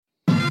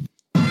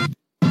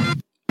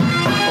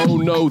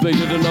no, they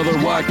did another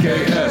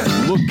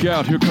YKS. Look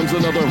out, here comes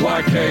another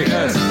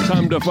YKS.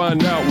 Time to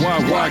find out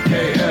why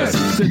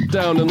YKS. Sit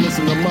down and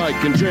listen to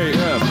Mike and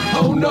JF.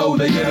 Oh no,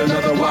 they did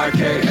another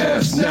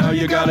YKS. Now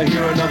you gotta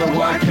hear another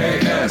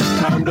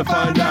YKS. Time to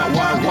find out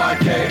why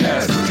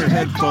YKS. Put your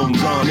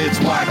headphones on, it's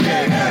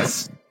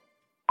YKS.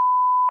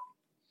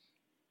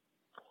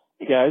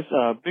 Hey guys,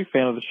 big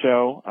fan of the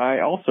show.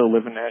 I also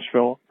live in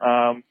Nashville.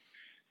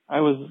 I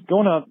was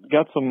going out,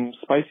 got some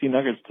spicy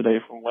nuggets today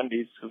from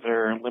Wendy's because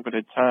they're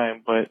limited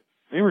time, but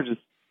they were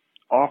just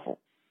awful,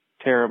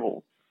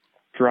 terrible,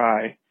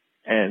 dry,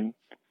 and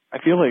I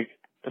feel like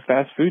the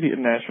fast food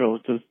in Nashville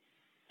is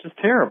just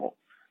terrible.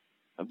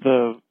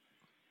 The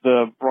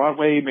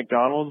Broadway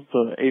McDonald's,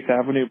 the 8th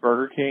Avenue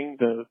Burger King,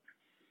 the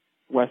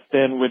West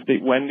End with the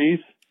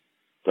Wendy's,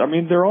 I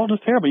mean, they're all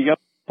just terrible. You got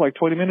like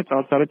 20 minutes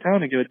outside of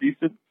town to get a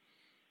decent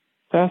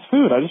fast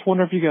food. I just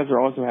wonder if you guys are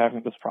also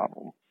having this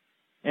problem.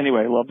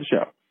 Anyway, love the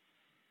show.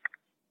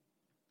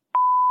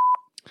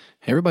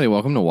 Hey everybody,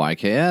 welcome to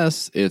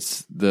YKS.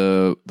 It's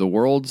the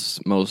world's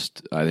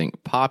most, I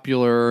think,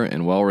 popular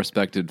and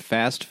well-respected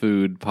fast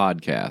food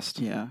podcast.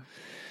 Yeah.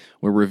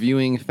 We're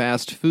reviewing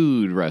fast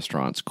food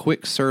restaurants,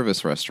 quick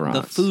service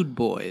restaurants. The Food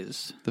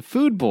Boys. The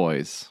Food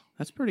Boys.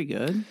 That's pretty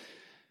good.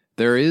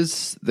 There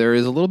is a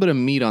little bit of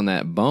meat on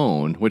that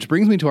bone, which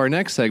brings me to our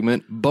next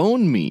segment,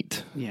 bone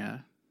meat. Yeah,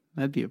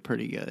 that'd be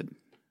pretty good.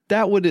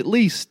 That would at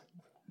least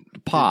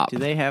pop. Do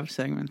they have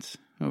segments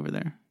over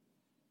there?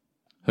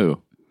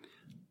 Who?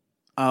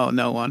 Oh,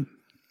 no one.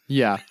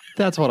 Yeah,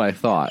 that's what I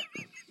thought.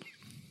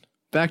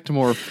 Back to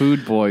more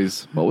Food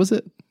Boys. What was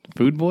it?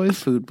 Food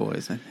Boys? Food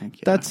Boys, I think.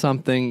 Yeah. That's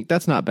something.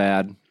 That's not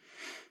bad.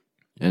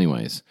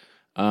 Anyways,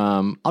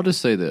 I'll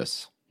just say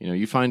this. You know,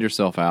 you find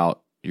yourself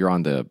out, you're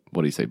on the,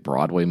 what do you say,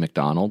 Broadway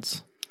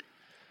McDonald's?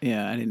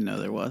 Yeah, I didn't know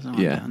there was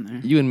one down there.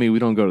 You and me, we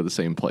don't go to the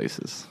same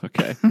places,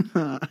 okay?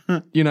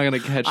 You're not going to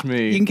catch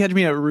me. You can catch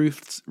me at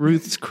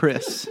Ruth's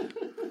Chris.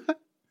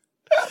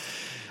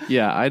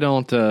 Yeah, I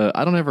don't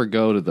ever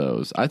go to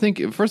those. I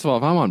think, first of all,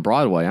 if I'm on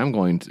Broadway, I'm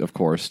going, to, of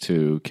course,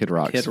 to Kid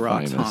Rock's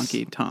famous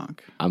Honky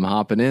Tonk. I'm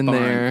hopping in Barn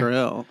there.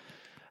 Grill.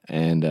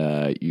 And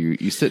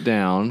you sit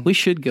down. We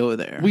should go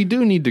there. We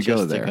do need to Just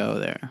go there. to go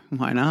there.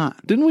 Why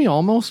not? Didn't we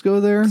almost go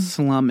there?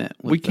 Slum it.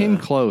 We came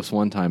close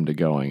one time to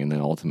going, and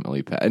then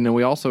ultimately, and then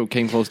we also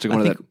came close to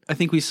going to that. I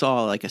think we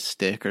saw like a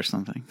stick or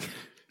something.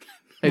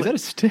 Hey, is that a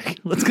stick?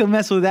 Let's go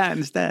mess with that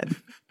instead.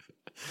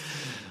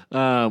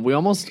 We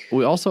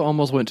also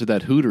almost went to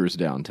that Hooters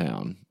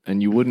downtown,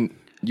 and you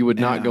would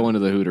not go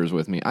into the Hooters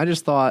with me. I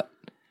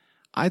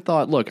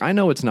thought, look, I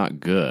know it's not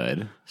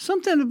good.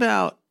 Something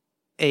about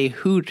a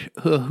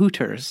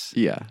Hooters.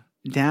 Yeah.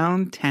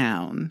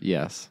 Downtown.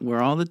 Yes.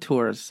 Where all the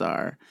tourists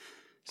are.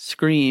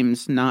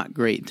 Screams not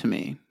great to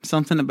me.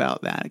 Something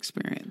about that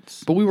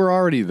experience. But we were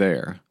already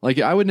there. Like,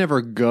 I would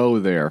never go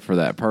there for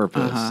that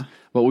purpose.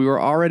 But we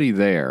were already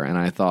there, and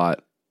I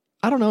thought,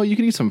 I don't know, you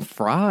could eat some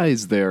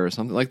fries there or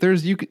something. Like,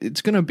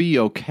 it's going to be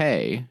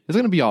okay. It's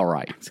going to be all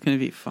right. It's going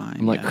to be fine.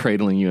 I'm like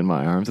cradling you in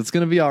my arms. It's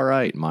going to be all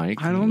right,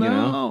 Mike. I don't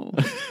know.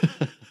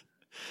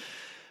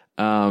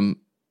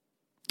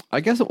 I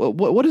guess,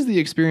 what is the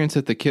experience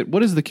at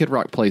what is the Kid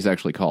Rock place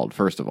actually called,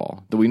 first of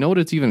all? Do we know what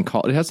it's even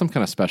called? It has some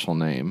kind of special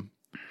name.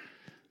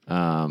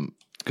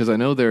 Because I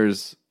know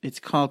it's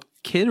called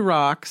Kid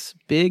Rock's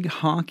Big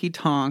Honky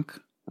Tonk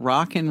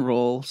Rock and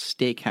Roll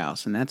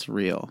Steakhouse, and that's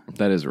real.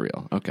 That is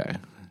real. Okay.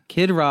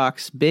 Kid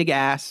Rock's Big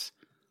Ass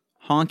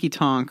Honky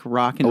Tonk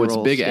Rock and Roll.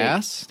 Oh, it's Big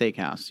Ass?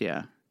 Steakhouse,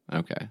 yeah.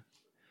 Okay.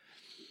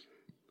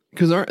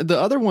 Because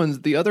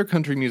the other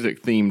country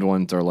music themed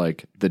ones are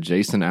like the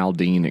Jason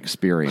Aldean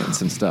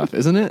Experience and stuff,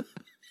 isn't it?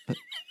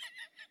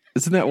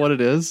 Isn't that what it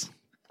is?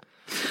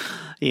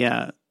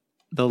 Yeah.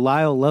 The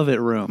Lyle Lovett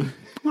Room.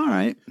 All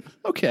right.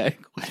 Okay.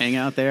 Hang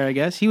out there, I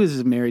guess. He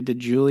was married to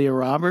Julia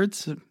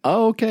Roberts.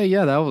 Oh, okay.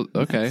 Yeah, that was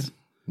okay.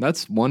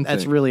 That's one thing.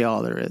 That's really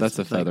all there is. That's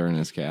a feather in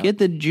his cap. Get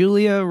the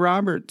Julia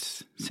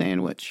Roberts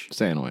sandwich.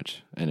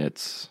 And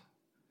this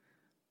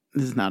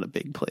is not a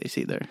big place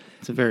either.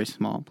 It's a very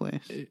small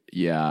place.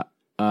 Yeah.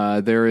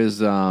 There's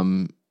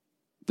the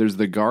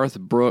Garth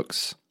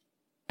Brooks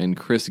and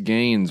Chris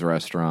Gaines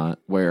restaurant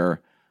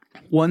where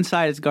one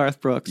side is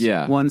Garth Brooks.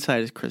 Yeah. One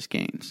side is Chris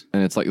Gaines.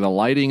 And it's like the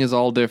lighting is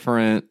all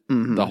different.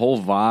 Mm-hmm. The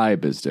whole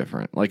vibe is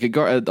different. Like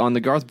on the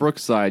Garth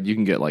Brooks side, you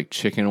can get like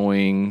chicken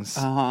wings.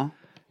 Uh-huh.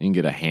 You can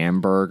get a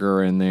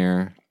hamburger in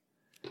there.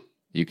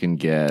 You can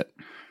get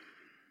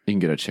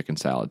a chicken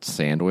salad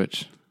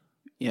sandwich.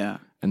 Yeah.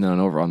 And then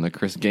over on the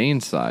Chris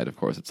Gaines side, of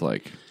course, it's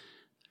like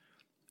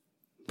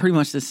pretty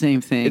much the same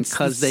thing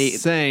because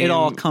it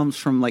all comes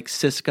from like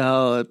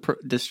Cisco,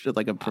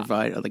 like a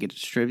provider, like a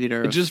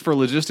distributor. Just for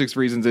logistics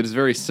reasons, it is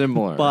very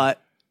similar. But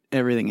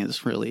everything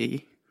is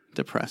really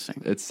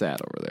depressing. It's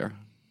sad over there.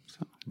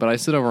 But I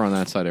sit over on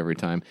that side every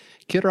time.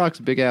 Kid Rock's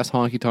Big Ass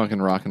Honky Tonk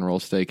and Rock and Roll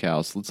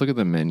Steakhouse. Let's look at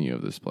the menu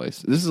of this place.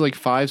 This is like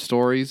 5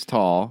 stories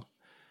tall.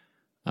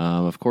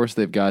 Of course,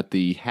 they've got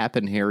the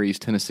Happen Harry's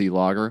Tennessee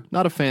Lager.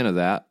 Not a fan of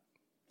that.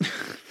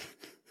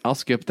 I'll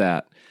skip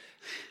that.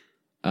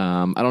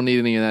 I don't need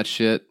any of that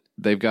shit.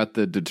 They've got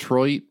the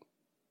Detroit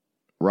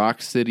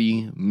Rock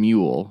City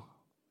Mule,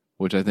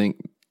 which I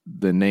think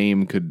the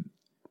name could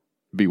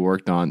be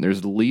worked on.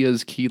 There's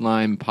Leah's Key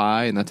Lime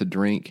Pie, and that's a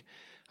drink.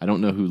 I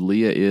don't know who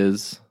Leah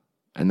is.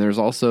 And there's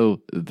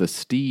also the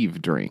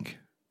Steve drink.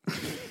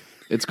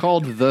 It's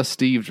called the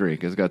Steve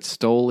drink. It's got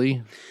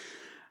Stoli.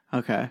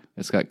 Okay.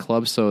 It's got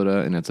club soda,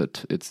 and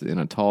it's in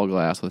a tall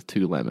glass with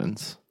 2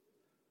 lemons.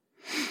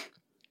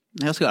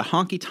 They also got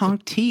Honky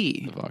Tonk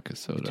Tea. The vodka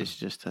soda. Which is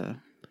just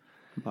a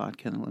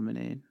vodka and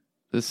lemonade.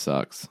 This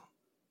sucks.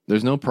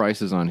 There's no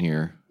prices on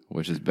here,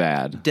 which is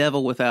bad.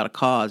 Devil Without a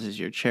Cause is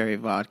your cherry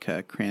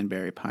vodka,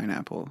 cranberry,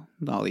 pineapple,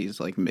 all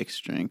these like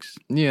mixed drinks.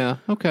 Yeah,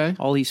 okay.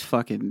 All these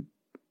fucking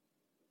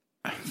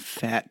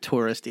fat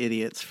tourist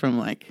idiots from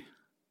like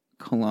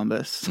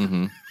Columbus.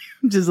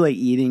 Just like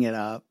eating it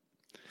up.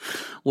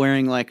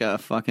 Wearing like a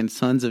fucking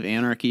Sons of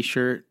Anarchy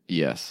shirt.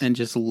 Yes. And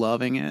just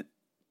loving it.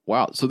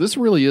 Wow. So this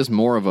really is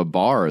more of a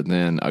bar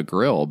than a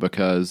grill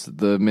because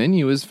the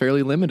menu is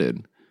fairly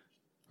limited,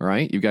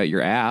 right? You've got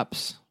your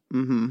apps,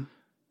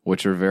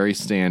 which are very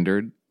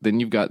standard. Then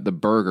you've got the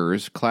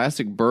burgers,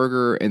 classic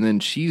burger and then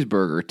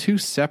cheeseburger, 2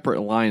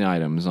 separate line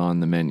items on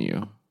the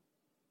menu.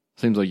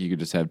 Seems like you could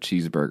just have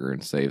cheeseburger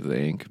and save the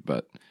ink,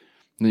 but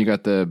then you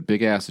got the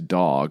big ass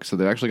dog. So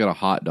they actually got a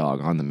hot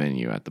dog on the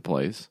menu at the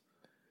place.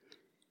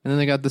 And then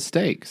they got the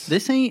steaks.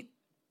 This ain't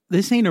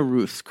a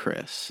Ruth's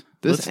Chris.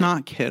 Let's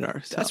not kid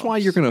ourselves. That's why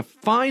you're going to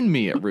find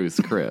me at Ruth's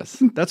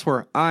Chris. That's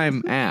where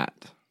I'm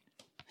at.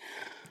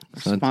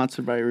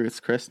 Sponsored by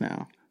Ruth's Chris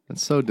now.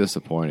 That's so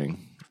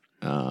disappointing.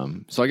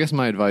 So I guess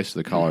my advice to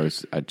the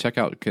callers, I'd check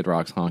out Kid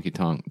Rock's Honky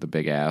Tonk, the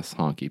big ass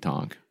Honky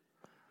Tonk,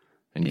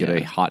 and get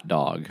a hot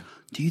dog.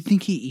 Do you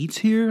think he eats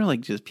here?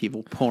 Like just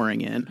people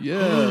pouring in.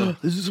 Yeah.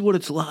 This is what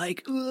it's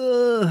like.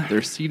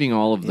 They're seating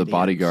all of the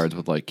bodyguards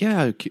with like,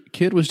 yeah,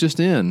 Kid was just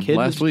in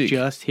last week.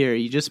 Just here.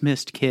 You just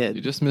missed Kid.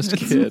 You just missed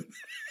Kid.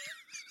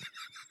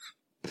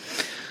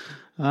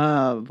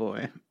 Oh,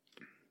 boy.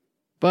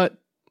 But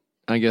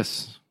I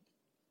guess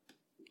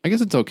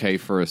it's okay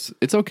for us.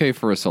 It's okay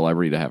for a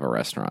celebrity to have a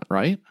restaurant,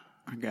 right?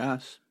 I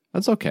guess.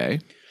 That's okay.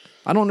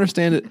 I don't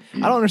understand it. I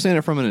don't understand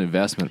it from an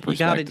investment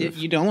perspective.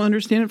 You don't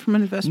understand it from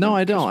an investment No,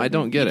 I don't. perspective? I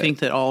don't get it. You think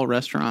that all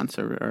restaurants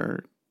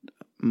are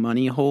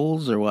money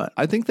holes or what?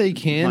 I think they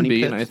can Money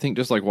be, pits? and I think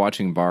just like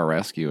watching Bar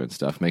Rescue and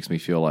stuff makes me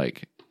feel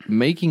like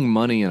making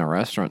money in a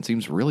restaurant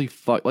seems really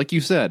like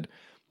you said,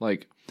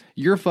 like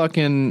you're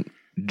fucking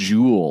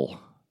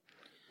Jewel.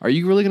 Are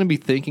you really going to be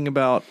thinking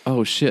about,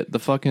 oh shit, the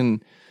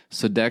fucking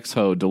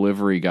Sodexo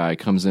delivery guy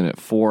comes in at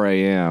 4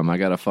 a.m. I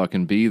got to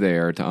fucking be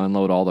there to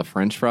unload all the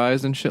French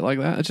fries and shit like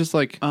that? It's just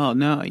like... Oh,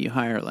 no.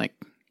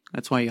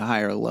 That's why you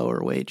hire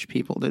lower wage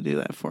people to do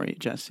that for you,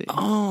 Jesse.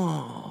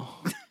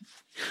 Oh.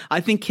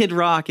 I think Kid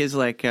Rock is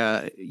like,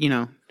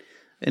 and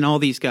all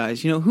these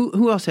guys,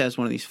 who else has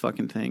one of these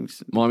fucking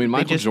things? Well, I mean,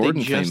 Michael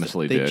Jordan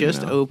famously did. They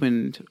just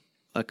opened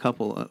a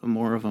couple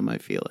more of them, I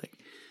feel like.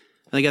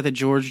 And they got the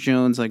George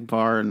Jones like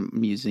bar and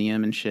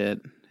museum and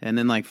shit. And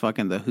then like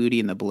fucking the Hootie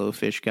and the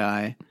Blowfish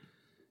guy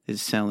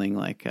is selling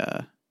like,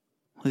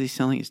 what is he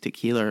selling? His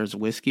tequila or his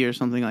whiskey or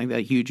something like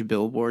that. Huge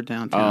billboard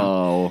downtown.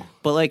 Oh.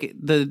 But like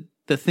the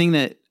thing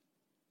that,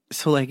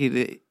 so like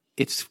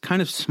it's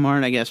kind of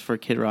smart, I guess, for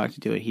Kid Rock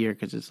to do it here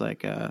because it's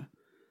like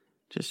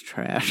just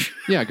trash.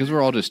 Yeah, because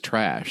we're all just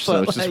trash.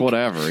 So it's just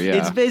whatever. Yeah.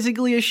 It's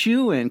basically a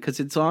shoe-in because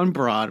it's on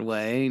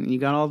Broadway and you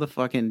got all the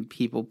fucking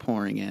people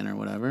pouring in or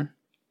whatever.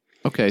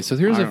 Okay, so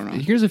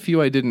here's a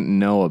few I didn't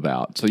know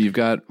about. So you've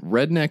got the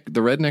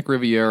Redneck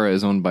Riviera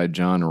is owned by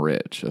John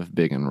Rich of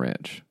Big and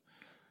Rich.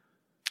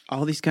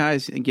 All these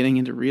guys getting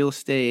into real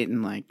estate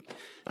and like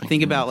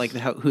think about like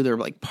who they're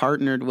like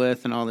partnered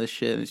with and all this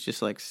shit. It's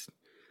just like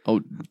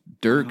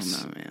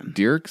Dirks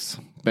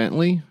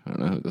Bentley. I don't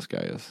know who this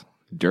guy is.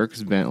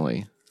 Dirks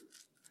Bentley.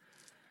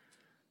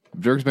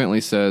 Dirks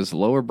Bentley says,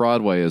 Lower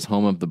Broadway is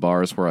home of the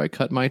bars where I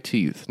cut my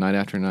teeth night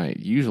after night,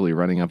 usually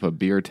running up a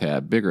beer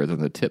tab bigger than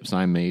the tips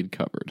I made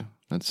covered.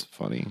 That's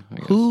funny, I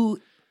guess. Who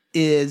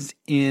is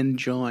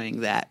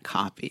enjoying that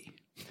copy?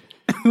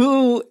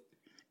 Who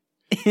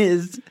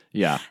has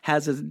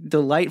a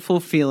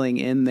delightful feeling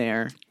in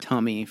their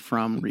tummy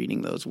from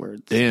reading those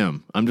words?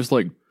 Damn, I'm just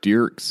like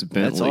Dirks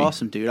Bentley. That's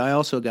awesome, dude. I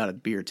also got a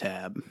beer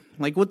tab.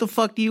 Like, what the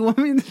fuck do you want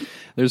me to...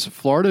 There's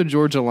Florida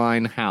Georgia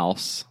Line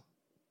House.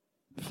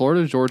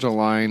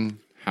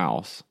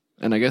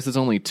 And I guess it's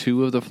only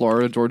 2 of the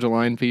Florida Georgia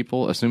Line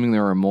people, assuming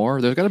there are more.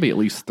 There's got to be at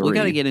least 3. We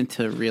got to get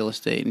into real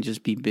estate and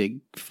just be big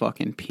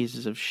fucking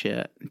pieces of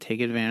shit and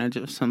take advantage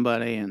of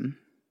somebody and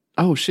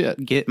oh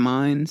shit, get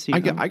mines. I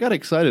got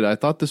excited. I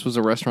thought this was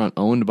a restaurant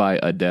owned by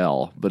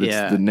Adele, but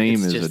the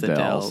name is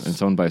Adele's.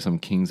 It's owned by some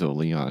Kings of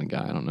Leon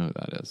guy. I don't know who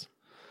that is.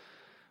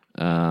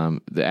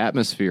 The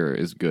atmosphere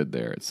is good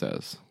there, it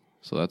says,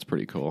 so that's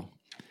pretty cool.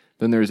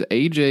 Then there's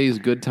AJ's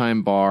Good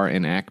Time Bar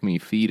and Acme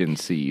Feed and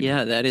Seed.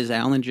 Yeah, that is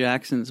Alan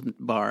Jackson's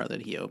bar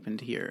that he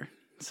opened here.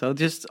 So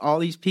just all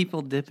these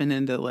people dipping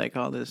into like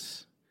all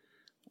this.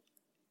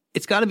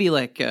 It's got to be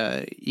like,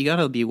 you got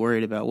to be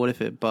worried about what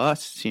if it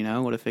busts,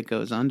 What if it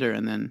goes under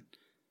and then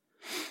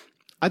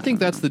I think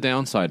that's the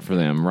downside for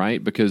them,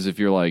 right? Because if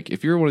you're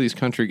one of these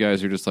country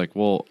guys, you're just like,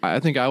 well, I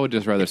think I would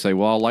just rather say,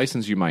 well, I'll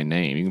license you my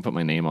name. You can put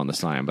my name on the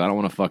sign, but I don't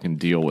want to fucking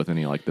deal with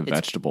any like the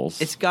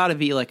vegetables. It's got to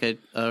be like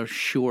a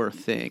sure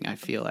thing. I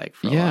feel like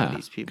for a lot of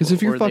these people, because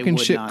if your or they fucking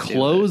would shit not do it.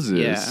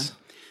 closes,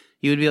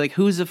 you would be like,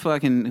 who's the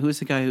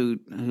guy who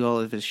all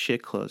of his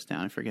shit closed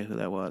down? I forget who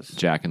that was.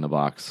 Jack in the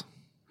Box.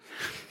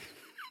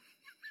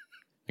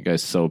 The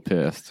guy's so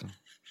pissed. Do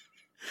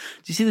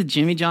you see the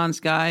Jimmy John's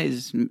guy?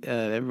 Is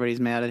everybody's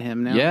mad at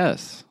him now?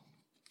 Yes.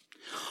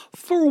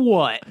 For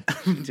what?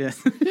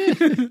 Just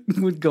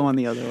would go on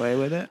the other way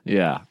with it.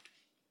 Yeah.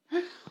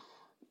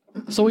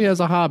 So he has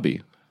a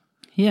hobby.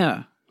 Yeah.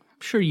 I'm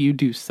sure you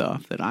do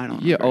stuff that I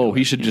don't. Yeah. agree Oh, with,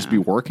 he should you just know? be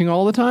working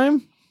all the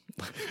time?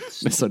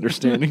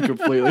 Misunderstanding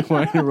completely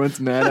why everyone's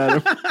mad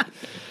at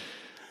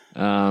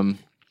him.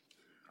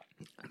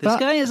 This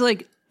guy is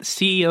like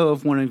CEO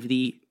of one of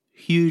the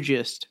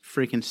hugest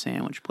freaking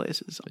sandwich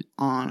places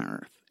on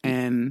earth.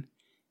 And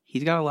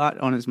he's got a lot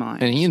on his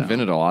mind. And he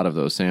invented a lot of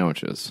those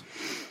sandwiches.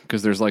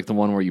 Because there's like the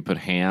one where you put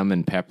ham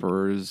and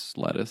peppers,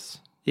 lettuce.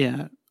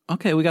 Yeah.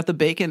 Okay, we got the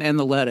bacon and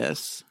the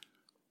lettuce.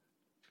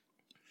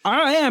 All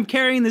right, I'm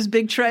carrying this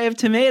big tray of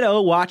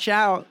tomato. Watch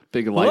out.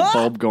 Big light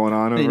bulb going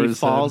on over Then he his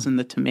falls head. and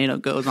the tomato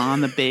goes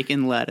on the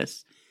bacon,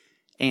 lettuce,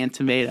 and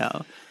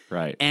tomato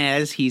Right.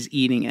 as he's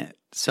eating it.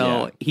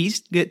 So Yeah. he's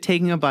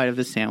taking a bite of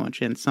the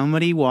sandwich, and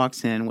somebody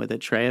walks in with a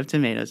tray of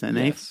tomatoes, and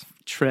Yes. they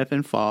trip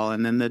and fall,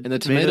 and then the And the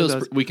tomato tomatoes,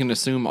 goes we can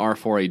assume, are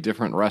for a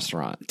different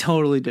restaurant.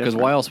 totally Because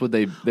different. why else would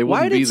they wouldn't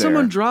Why be did there?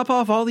 someone drop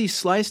off all these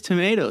sliced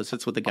tomatoes?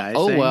 That's what the guy is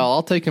Oh, saying. well,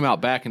 I'll take him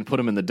out back and put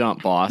him in the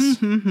dump, boss.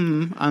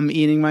 I'm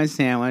eating my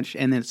sandwich,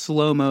 and then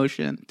slow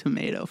motion,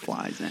 tomato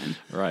flies in.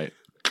 Right.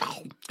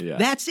 Yeah.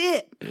 That's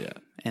it. Yeah.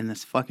 And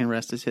this fucking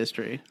rest is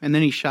history. And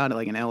then he shot it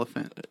like an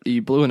elephant. He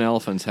blew an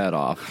elephant's head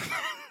off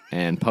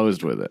and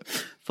posed with it.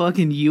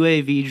 Fucking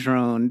UAV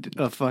droned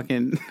a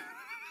fucking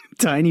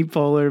tiny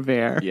polar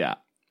bear. Yeah.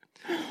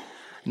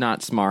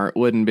 Not smart.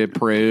 Wouldn't be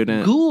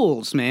prudent.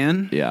 Ghouls,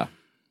 man. Yeah.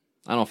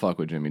 I don't fuck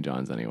with Jimmy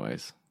John's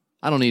anyways.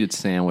 I don't need a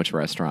sandwich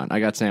restaurant. I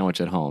got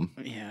sandwich at home.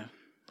 Yeah.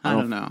 I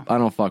don't know. I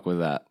don't fuck with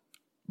that.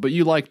 But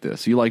you like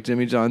this. You like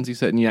Jimmy John's, you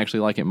said, and you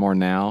actually like it more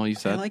now, you I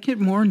said? like it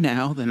more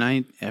now than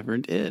I ever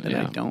did, and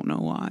Yeah. I don't know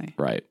why.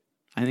 Right.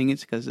 I think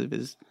it's because of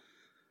his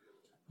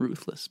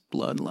ruthless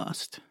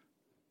bloodlust.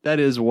 That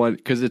is what,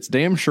 because it's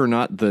damn sure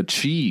not the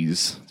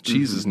cheese.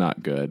 Cheese is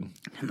not good.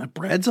 And the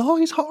bread's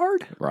always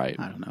hard. Right.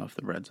 I don't know if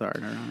the bread's hard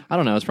or not. I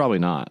don't know. It's probably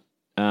not.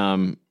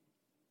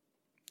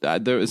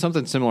 There was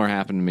something similar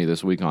happened to me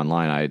this week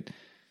online.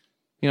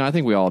 I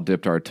think we all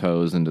dipped our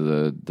toes into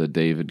the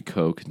David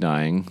Koch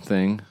dying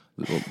thing,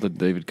 the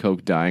David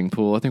Koch dying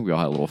pool. I think we all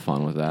had a little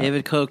fun with that.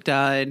 David Koch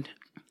died.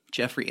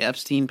 Jeffrey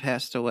Epstein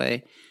passed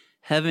away.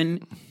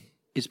 Heaven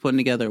is putting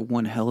together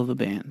one hell of a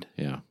band.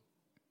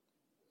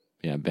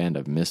 Yeah, band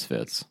of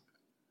misfits.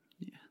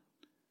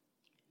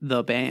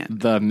 The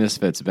band. The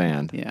Misfits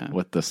band. Yeah.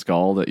 With the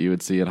skull that you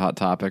would see at Hot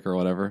Topic or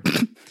whatever.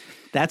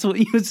 That's what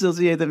you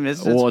associate the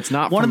Misfits. Well, it's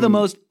not one of the from-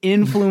 most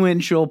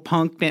influential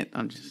punk band.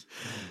 I'm just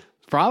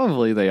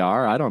Probably they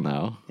are. I don't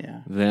know.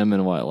 Yeah. Them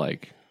and what,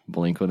 like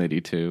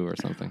Blink-182 or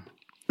something.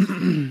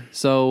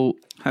 So,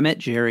 I met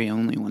Jerry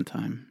only one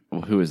time.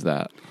 who is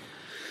that?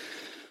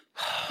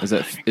 Is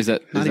that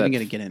Not even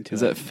gonna get into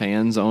Is it. that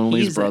Fans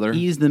Only's brother?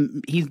 He's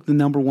the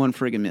number one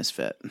friggin'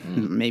 misfit.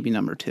 Maybe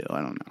number two.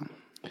 I don't know.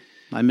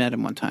 I met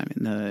him one time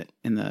I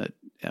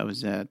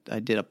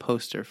did a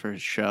poster for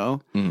his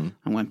show. Mm-hmm.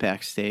 I went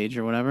backstage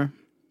or whatever.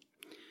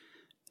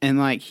 And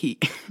like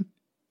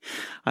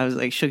I was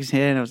like, shook his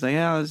hand. I was like,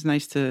 oh, it was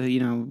nice to,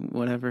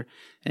 whatever.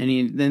 And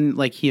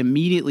he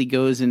immediately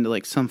goes into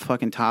like some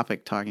fucking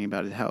topic talking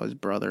about how his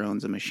brother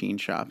owns a machine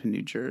shop in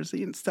New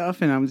Jersey and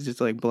stuff. And I was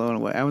just like blown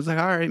away. I was like,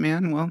 all right,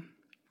 man. Well,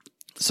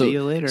 see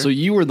you later. So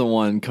you were the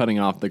one cutting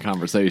off the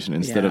conversation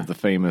instead Yeah. of the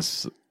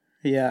famous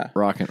yeah.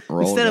 rock and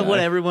roll Instead of guy. what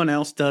everyone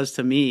else does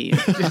to me,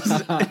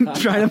 just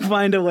trying to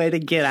find a way to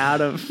get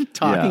out of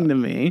talking Yeah. to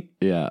me.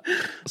 Yeah.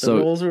 The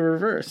roles were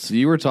reversed. So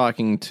you were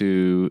talking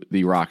to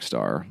the rock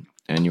star,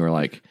 and you were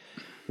like,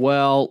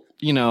 "Well,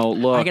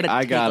 look,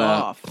 I gotta take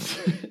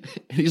off.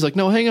 He's like,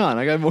 "No, hang on,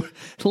 I got more.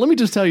 Let me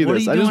just tell you What are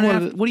this. you I just doing?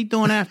 wanted." What are you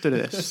doing after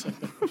this?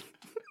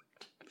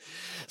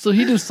 So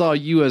he just saw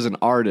you as an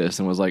artist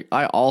and was like,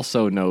 "I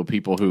also know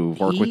people who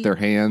work with their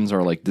hands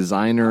or like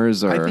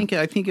designers or."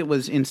 I think it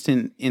was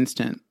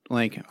instant.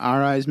 Like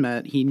our eyes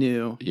met. He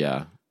knew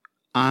Yeah.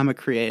 I'm a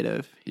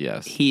creative.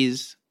 Yes.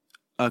 He's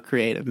a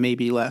creative,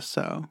 maybe less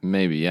so.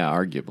 Maybe. Yeah.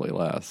 Arguably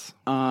less.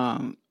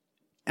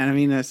 And I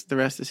mean, that's the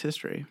rest is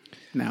history.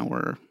 Now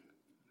we're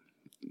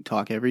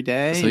talk every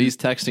day. So he's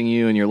texting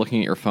you, and you're looking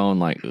at your phone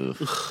like,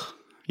 "Ugh."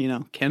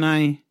 Can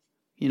I?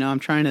 I'm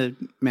trying to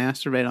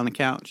masturbate on the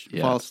couch,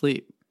 Yeah. fall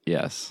asleep.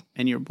 Yes.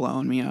 And you're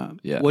blowing me up.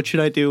 Yeah. What should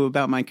I do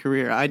about my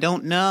career? I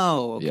don't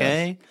know.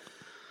 Okay.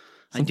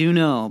 I do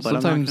know,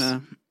 but sometimes- I'm not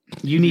gonna.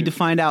 You need to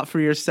find out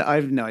for yourself. I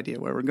have no idea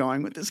where we're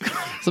going with this.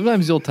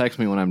 Sometimes you'll text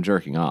me when I'm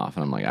jerking off,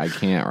 and I'm like, I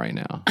can't right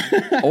now.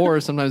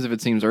 Or sometimes if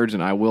it seems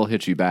urgent, I will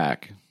hit you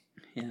back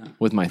Yeah.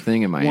 with my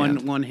thing in my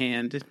hand. One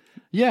hand.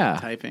 Yeah.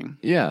 typing.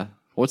 Yeah.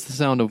 What's the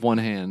sound of one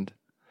hand?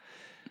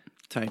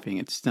 Typing.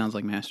 It sounds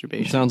like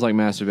masturbation. It sounds like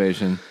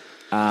masturbation.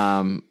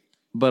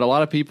 But a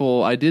lot of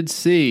people, I did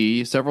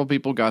see several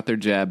people got their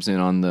jabs in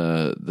on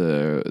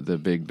the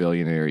big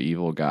billionaire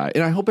evil guy,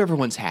 and I hope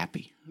everyone's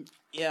happy.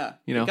 Yeah,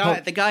 You know,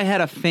 the guy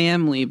had a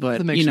family, but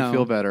That makes you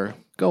feel better.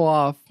 Go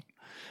off.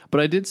 But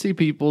I did see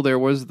people. There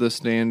was the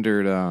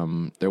standard.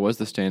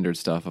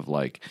 Stuff of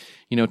like,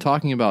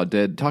 talking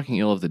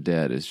ill of the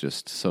dead is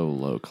just so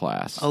low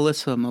class.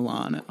 Alyssa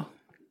Milano.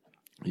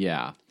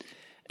 Yeah,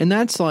 and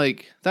that's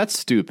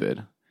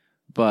stupid.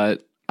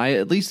 But I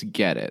at least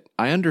get it.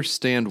 I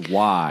understand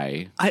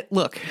why.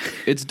 Look,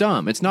 It's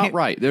dumb. It's not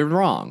right. They're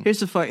wrong. here's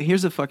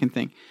the fucking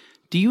thing.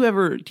 Do you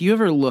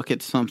ever look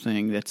at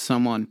something that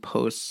someone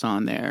posts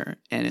on there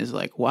and is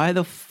like, why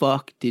the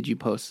fuck did you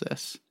post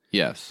this?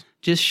 Yes.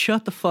 Just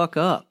shut the fuck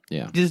up.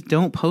 Yeah. Just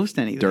don't post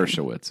anything.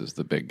 Dershowitz is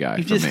the big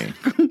guy for me.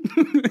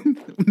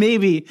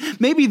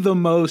 maybe the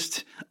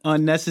most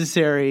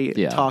unnecessary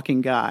Yeah. talking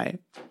guy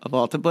of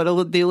all time. But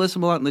the Alyssa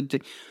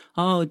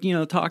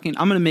Milano, talking.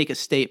 I'm going to make a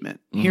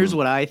statement. Here's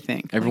what I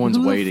think. Everyone's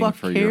who the waiting fuck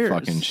for your cares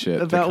fucking shit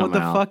to about what come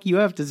the out. fuck you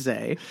have to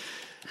say.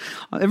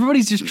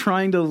 Everybody's just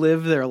trying to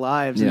live their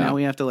lives, and Yeah. now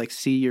we have to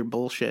see your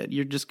bullshit.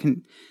 You're just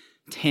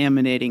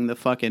contaminating the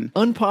fucking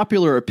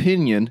Unpopular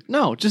opinion.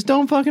 No, just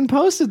don't fucking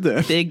post it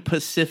then. big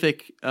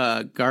Pacific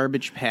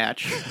garbage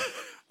patch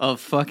of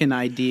fucking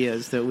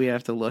ideas that we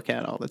have to look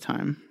at all the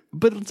time.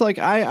 But it's like,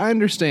 I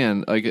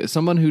understand, like,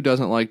 someone who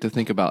doesn't like to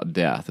think about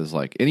death is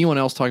like anyone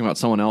else talking about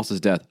someone else's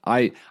death.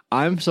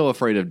 I'm so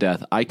afraid of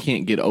death, I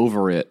can't get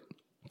over it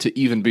to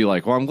even be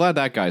like, well, I'm glad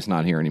that guy's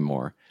not here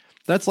anymore.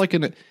 That's like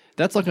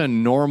a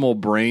normal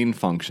brain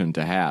function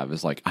to have.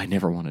 Is like, I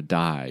never want to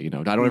die. I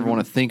don't ever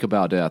want to think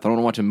about death. I don't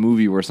want to watch a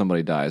movie where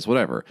somebody dies.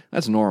 Whatever.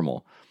 That's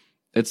normal.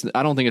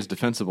 I don't think it's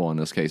defensible in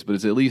this case, but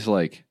it's at least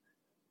like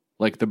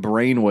the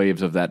brain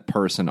waves of that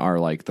person are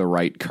like the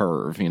right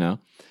curve,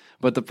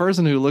 But the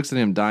person who looks at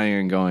him dying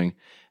and going,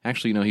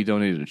 actually, he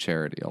donated to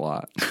charity a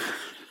lot,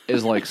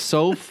 is like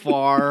so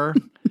far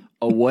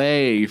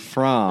away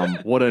from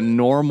what a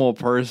normal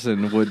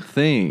person would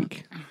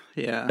think.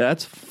 Yeah.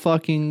 That's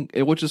fucking.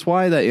 Which is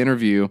why that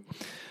interview.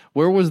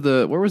 Where was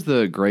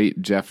the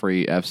great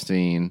Jeffrey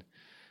Epstein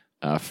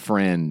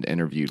friend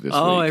interviewed this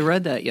week? I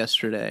read that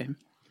yesterday.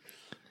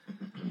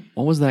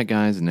 What was that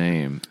guy's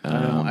name?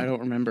 I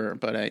don't remember,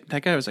 but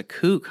that guy was a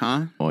kook,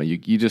 huh? Well,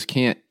 you just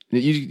can't.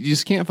 You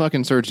just can't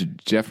fucking search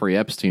Jeffrey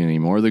Epstein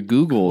anymore. The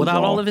Google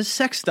Without all of his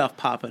sex stuff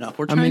popping up.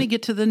 We're trying to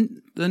get to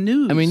the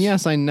news. I mean,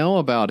 yes, I know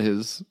about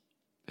his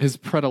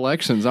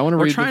predilections. I want to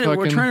read the fucking.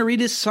 We're trying to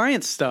read his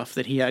science stuff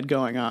that he had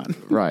going on.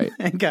 Right.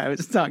 That guy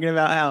was talking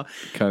about how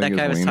Cutting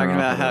his wiener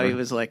off, he whatever.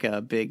 was like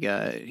a big.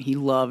 He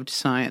loved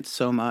science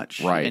so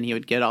much, Right. And he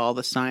would get all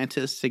the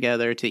scientists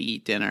together to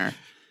eat dinner,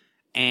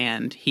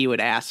 and he would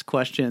ask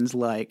questions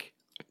like,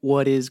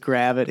 "What is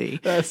gravity?"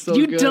 That's so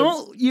you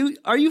good.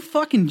 are you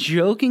fucking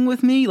joking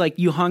with me? Like,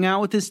 you hung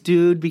out with this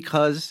dude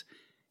because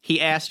he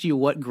asked you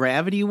what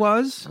gravity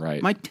was?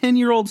 Right. My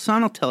 10-year-old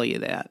son will tell you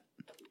that.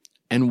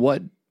 And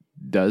what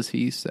does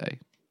he say?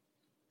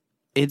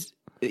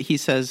 He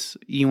says,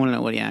 you want to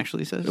know what he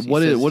actually says?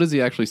 What does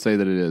he actually say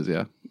that it is?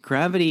 Yeah.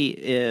 Gravity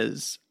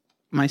is,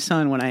 my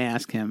son, when I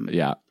ask him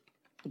Yeah.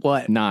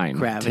 what 9,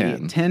 gravity,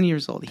 10. 10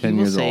 years old, 10 he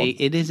will years say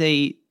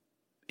old.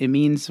 it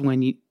means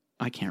when you,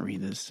 I can't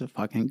read this,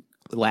 fucking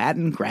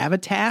Latin,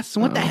 gravitas?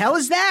 What the hell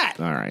is that?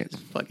 All right.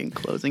 Fucking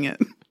closing it.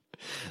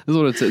 This is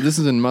what it said. This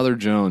is in Mother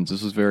Jones.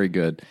 This was very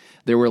good.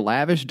 There were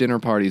lavish dinner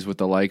parties with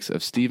the likes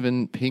of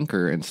Steven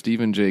Pinker and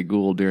Stephen Jay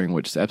Gould, during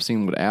which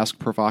Epstein would ask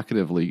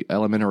provocatively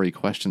elementary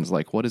questions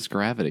like, what is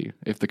gravity?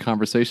 If the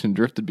conversation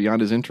drifted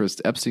beyond his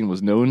interest, Epstein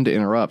was known to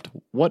interrupt.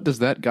 What does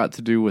that got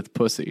to do with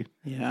pussy?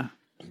 Yeah.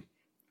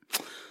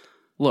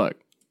 Look.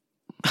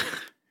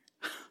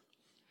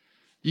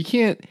 You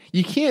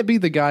can't be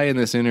the guy in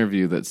this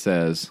interview that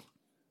says,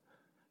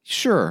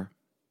 sure,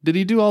 did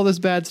he do all this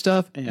bad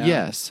stuff? Yeah.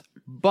 Yes.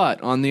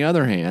 But on the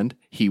other hand,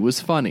 he was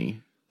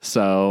funny.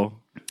 So,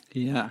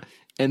 Yeah.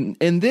 and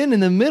then in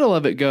the middle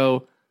of it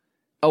go,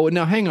 oh,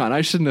 now hang on,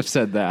 I shouldn't have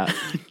said that.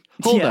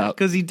 Hold up.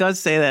 Because he does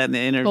say that in the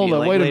interview. Hold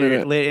up, wait a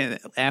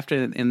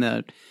minute. In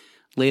the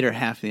later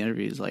half of the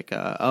interview, he's like,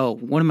 oh,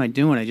 what am I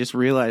doing? I just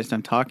realized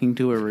I'm talking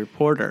to a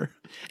reporter.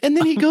 And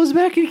then he goes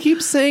back and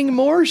keeps saying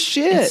more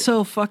shit. It's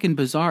so fucking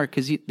bizarre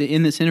because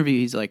in this interview,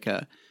 he's like,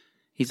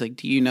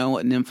 do you know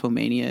what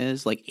nymphomania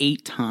is? Like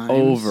 8 times.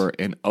 Over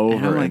and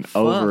over I'm like, and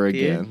over fuck,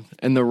 dude. again.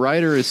 And the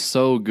writer is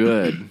so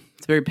good.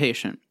 It's very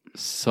patient.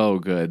 So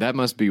good. That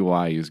must be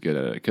why he's good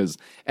at it. Because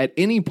at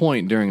any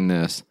point during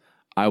this,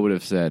 I would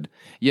have said,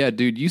 yeah,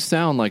 dude, you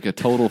sound like a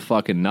total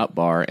fucking nut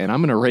bar, and I'm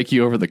going to rake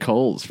you over the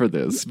coals for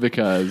this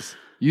because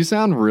you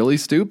sound really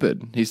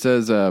stupid. He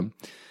says,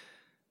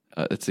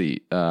 let's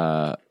see,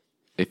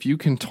 if you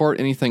contort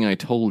anything I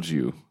told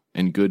you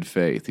in good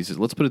faith, he says,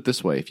 let's put it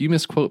this way. If you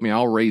misquote me,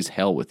 I'll raise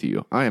hell with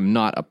you. I am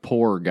not a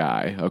poor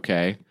guy,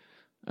 okay?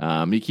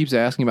 He keeps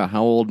asking about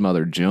how old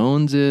Mother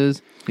Jones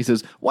is. He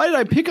says, "Why did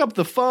I pick up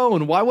the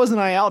phone? Why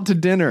wasn't I out to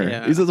dinner?"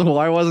 Yeah. He says,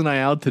 "Why wasn't I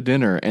out to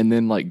dinner?" And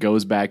then like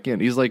goes back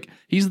in. He's like,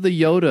 he's the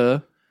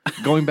Yoda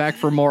going back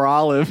for more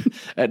olive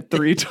at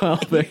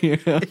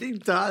 3:12 a.m. He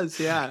does,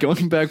 yeah.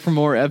 Going back for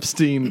more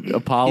Epstein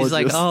apologists.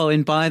 He's like, oh,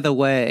 and by the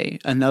way,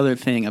 another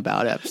thing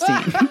about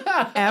Epstein.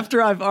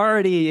 After I've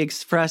already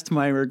expressed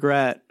my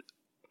regret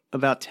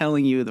about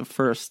telling you the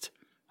first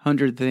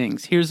 100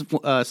 things, here's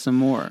some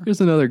more. Here's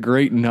another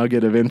great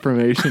nugget of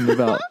information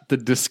about the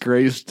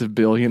disgraced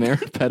billionaire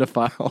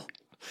pedophile.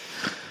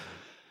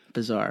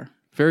 Bizarre.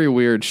 Very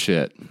weird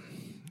shit.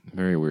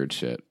 Very weird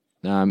shit.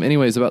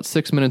 Anyways, about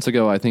 6 minutes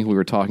ago, I think we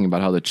were talking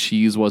about how the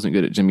cheese wasn't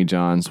good at Jimmy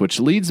John's, which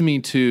leads me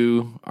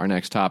to our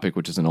next topic,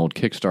 which is an old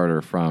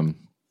Kickstarter from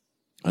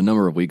a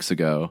number of weeks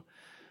ago.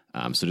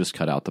 So just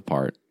cut out the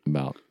part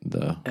about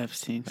the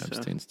Epstein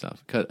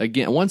stuff.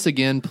 Once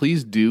again,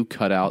 please do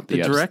cut out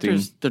the Epstein.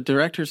 The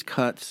director's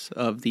cuts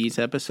of these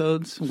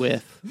episodes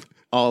with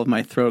all of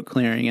my throat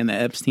clearing and the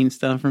Epstein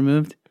stuff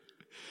removed.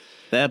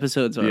 The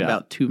episodes are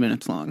about 2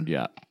 minutes long.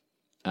 Yeah.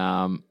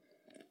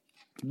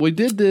 We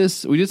did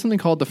something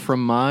called the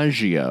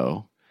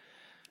Fromaggio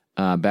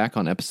back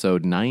on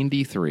episode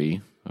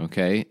 93.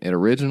 Okay. It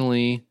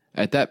originally,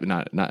 at that,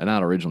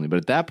 not originally, but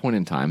at that point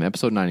in time,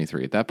 episode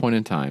 93, at that point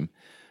in time,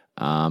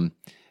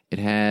 it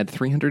had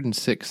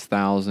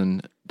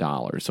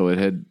 $306,000. So it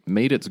had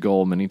made its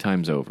goal many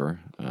times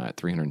over at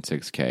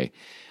 $306K.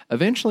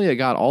 Eventually, it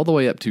got all the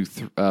way up to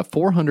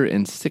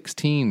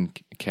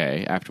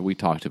 $416K after we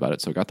talked about it.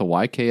 So it got the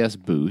YKS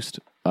boost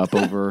up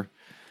over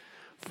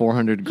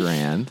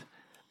 $400,000.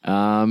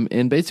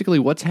 And basically,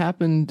 what's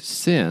happened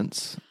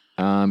since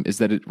is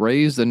that it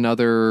raised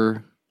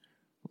another.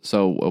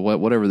 So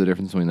whatever the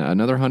difference between that,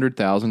 another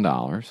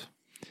 $100,000.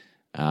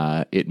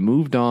 It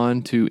moved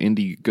on to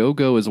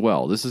Indiegogo as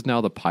well. This is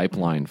now the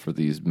pipeline for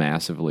these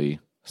massively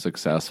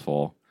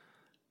successful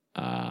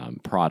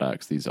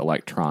products, these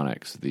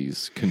electronics,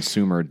 these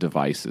consumer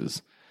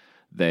devices.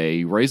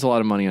 They raise a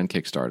lot of money on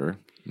Kickstarter,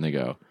 and they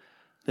go,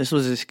 this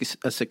was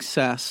a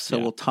success, so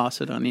we'll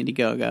toss it on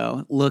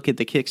Indiegogo. Look at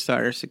the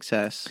Kickstarter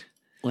success.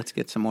 Let's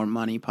get some more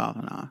money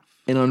popping off.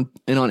 And on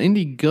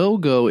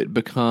Indiegogo, it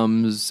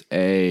becomes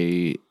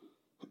a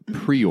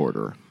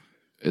pre-order.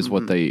 Is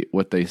what they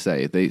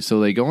say.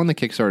 They go on the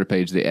Kickstarter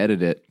page, they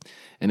edit it,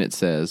 and it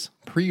says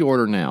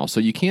pre-order now. So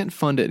you can't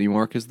fund it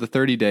anymore because the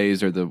 30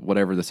 days or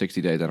the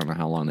 60 days, I don't know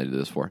how long they did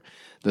this for.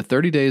 The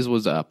 30 days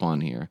was up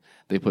on here.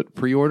 They put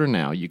pre-order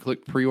now. You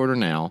click pre-order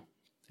now,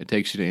 it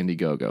takes you to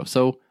Indiegogo.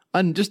 So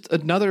just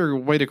another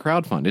way to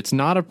crowdfund. It's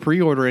not a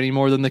pre-order any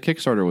more than the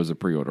Kickstarter was a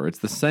pre-order. It's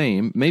the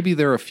same. Maybe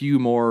there are a few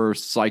more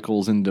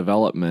cycles in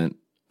development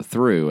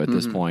through at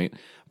this point,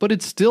 but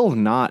it's still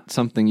not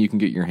something you can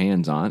get your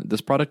hands on.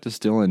 This product is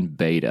still in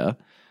beta.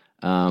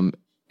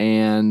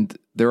 And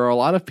there are a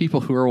lot of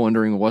people who are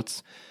wondering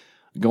what's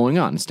going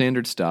on.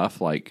 Standard stuff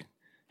like,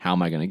 how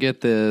am I going to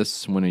get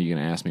this? When are you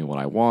going to ask me what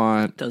I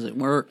want? Does it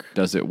work?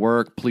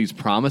 Please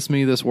promise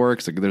me this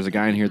works. Like, there's a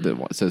guy in here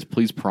that says,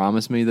 please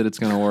promise me that it's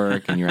going to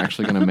work and you're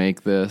actually going to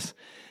make this.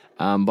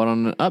 But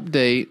on an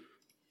update,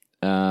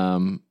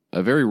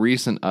 a very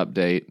recent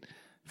update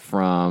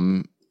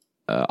from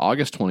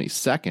August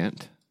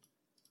 22nd,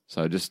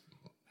 so that's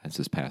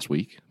this past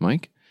week,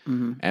 Mike,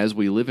 as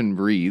we live and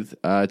breathe,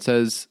 it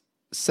says,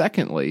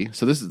 secondly,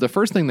 so this is the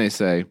first thing they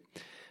say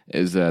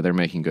is they're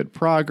making good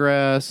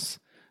progress.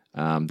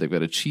 They've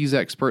got a cheese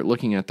expert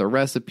looking at the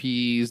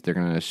recipes. They're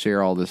going to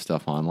share all this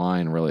stuff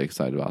online. Really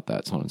excited about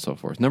that, so on and so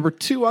forth. Number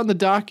 2 on the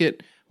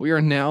docket, we are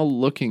now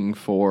looking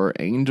for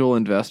angel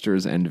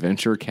investors and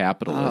venture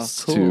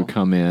capitalists to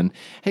come in.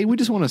 Hey, we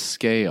just want to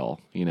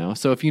scale,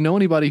 So if you know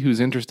anybody who's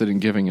interested in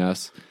giving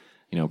us,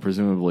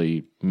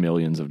 presumably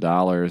millions of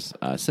dollars,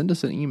 send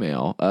us an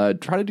email.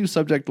 Try to do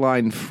subject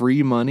line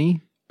free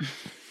money.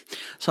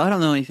 So I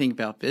don't know anything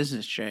about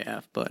business,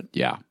 JF, but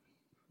yeah,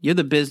 you're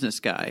the business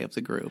guy of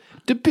the group.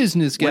 The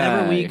business guy.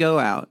 Whenever we go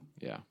out,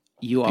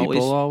 you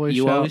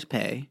always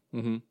pay,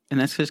 and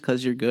that's just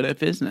because you're good at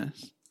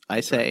business. I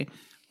said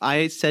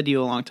to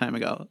you a long time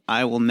ago,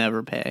 I will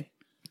never pay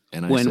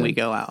when we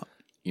go out.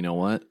 You know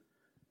what?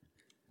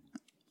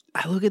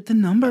 I look at the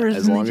numbers.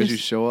 As long as you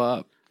show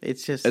up.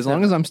 It's just as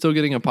long as I'm still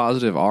getting a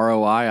positive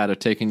ROI out of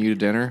taking you to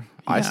dinner,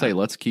 I say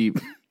let's keep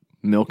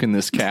milking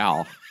this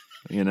cow,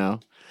 So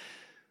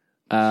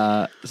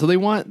they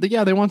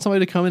want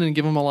somebody to come in and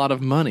give them a lot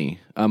of money,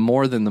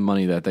 more than the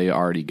money that they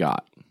already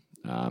got.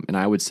 And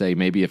I would say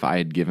maybe if I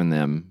had given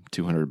them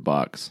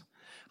 $200,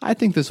 I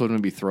think this would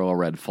maybe throw a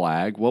red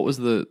flag. What was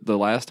the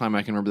last time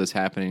I can remember this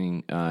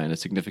happening in a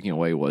significant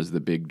way was the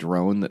big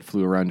drone that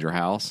flew around your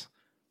house.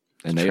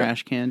 And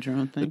trash can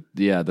drone thing?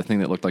 The thing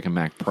that looked like a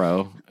Mac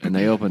Pro. And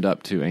they opened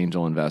up to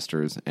angel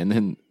investors. And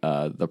then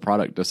the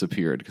product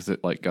disappeared because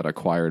it got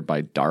acquired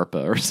by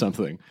DARPA or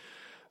something.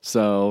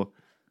 So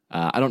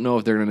I don't know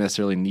if they're going to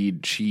necessarily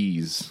need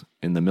cheese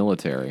in the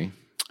military.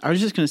 I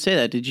was just going to say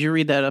that. Did you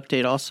read that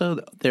update also?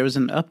 There was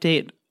an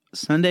update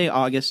Sunday,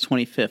 August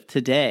 25th,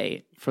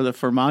 today, for the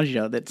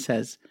Formaggio that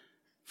says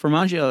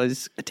Formaggio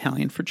is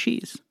Italian for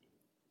cheese.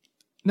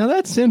 Now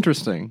that's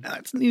interesting.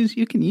 That's news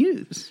you can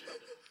use.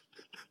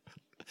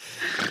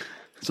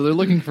 So they're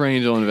looking for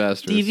angel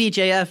investors.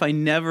 DVJF, I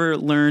never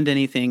learned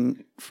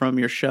anything from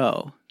your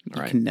show. You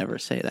Right. can never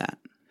say that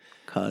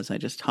because I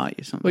just taught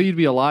you something. Well, you'd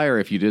be a liar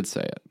if you did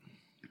say it.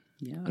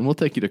 Yeah. And we'll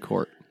take you to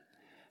court.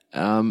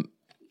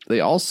 They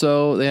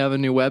have a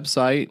new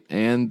website,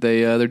 and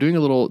they're doing a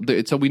little.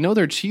 So we know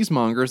they're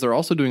cheesemongers. They're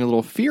also doing a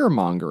little fear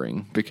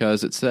mongering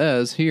because it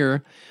says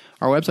here,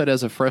 our website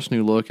has a fresh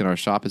new look, and our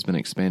shop has been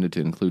expanded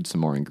to include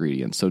some more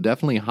ingredients. So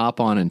definitely hop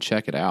on and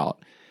check it out.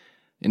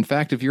 In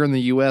fact, if you're in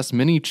the U.S.,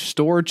 many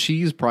store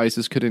cheese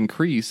prices could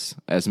increase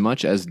as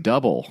much as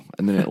double.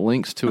 And then it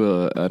links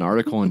to an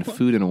article in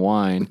Food and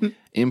Wine.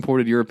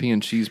 Imported European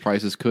cheese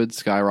prices could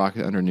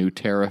skyrocket under new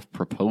tariff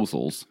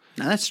proposals.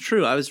 Now, that's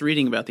true. I was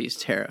reading about these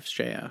tariffs,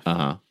 JF.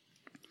 Uh-huh.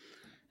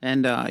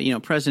 And,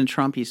 President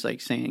Trump, he's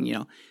like saying,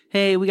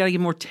 hey, we got to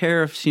get more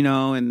tariffs,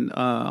 and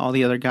all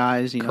the other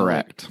guys,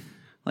 Correct.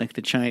 Like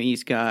the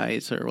Chinese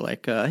guys are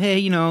like,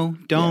 hey,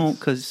 don't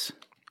because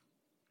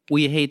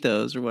we hate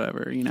those or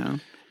whatever,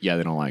 Yeah,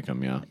 they don't like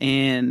them, yeah.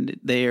 And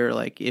they're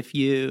like, if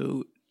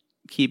you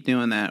keep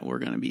doing that, we're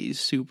going to be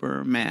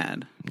super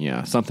mad.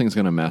 Yeah, something's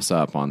going to mess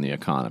up on the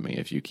economy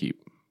if you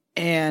keep...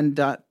 And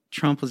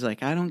Trump was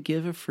like, I don't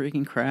give a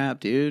freaking crap,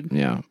 dude.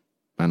 Yeah,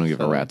 I don't give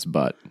a rat's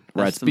butt.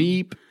 Rat's the-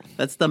 beep.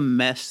 That's the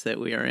mess that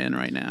we are in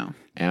right now.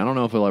 And I don't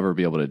know if we'll ever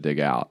be able to dig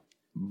out.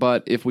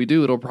 But if we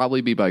do, it'll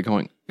probably be by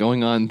going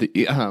on the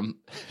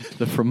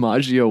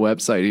Formaggio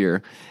website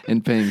here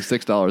and paying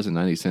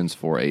 $6.90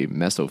 for a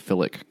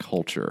mesophilic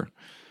culture,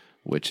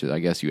 which I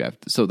guess you have.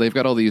 So they've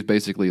got all these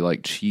basically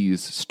like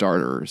cheese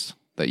starters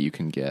that you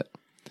can get.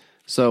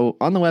 So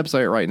on the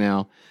website right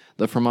now,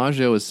 the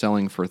Formaggio is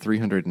selling for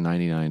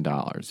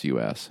 $399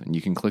 US, and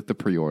you can click the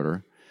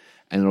pre-order,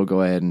 and it'll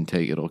go ahead and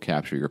it'll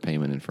capture your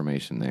payment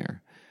information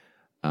there.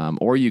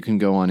 Or you can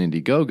go on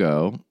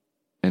Indiegogo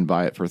and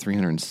buy it for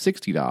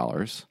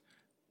 $360,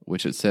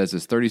 which it says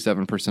is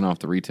 37% off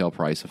the retail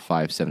price of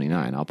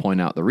 $579. I'll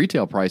point out the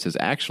retail price is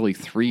actually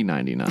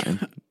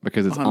 $399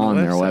 because it's on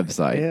their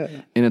website.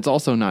 Yeah. And it's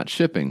also not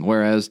shipping,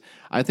 whereas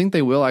I think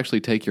they will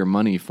actually take your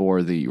money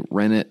for the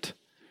rennet,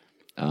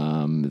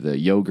 the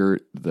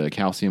yogurt, the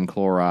calcium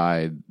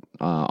chloride,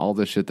 all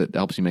this shit that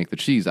helps you make the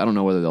cheese. I don't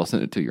know whether they'll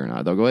send it to you or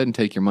not. They'll go ahead and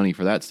take your money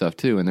for that stuff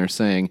too, and they're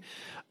saying,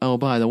 oh,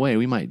 by the way,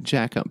 we might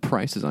jack up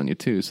prices on you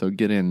too, so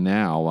get in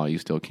now while you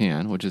still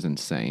can, which is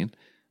insane.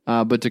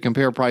 But to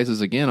compare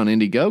prices again on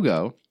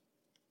Indiegogo,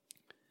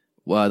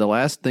 well, the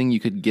last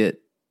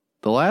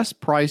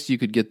price you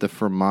could get the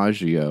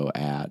Formaggio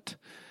at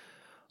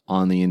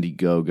on the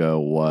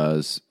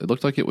Indiegogo it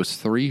looked like it was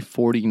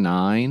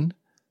 $349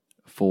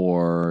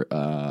 for,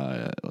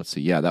 let's see,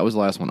 yeah, that was the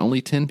last one.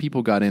 Only 10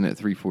 people got in at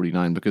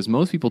 $349 because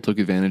most people took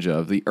advantage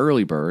of the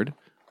early bird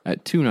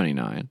at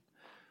 $299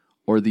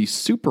 or the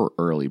super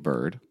early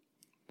bird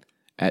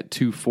at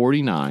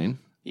 $249.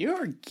 You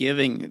are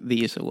giving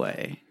these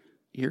away.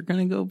 You're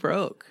going to go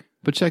broke.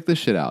 But check this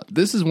shit out.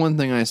 This is one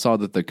thing I saw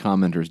that the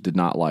commenters did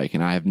not like,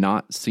 and I have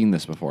not seen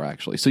this before,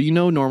 actually. So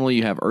normally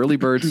you have early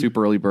bird,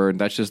 super early bird.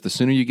 That's just the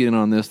sooner you get in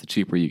on this, the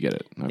cheaper you get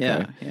it.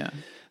 Okay? Yeah.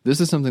 This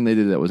is something they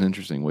did that was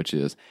interesting, which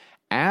is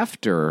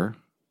after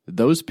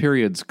those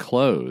periods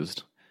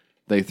closed,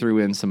 they threw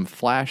in some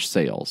flash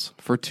sales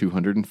for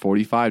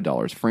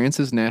 $245.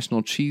 France's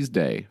National Cheese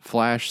Day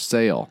flash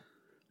sale.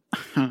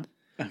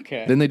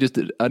 Okay. Then they just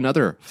did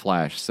another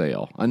flash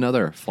sale,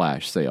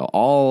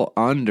 all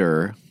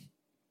under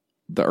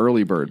the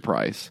early bird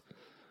price.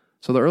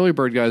 So the early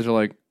bird guys are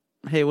like,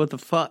 hey, what the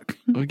fuck?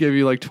 we'll give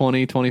you like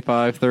 20,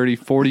 25, 30,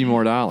 40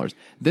 more dollars.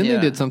 Then they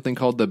Yeah. did something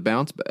called the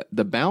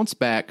bounce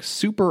back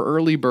super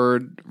early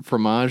bird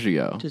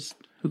Formaggio. Just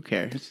who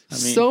cares? I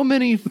mean, So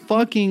many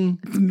fucking,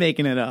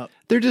 making it up.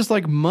 they're just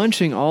like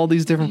munching all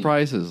these different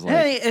prices. Like,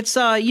 Hey, it's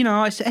I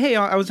said, hey,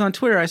 I was on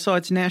Twitter. I saw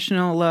it's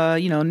National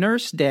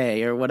Nurse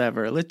Day or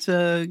whatever. Let's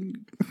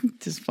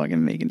just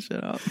fucking making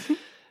shit up.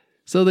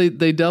 so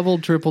they double,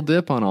 triple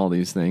dip on all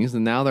these things,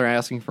 and now they're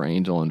asking for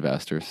angel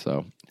investors.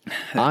 So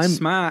I'm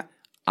smart.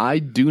 I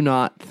do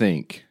not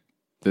think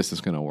this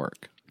is going to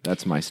work.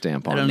 That's my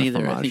stamp on I don't the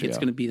either. I think Formaggio. it's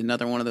going to be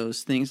another one of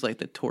those things like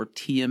the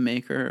tortilla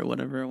maker or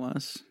whatever it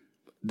was.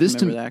 This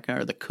Remember that guy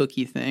or the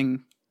cookie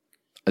thing?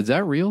 is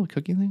that real? A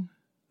cookie thing?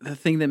 The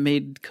thing that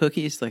made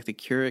cookies, like the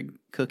Keurig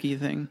cookie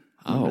thing.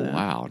 Oh, Remember that?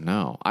 wow.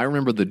 No. I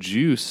remember the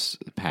juice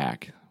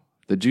pack.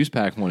 The juice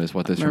pack one is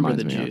what this I remember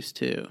reminds the me juice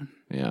too. of.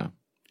 Yeah.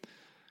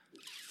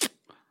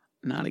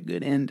 Not a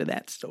good end to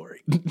that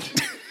story.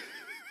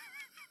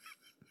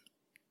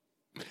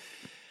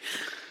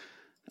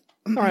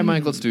 All right,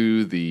 Mike, let's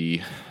do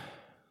the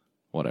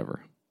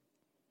whatever.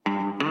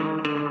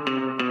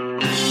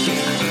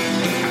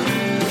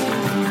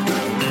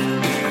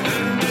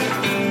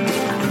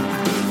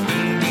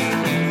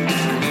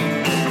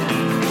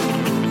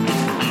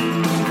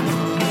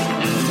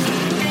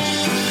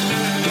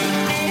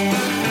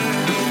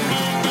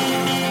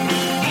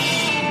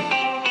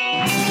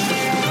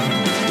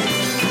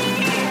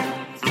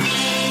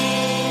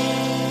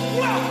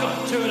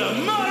 Welcome to the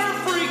Murder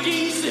Free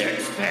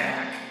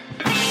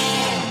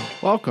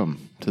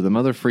Welcome to the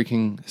mother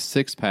freaking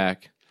six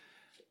pack.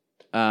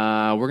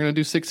 We're gonna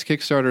do 6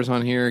 Kickstarters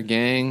on here,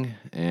 gang,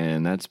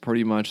 and that's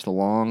pretty much the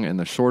long and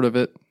the short of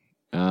it.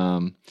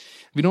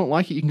 If you don't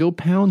like it, you can go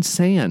pound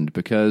sand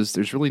because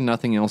there's really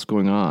nothing else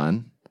going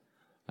on.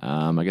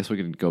 I guess we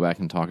could go back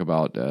and talk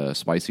about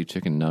spicy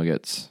chicken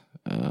nuggets.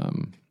 I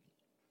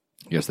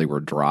guess they were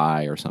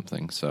dry or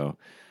something, so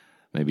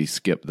maybe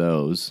skip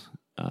those.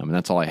 And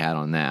that's all I had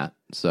on that.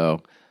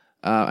 So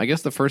I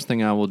guess the first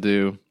thing I will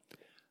do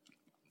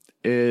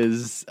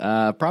is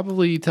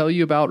probably tell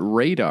you about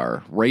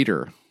Raider.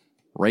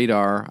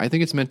 I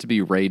think it's meant to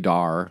be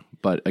radar,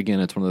 but again,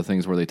 it's one of the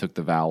things where they took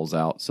the vowels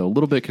out. So a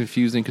little bit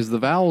confusing because the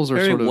vowels are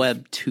Very sort of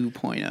Web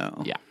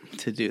 2.0. Yeah.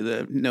 To do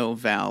the no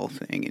vowel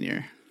thing in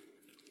your.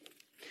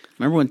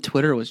 Remember when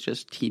Twitter was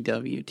just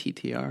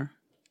TWTTR?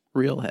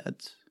 Real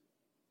heads.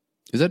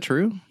 Is that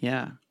true?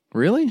 Yeah.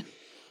 Really?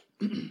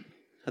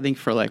 I think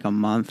for like a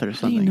month or How do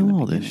something. you in know the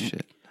all this beginning.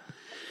 shit?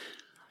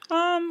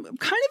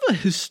 Kind of a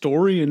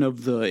historian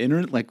of the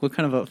internet. Like, what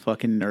kind of a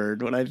fucking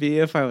nerd would I be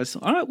if I was?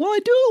 Well, I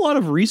do a lot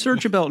of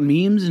research about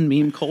memes and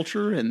meme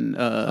culture and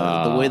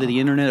the way that the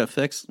internet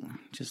affects.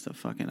 Just a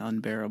fucking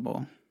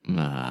unbearable.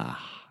 Nah.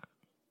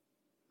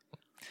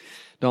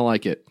 Don't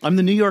like it. I'm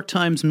the New York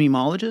Times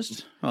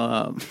memeologist.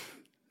 I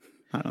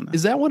don't know.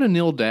 Is that what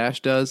Anil Dash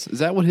does? Is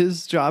that what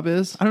his job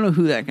is? I don't know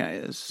who that guy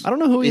is. I don't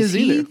know who he is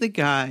he either. the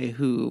guy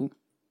who?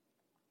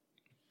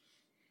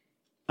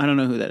 I don't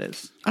know who that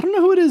is. I don't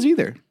know who it is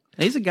either.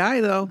 He's a guy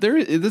though.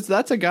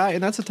 That's a guy,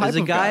 and that's a type There's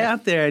a of guy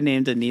out there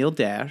named Anil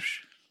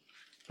Dash.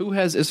 who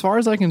has, as far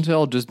as I can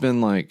tell, just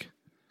been like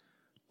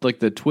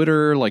the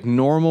Twitter, like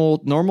normal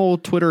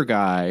Twitter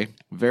guy,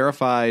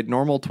 verified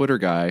normal Twitter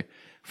guy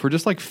for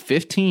just like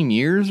 15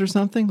 years or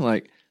something.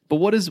 Like, but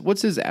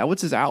what's his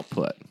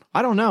output?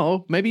 I don't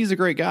know. Maybe he's a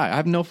great guy. I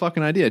have no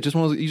fucking idea.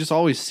 You just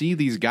always see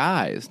these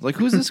guys. Like,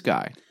 who's this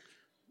guy?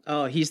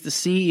 Oh, he's the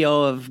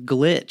CEO of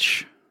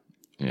Glitch.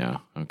 Yeah.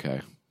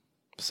 Okay.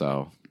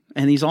 So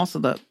And he's also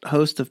the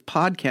host of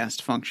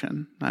Podcast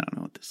Function. I don't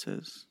know what this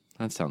is.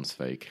 that sounds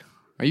fake.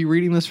 Are you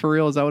reading this for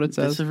real? Is that what it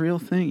says? It's a real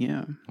thing,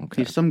 yeah.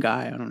 Okay. He's some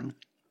guy, I don't know.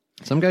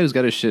 Some guy who's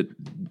got his shit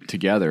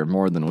together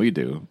more than we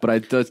do, but I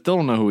still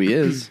don't know who he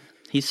is.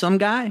 He's some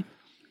guy.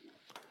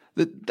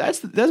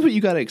 That's what you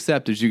got to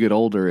accept as you get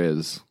older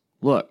is,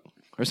 look,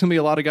 there's going to be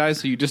a lot of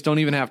guys who you just don't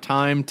even have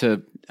time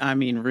to. I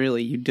mean,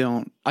 really, you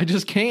don't. I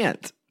just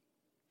can't.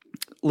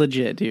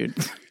 Legit, dude.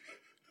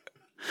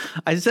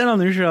 I said on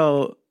the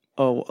show,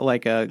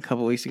 like a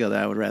couple weeks ago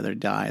that I would rather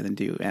die than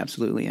do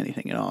absolutely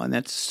anything at all. And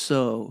that's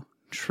so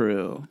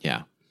true.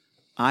 Yeah.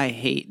 I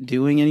hate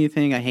doing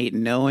anything. I hate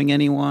knowing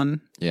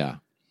anyone. Yeah.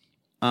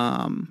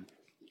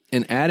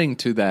 And adding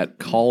to that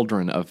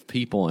cauldron of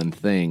people and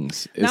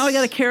things. Now I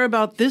got to care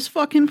about this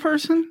fucking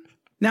person?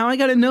 Now I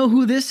got to know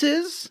who this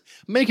is?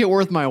 Make it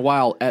worth my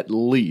while, at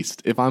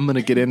least. If I'm going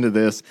to get into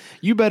this,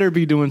 you better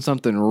be doing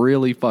something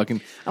really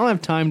fucking. I don't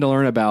have time to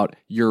learn about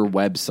your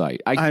website.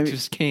 I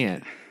just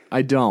can't.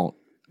 I don't.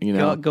 You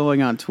know,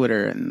 Going on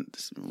Twitter and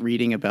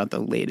reading about the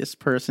latest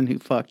person who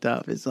fucked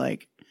up is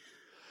like,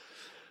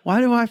 why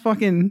do I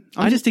fucking...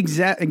 I'm just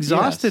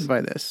exhausted Yes.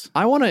 by this.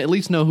 I want to at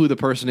least know who the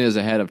person is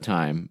ahead of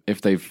time if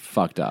they've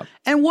fucked up.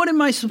 And what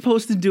am I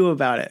supposed to do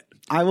about it?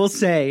 I will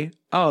say,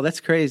 oh, that's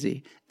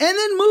crazy. And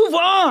then move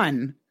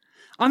on.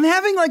 I'm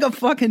having like a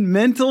fucking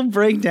mental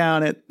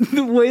breakdown at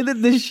the way that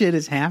this shit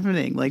is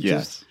happening. Like,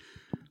 just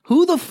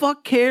who the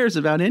fuck cares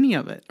about any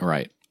of it?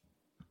 Right.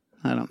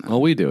 I don't know.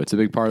 Well, we do. It's a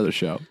big part of the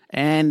show.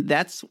 And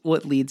that's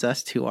what leads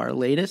us to our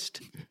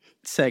latest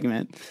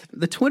segment,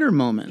 the Twitter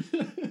moment.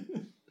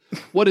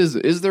 What is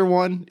it? Is there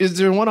one? Is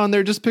there one on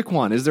there? Just pick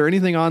one. Is there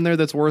anything on there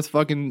that's worth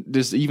fucking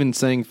just even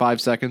saying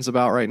 5 seconds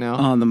about right now?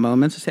 On the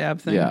moments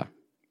tab thing? Yeah.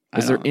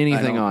 Is there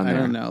anything on there? I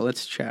don't know.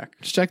 Let's check.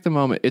 Just check the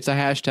moment. It's a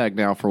hashtag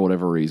now for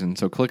whatever reason.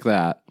 So click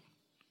that.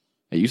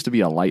 It used to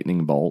be a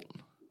lightning bolt,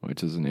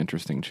 which is an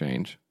interesting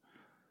change.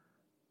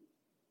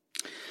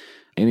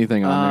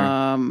 Anything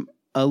on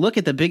A look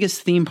at the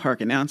biggest theme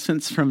park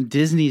announcements from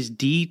Disney's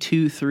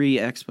D23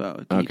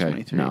 Expo. there?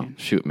 D23. Okay. No,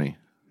 shoot me.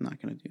 I'm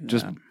not going to do that.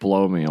 Just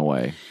blow me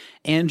away.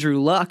 Andrew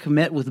Luck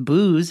met with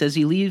booze as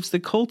he leaves the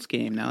Colts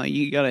game. Now,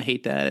 you got to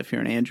hate that if you're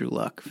an Andrew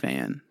Luck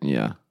fan.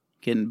 Yeah.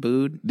 Getting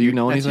booed. Do you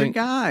know That's anything?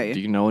 your guy. Do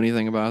you know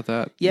anything about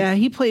that? Yeah,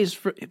 he plays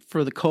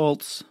for the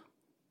Colts.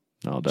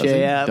 No, does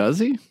JF. he? Does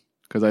he?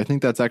 Because I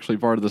think that's actually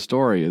part of the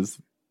story. Is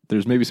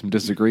there's maybe some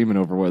disagreement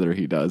over whether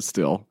he does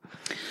still.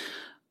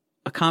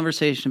 A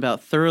conversation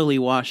about thoroughly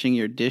washing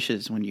your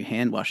dishes when you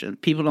hand wash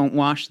it. People don't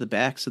wash the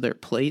backs of their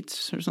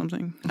plates or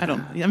something.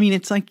 I mean,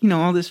 it's like,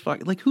 all this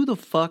fuck. Like, who the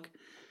fuck?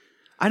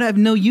 I have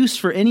no use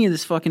for any of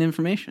this fucking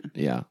information.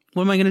 Yeah.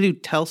 What am I going to do?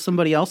 Tell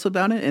somebody else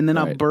about it? And then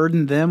I'll Right.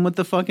 burden them with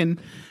the fucking,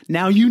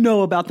 now you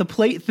know about the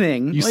plate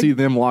thing. You see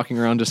them walking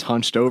around just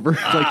hunched over.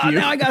 Like you.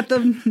 Now I got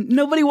them.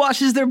 Nobody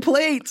washes their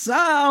plates.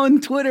 On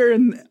Twitter.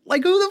 And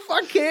like, who the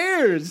fuck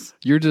cares?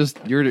 You're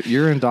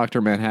in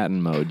Dr.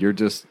 Manhattan mode. You're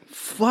just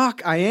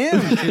Fuck, I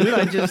am, dude.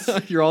 I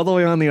just you're all the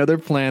way on the other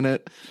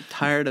planet.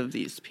 tired of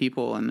these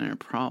people and their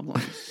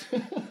problems.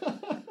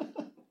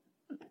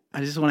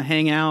 I just want to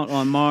hang out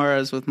on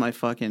Mars with my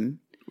fucking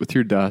With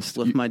your dust.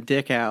 with my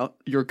dick out.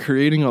 You're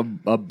creating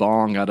a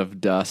bong out of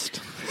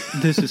dust.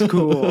 This is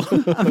cool.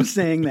 I'm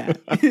saying that.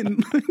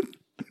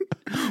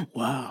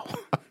 Wow,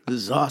 this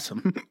is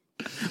awesome.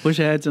 Wish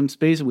I had some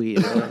space weed.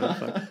 Or whatever the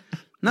fuck.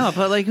 No,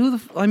 but like,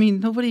 I mean,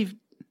 nobody.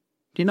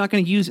 You're not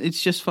going to use.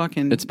 It's just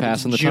fucking. It's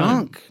passing the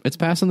junk. time. It's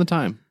passing the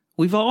time.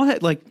 We've all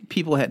had like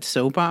people had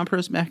soap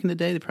operas back in the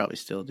day. They probably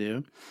still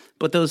do.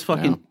 But those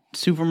fucking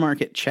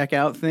supermarket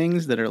checkout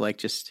things that are like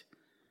just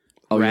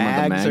Oh, you want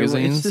the rags or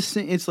magazines?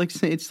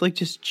 it's like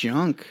just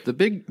junk. The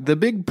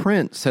big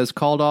prince has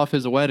called off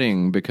his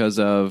wedding because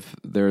of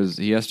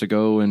he has to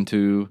go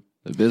into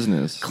the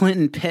business.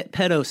 Clinton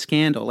pedo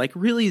scandal. Like,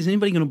 really, is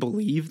anybody going to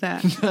believe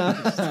that?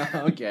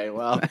 Okay,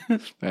 well,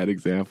 bad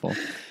example.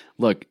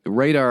 Look,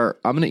 Radar,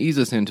 I'm going to ease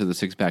us into the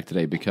six pack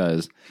today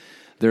because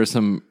there's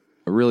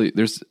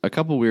a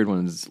couple weird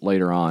ones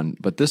later on,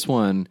 but this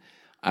one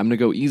I'm going to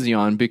go easy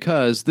on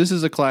because this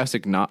is a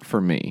classic not for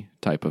me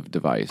type of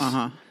device.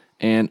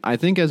 And I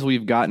think as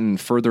we've gotten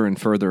further and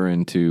further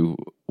into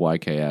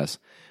YKS,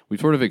 we've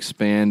sort of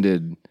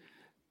expanded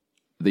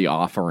the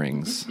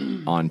offerings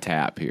on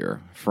tap here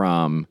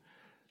from,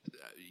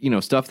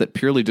 stuff that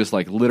purely just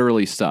like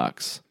literally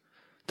sucks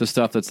to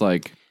stuff that's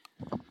like,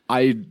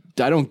 I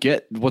don't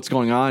get what's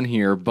going on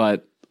here,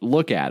 but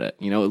look at it.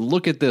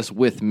 Look at this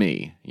with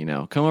me.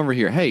 Come over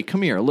here. Hey,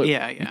 come here. Look.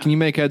 Yeah. Can you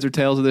make heads or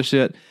tails of this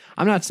shit?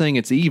 I'm not saying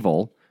it's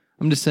evil.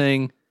 I'm just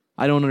saying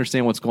I don't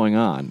understand what's going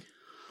on.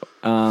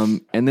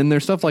 And then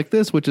there's stuff like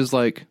this, which is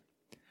like,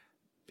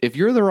 if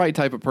you're the right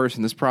type of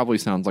person, this probably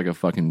sounds like a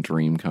fucking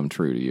dream come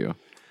true to you.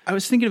 I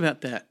was thinking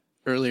about that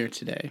earlier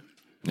today.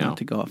 No. Not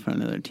to go off on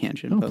another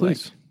tangent. Oh, but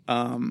please.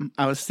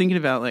 I was thinking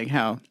about like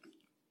how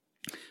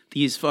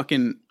these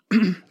fucking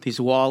these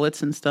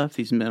wallets and stuff,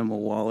 these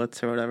minimal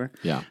wallets or whatever.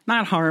 Yeah.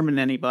 Not harming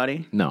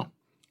anybody. No.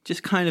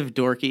 Just kind of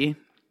dorky.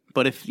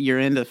 But if you're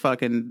into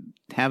fucking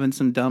having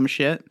some dumb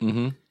shit,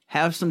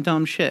 have some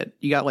dumb shit.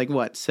 You got like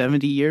what,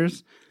 70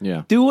 years?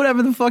 Yeah. Do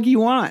whatever the fuck you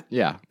want.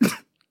 Yeah.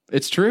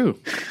 It's true.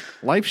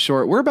 Life's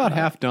short. We're about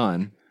half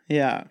done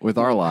Yeah. with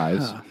our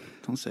lives.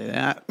 Don't say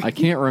that. I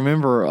can't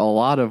remember a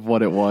lot of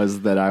what it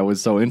was that I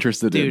was so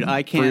interested Dude, in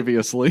I can't-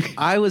 previously.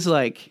 I was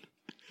like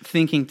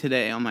thinking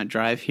today on my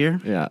drive here,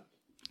 Yeah.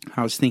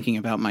 I was thinking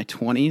about my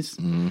 20s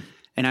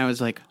and I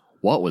was like,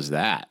 What was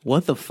that?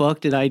 what the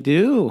fuck did I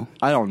do?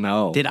 I don't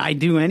know. Did I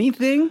do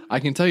anything? I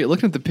can tell you,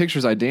 looking at the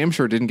pictures, I damn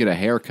sure didn't get a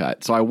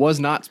haircut. So I was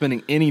not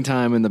spending any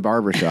time in the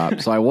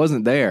barbershop. So I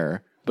wasn't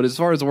there. But as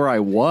far as where I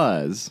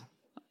was,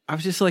 I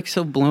was just like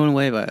so blown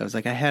away by it. I was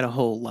like, I had a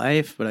whole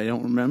life, but I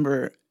don't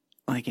remember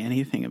like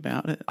anything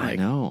about it. I Like,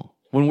 know.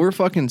 When we're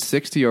fucking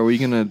 60, are we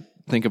going to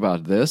think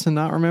about this and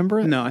not remember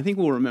it? no, I think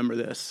we'll remember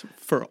this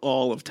for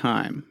all of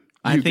time.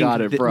 I You think got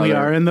it, that brother. we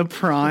are in the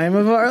prime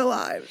of our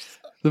lives.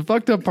 The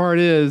fucked up part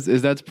is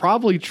that's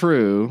probably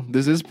true.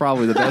 This is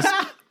probably the best.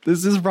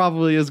 This is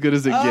probably as good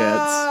as it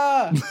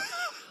gets.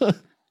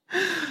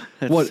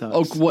 What? Sucks.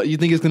 Oh, what? You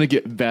think it's going to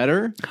get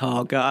better?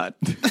 Oh God.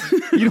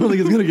 You don't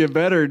think it's going to get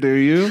better, do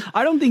you?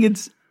 I don't think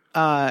it's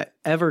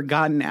ever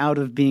gotten out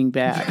of being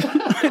bad.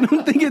 I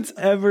don't think it's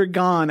ever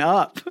gone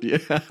up.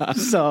 Yeah.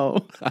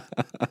 So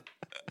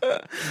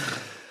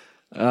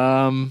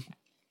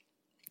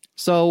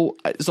So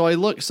I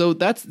look. So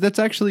that's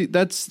actually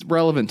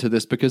relevant to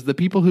this because the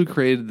people who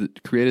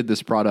created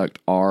this product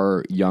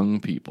are young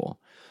people.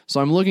 So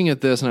I'm looking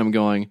at this and I'm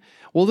going,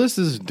 well, this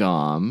is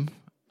dumb.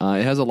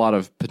 It has a lot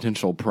of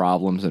potential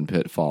problems and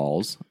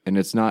pitfalls, and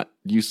it's not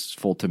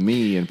useful to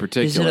me in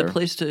particular. is it a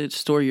place to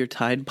store your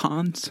Tide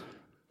Ponds?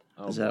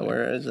 Is that what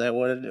it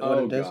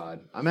is? God,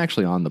 I'm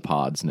actually on the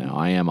pods now.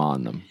 I am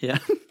on them. Yeah.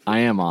 I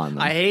am on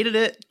them. I hated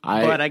it,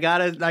 but I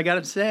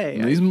gotta say,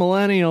 These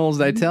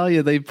millennials, I tell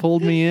you, they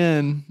pulled me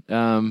in.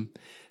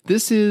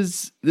 This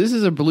is a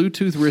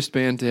Bluetooth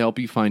wristband to help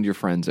you find your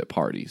friends at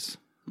parties.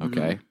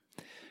 Okay.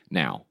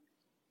 Now,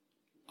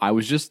 I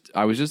was just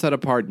at a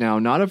party. Now,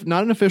 not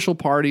an official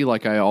party.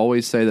 Like I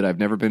always say that I've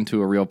never been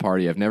to a real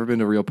party. I've never been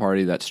to a real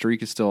party. That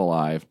streak is still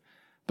alive.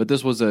 But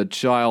this was a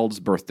child's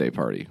birthday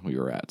party we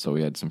were at. So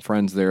we had some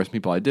friends there. Some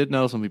people I did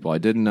know. Some people I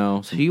didn't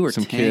know. so you were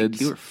some tanked.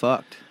 kids. You were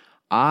fucked.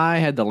 I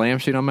had the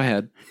lampshade on my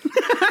head.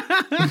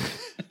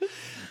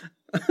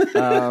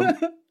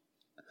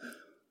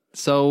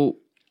 So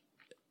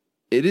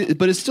it is,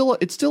 but it's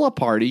still a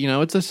party. You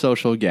know, it's a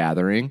social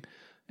gathering.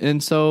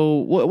 And so,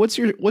 what's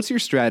your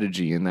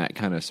strategy in that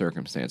kind of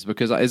circumstance?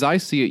 Because as I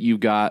see it, you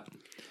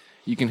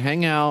can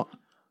hang out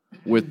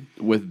with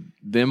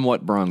them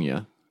what brung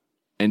you,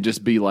 and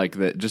just be like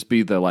that. Just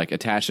be the like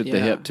attached at the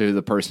hip to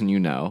the person you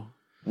know.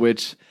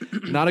 Which,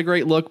 not a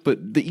great look,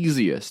 but the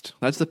easiest.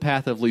 That's the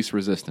path of least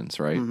resistance,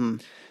 right?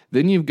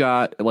 Then you've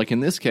got, like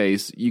in this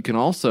case, you can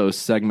also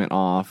segment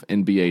off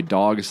and be a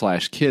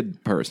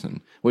dog/kid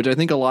person, which I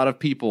think a lot of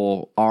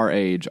people our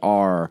age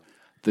are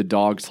the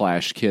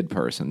dog/kid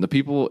person. The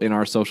people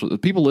the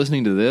people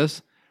listening to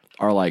this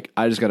are like,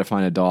 I just got to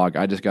find a dog.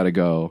 I just got to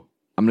go.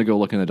 I'm going to go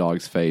look in the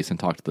dog's face and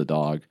talk to the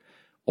dog.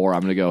 Or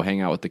I'm going to go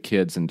hang out with the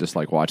kids and just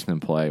like watch them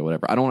play,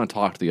 whatever. I don't want to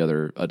talk to the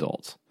other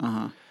adults.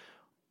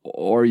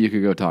 or you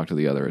could go talk to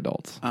the other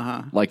adults.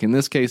 Uh-huh. Like in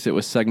this case, it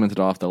was segmented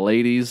off. The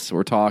ladies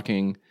were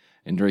talking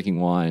and drinking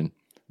wine.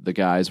 The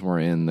guys were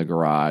in the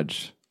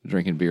garage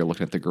drinking beer,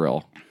 looking at the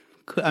grill.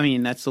 I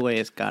mean, that's the way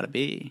it's got to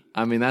be.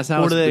 I mean, that's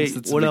how it's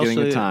the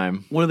beginning of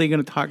time. What are they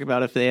going to talk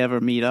about if they ever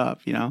meet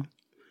up, you know?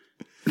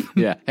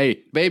 Yeah.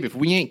 Hey, babe, if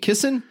we ain't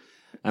kissing,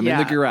 I'm in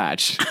the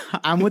garage.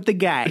 I'm with the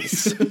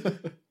guys.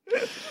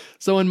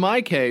 So in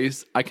my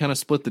case, I kind of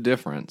split the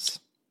difference.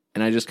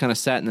 And I just kind of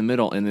sat in the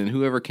middle. And then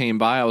whoever came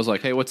by, I was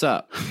like, hey, what's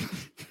up?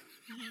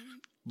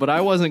 But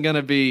I'm not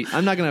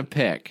going to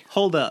pick.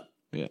 Hold up.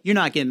 Yeah. You're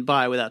not getting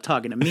by without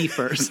talking to me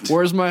first.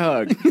 Where's my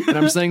hug? And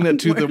I'm saying that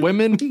to the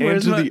women and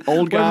to the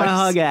old guys. Where's my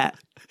hug at?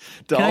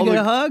 Can I get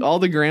a hug? All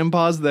the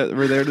grandpas that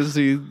were there to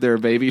see their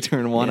baby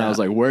turn one, I was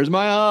like, where's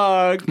my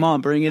hug? Come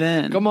on, bring it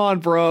in. Come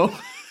on, bro.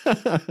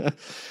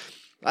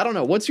 I don't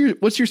know. What's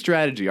your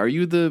strategy? Are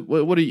you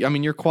what are you? I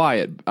mean, you're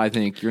quiet. I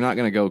think you're not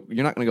gonna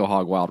go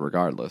hog wild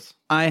regardless.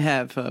 I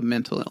have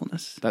mental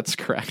illness. That's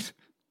correct.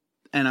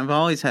 And I've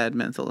always had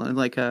mental,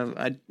 like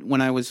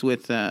when I was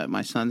with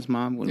my son's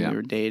mom when we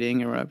were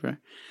dating or whatever,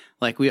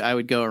 like I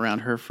would go around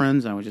her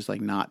friends and I would just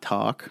like not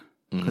talk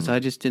because I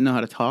just didn't know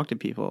how to talk to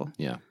people.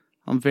 Yeah,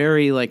 I'm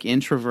very like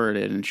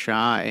introverted and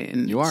shy,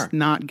 and it's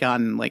not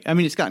gotten like, I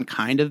mean, it's gotten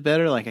kind of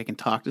better. Like I can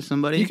talk to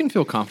somebody. You can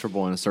feel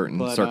comfortable in certain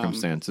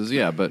circumstances,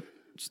 but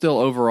still,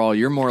 overall,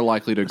 you're more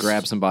likely to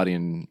grab somebody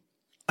and.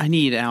 I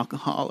need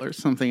alcohol or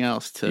something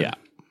else to. Yeah.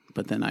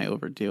 But then I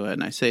overdo it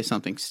and I say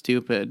something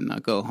stupid and I'll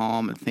go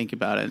home and think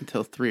about it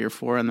until 3 or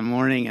 4 in the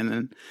morning and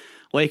then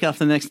wake up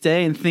the next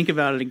day and think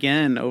about it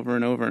again over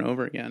and over and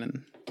over again.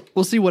 And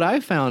well, see, what I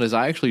found is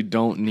I actually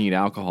don't need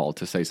alcohol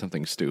to say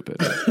something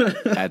stupid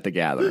at the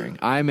gathering.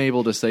 I'm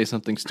able to say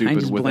something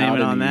stupid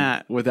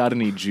without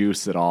any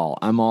juice at all.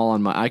 I'm all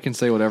on I can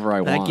say whatever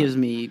I want. That gives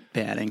me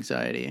bad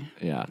anxiety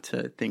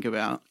to think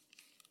about.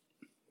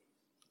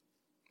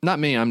 Not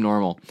me, I'm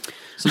normal.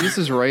 So this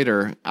is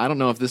Raider. I don't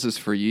know if this is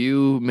for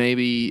you,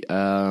 maybe.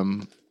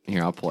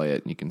 Here, I'll play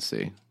it and you can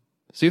see.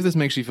 See if this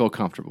makes you feel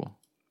comfortable.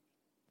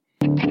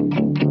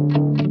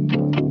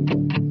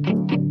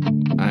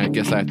 I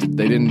guess they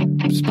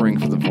didn't spring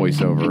for the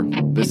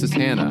voiceover. This is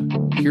Hannah.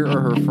 Here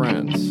are her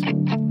friends.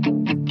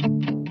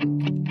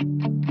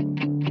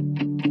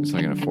 Guess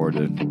I can afford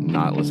to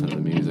not listen to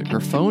the music. Her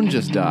phone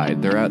just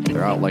died. They're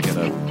out like at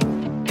a...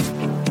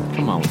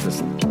 Come on with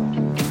this...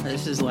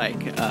 This is like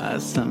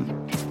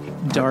some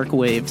dark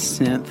wave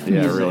synth.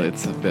 Yeah, music. really,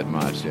 it's a bit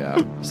much, yeah.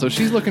 So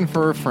she's looking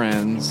for her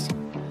friends.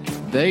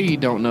 They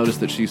don't notice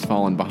that she's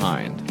fallen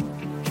behind.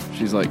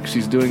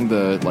 She's doing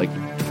the, like,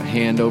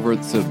 hand over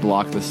to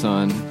block the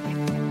sun.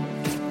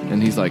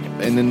 And he's like,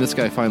 and then this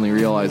guy finally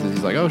realizes,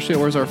 he's like, oh shit,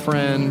 where's our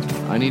friend?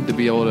 I need to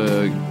be able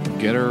to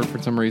get her for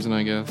some reason,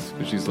 I guess.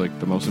 Because she's, like,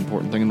 the most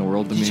important thing in the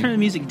world to me. Did you turn the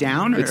music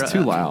down? It's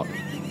too loud.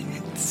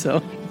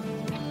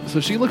 So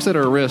she looks at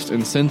her wrist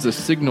and sends a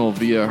signal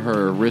via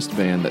her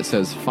wristband that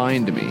says,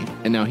 find me.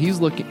 And now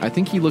he's looking, I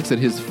think he looks at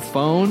his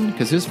phone,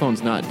 because his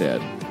phone's not dead,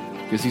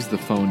 because he's the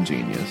phone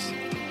genius.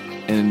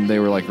 And they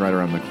were like right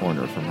around the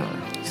corner from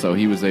her. So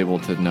he was able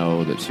to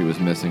know that she was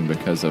missing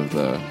because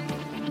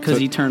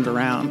he turned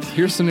around.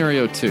 Here's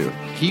scenario 2.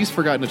 He's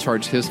forgotten to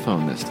charge his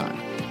phone this time.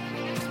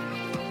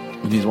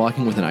 And he's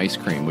walking with an ice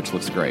cream, which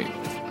looks great.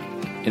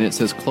 And it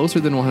says closer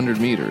than 100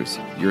 meters.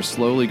 You're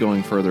slowly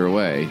going further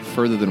away,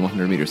 further than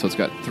 100 meters. So it's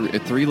got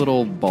three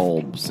little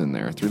bulbs in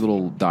there, 3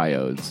 little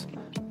diodes,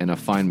 and a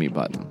find me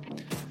button.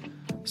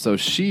 So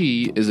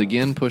she is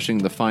again pushing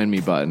the find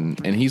me button,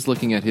 and he's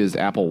looking at his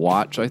Apple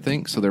Watch, I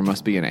think. So there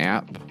must be an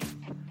app.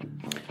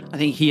 I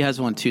think he has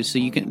one too. So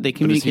they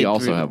communicate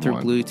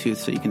through Bluetooth,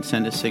 so you can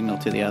send a signal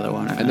to the other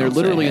one. And they're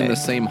literally in the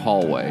same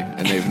hallway,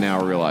 and they've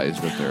now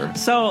realized that they're.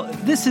 So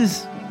this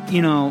is,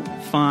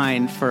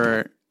 fine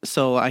for.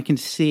 So I can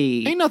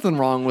see... Ain't nothing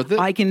wrong with it.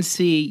 I can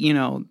see,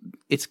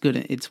 it's good.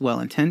 It's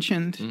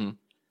well-intentioned. Mm-hmm.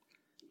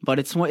 But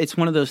it's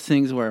one of those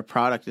things where a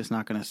product is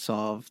not going to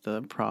solve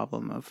the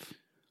problem of...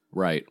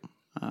 Right.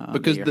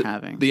 Because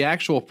the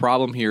actual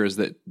problem here is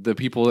that the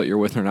people that you're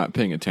with are not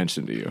paying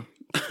attention to you.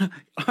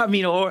 I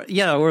mean, or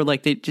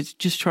like they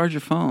just charge your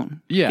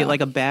phone. Yeah. Get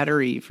like a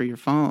battery for your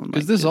phone.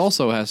 Because this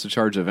also has to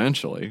charge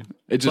eventually.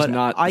 It's just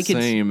not the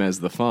same as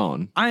the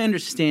phone. I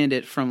understand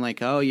it from like,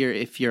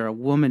 if you're a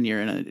woman,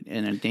 you're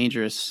in a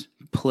dangerous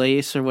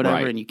place or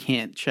whatever, and you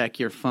can't check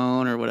your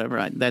phone or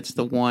whatever. That's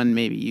the one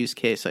maybe use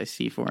case I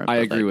see for it. I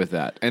agree with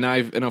that. And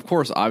of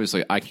course,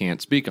 obviously, I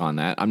can't speak on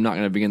that. I'm not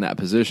going to be in that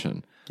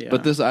position. Yeah.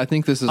 But I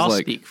think this is I'll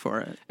speak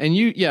for it. And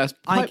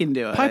I can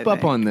do it. Pipe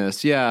up on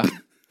this, yeah.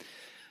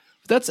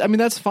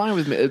 That's fine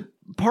with me.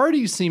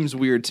 Parties seems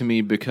weird to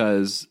me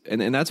because,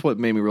 and that's what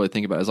made me really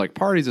think about it, is like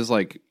parties is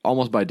like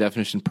almost by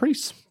definition pretty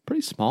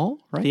small,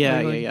 right?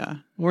 Yeah.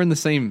 We're in the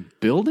same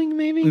building,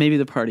 maybe? Maybe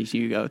the parties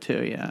you go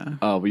to, yeah.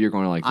 Oh, but you're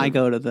going to like... I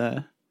go to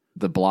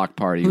the block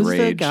party Who's rage.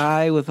 the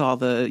guy with all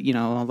the,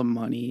 all the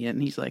money,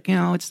 and he's like,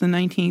 it's the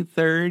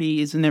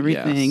 1930s and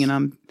everything, yes. And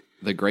I'm...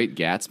 The Great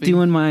Gatsby?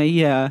 Doing my,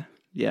 yeah,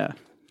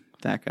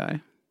 that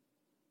guy.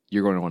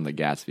 You're going to one of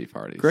the Gatsby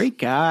parties. Great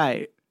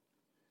guy.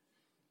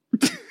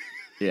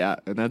 Yeah,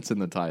 and that's in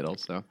the title.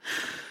 So,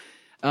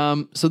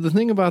 so the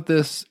thing about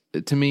this,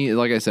 to me,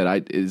 like I said,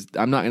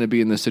 I'm not going to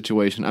be in this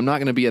situation. I'm not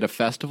going to be at a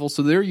festival.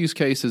 So their use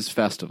case is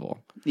festival.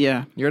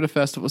 Yeah. You're at a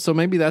festival, so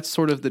maybe that's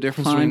sort of the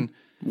difference Fine. between.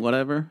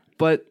 Whatever.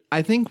 But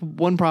I think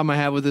one problem I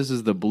have with this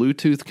is the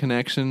Bluetooth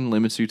connection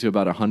limits you to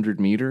about 100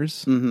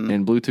 meters,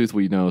 and Bluetooth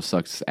we know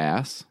sucks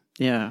ass.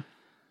 Yeah.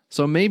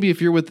 So maybe if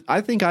you're with,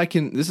 I think I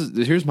can.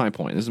 Here's my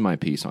point. This is my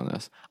piece on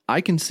this. I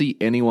can see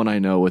anyone I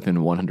know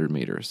within 100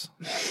 meters.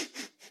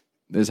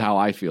 Is how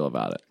I feel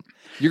about it.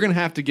 You're gonna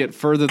have to get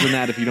further than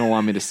that if you don't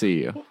want me to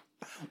see you.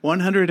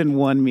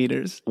 101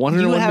 meters.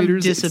 101 you have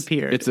meters.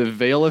 disappeared. It's a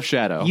veil of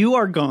shadow. You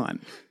are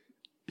gone.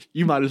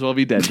 You might as well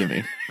be dead to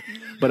me.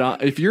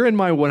 But if you're in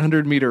my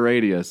 100-meter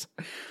radius,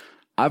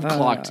 I've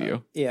clocked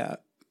you. Yeah.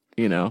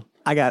 You know?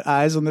 I got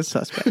eyes on the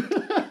suspect.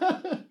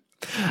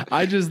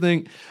 I just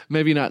think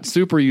maybe not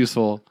super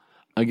useful.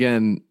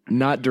 Again,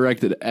 not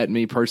directed at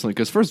me personally,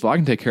 because first of all, I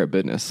can take care of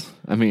business.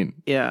 I mean...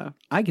 Yeah.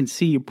 I can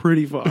see you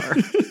pretty far.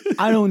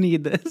 I don't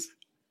need this.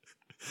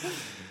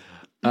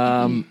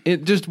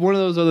 It just one of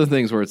those other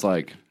things where it's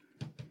like,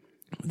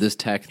 this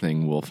tech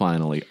thing will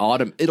finally...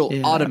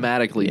 It'll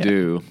automatically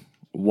do...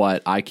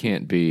 what I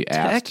can't be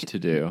asked to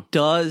do.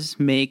 Does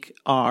make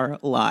our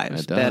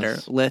lives better.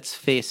 Let's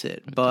face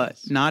it. But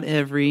not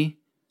every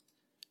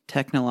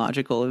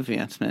technological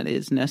advancement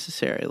is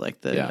necessary.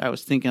 Like I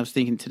was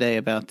thinking today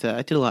about.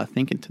 I did a lot of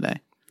thinking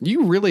today.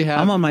 You really have.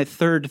 I'm on my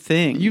third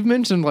thing. You've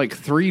mentioned like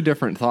 3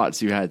 different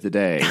thoughts you had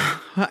today,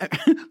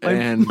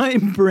 and my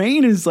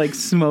brain is like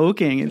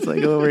smoking. It's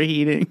like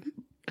overheating.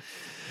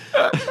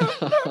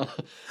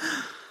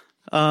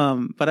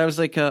 But I was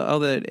like,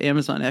 the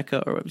Amazon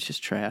Echo, or it was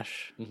just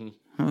trash. Mm-hmm. I'm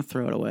gonna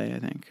throw it away. I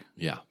think.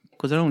 Yeah.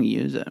 Because I don't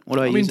use it. What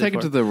do I use mean, it take for?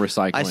 it to the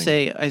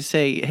recycling. I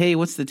say, hey,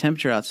 what's the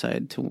temperature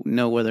outside to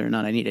know whether or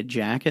not I need a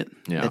jacket?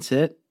 Yeah. That's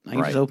it. I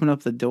can just open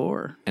up the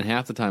door. And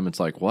half the time, it's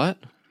like, what?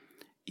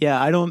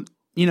 Yeah, I don't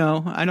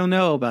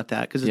know about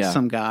that because it's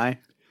some guy.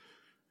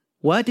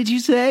 What did you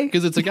say?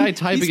 Because it's a guy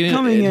typing it,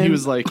 and he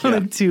was like, on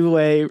a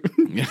two-way.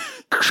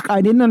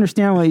 I didn't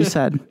understand what you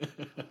said.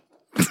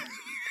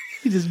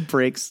 He just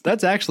breaks.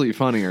 That's actually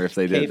funnier if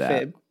they did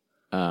that.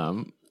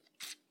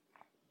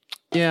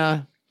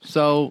 Yeah.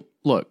 So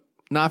look,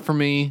 not for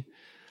me.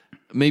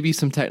 Maybe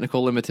some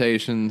technical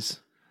limitations.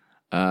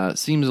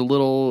 Seems a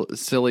little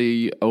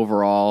silly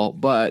overall,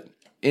 but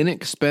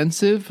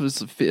inexpensive.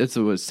 It's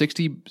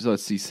 60. So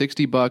let's see,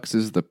 $60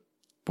 is the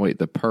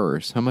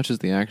purse. How much is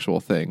the actual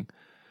thing?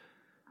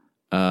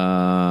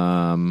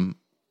 I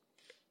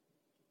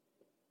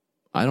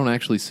don't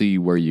actually see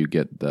where you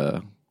get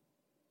the.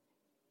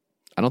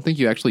 I don't think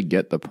you actually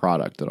get the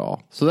product at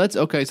all. So that's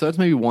okay. So that's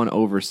maybe one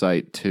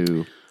oversight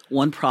too.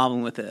 One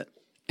problem with it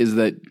is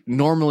that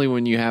normally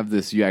when you have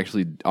this, you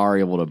actually are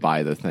able to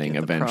buy the thing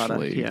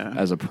eventually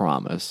as a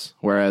promise.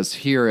 Whereas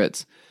here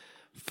it's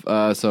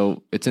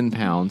so it's in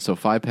pounds. So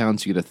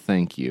 £5 you get a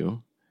thank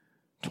you.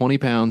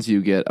 £20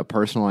 you get a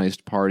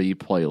personalized party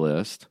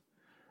playlist,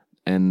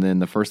 and then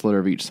the first letter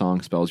of each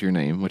song spells your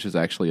name, which is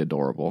actually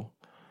adorable.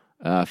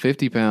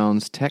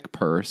 £50 tech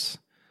purse.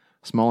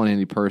 Small and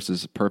handy purse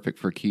is perfect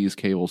for keys,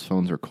 cables,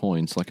 phones, or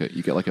coins.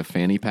 You get like a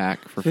fanny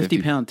pack for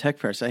 50-pound tech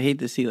purse. I hate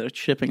to see the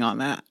shipping on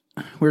that.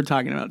 We were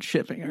talking about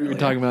shipping earlier. We were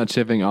talking about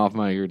shipping off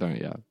my. You're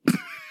talking,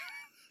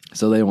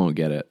 So they won't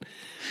get it.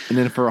 And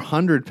then for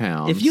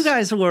 £100, if you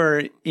guys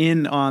were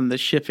in on the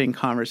shipping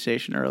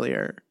conversation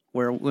earlier,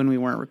 when we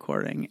weren't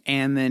recording,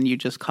 and then you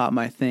just caught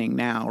my thing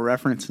now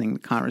referencing the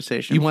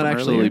conversation, you might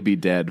actually be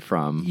dead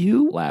from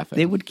laughing.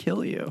 They would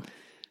kill you.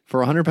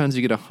 For £100,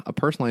 you get a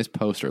personalized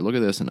poster. Look at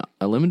this,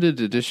 a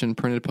limited edition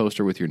printed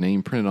poster with your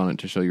name printed on it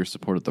to show your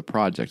support of the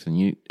project,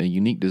 and a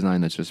unique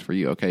design that's just for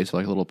you. Okay, so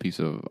like a little piece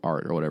of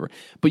art or whatever.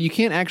 But you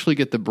can't actually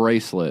get the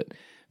bracelet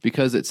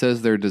because it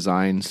says they're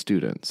design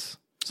students.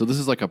 So this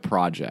is like a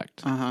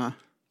project.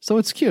 So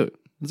it's cute.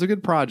 It's a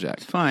good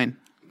project. Fine.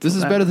 This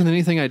is better than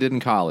anything I did in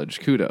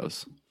college.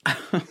 Kudos.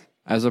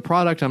 As a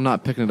product, I'm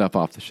not picking it up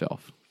off the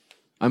shelf.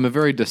 I'm a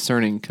very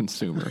discerning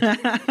consumer.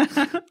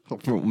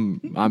 I'm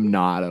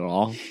not at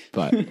all.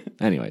 But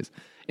anyways,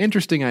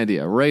 interesting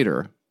idea.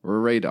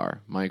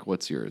 Radar. Mike,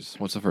 what's yours?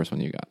 What's the first one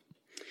you got?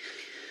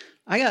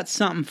 I got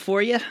something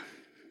for you.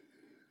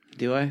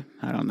 Do I?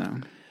 I don't know.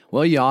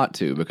 Well, you ought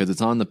to, because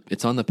it's on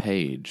the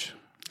page.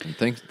 And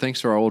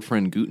thanks to our old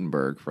friend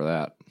Gutenberg for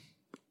that.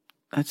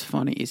 That's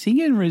funny. Is he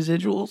getting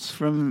residuals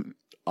from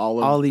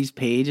all these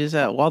pages?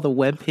 All the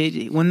web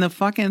pages? When the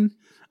fucking...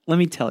 Let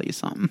me tell you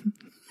something.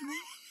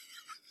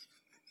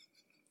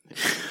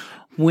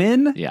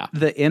 When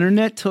the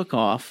internet took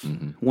off,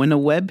 when the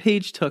web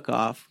page took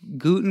off,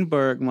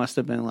 Gutenberg must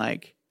have been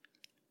like,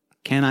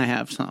 can I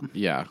have some?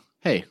 Yeah.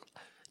 Hey, I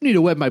need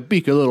to wet my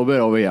beak a little bit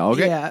over here,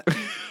 okay? Yeah.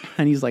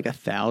 And he's like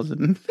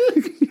 1,000.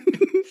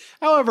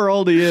 However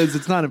old he is,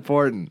 it's not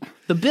important.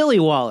 The Billy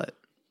wallet.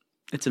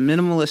 It's a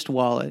minimalist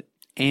wallet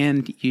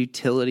and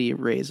utility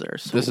razor.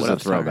 So this is a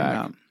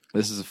throwback.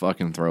 This is a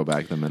fucking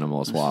throwback, the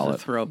minimalist wallet. This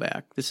is a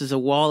throwback. This is a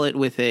wallet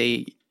with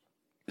a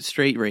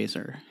straight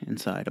razor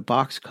inside, a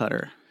box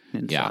cutter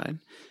inside.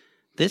 Yeah.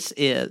 This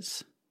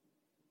is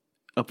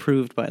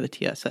approved by the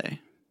TSA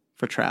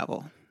for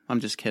travel. I'm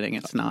just kidding.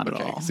 It's not at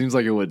all. Seems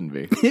like it wouldn't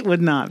be. It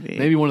would not be.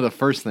 Maybe one of the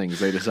first things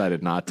they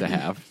decided not to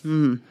have.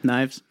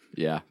 Knives.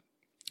 Yeah.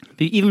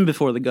 Even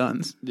before the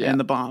guns Yeah. and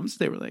the bombs,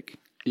 they were like,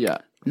 Yeah.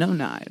 no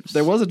knives.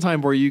 There was a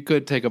time where you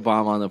could take a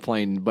bomb on the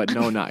plane, but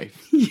no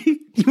knife.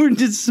 You were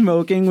just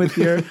smoking with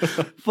your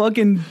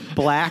fucking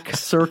black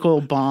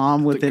circle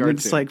bomb with it.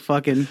 It's cartoon. like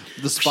fucking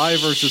The spy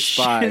versus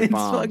spy it's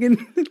bomb.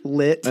 fucking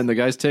lit. And the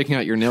guy's taking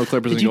out your nail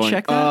clippers and you going,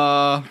 check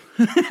that?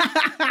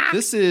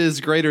 this is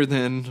greater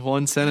than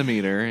 1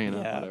 centimeter. You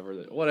know, Yeah.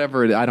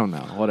 whatever it, I don't know.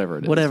 Whatever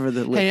it is. Whatever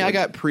the Hey, I liquid.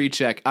 got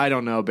pre-check. I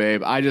don't know,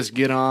 babe. I just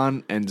get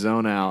on and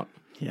zone out.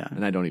 Yeah.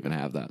 And I don't even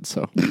have that,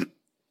 so.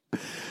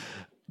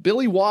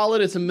 Billy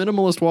Wallet, it's a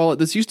minimalist wallet.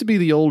 This used to be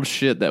the old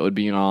shit that would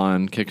be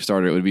on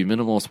Kickstarter. It would be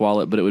minimalist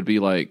wallet, but it would be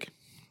like,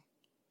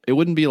 it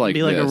wouldn't be like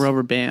Be like a this.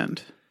 rubber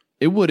band.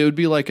 It would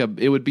be like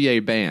it would be a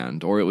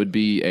band, or it would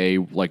be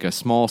like a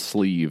small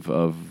sleeve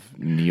of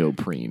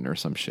neoprene or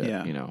some shit,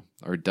 Yeah. you know,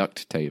 or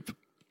duct tape.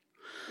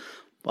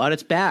 But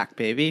it's back,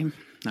 baby.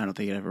 I don't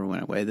think it ever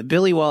went away. The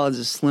Billy Wallet is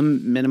a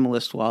slim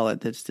minimalist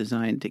wallet that's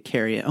designed to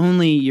carry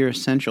only your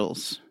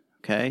essentials.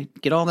 Okay?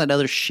 Get all that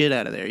other shit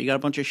out of there. You got a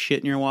bunch of shit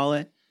in your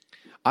wallet?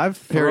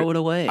 Throw it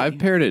away. I've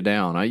pared it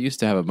down. I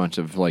used to have a bunch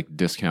of like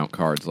discount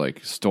cards,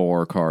 like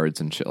store cards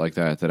and shit like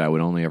that I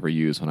would only ever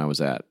use when I was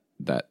at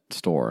that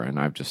store, and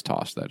I've just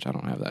tossed that. I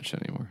don't have that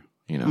shit anymore.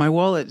 You know, My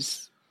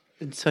wallet's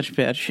in such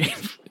bad shape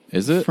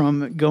is it?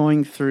 from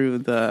going through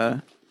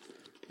the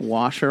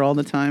washer all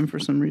the time for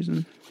some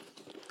reason.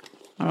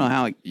 I don't know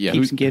how it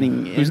keeps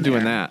getting in Who's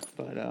doing there, that?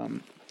 but I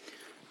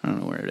don't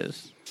know where it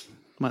is.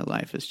 My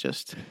life is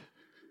just.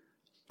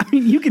 I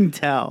mean, you can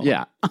tell.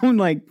 Yeah. I'm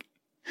like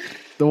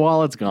The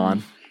wallet's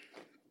gone.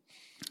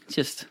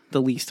 just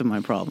the least of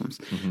my problems.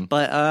 Mm-hmm.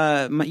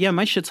 But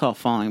my shit's all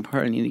falling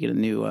apart. I need to get a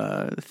new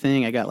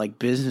thing. I got like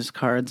business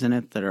cards in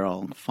it that are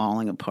all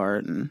falling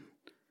apart, and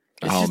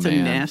it's Oh, just a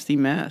man. nasty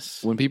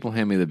mess. When people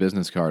hand me the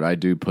business card, I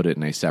do put it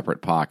in a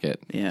separate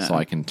pocket, Yeah. so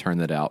I can turn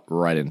that out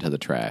right into the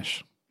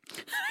trash.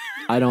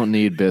 I don't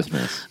need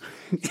business.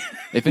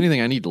 If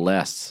anything, I need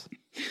less.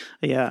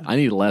 Yeah. I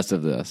need less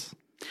of this.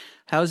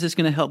 How is this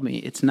going to help me?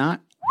 It's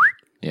not.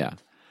 Yeah.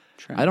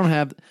 Trash. I don't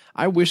have.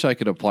 I wish I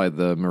could apply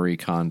the Marie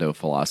Kondo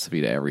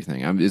philosophy to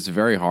everything. It's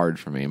very hard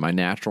for me. My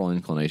natural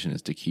inclination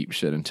is to keep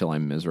shit until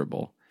I'm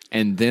miserable,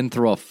 and then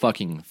throw a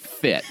fucking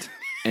fit,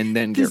 and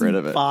then get Just rid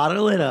of it.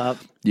 Bottle it up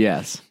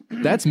Yes,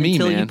 that's me,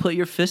 until man. you put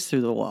your fist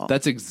through the wall.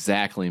 That's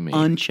exactly me.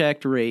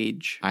 Unchecked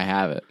rage. I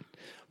have it.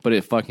 But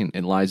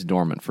it lies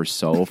dormant for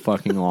so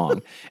fucking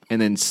long.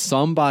 And then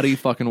somebody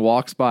fucking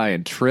walks by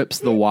and trips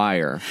the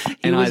wire. He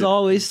And was I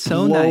always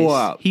so blow nice.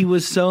 up. He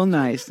was so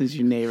nice as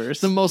your neighbors.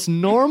 The most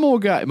normal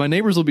guy. My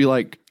neighbors will be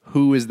like,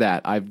 who is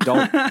that? I've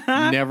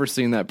never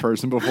seen that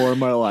person before in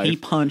my life. He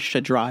punched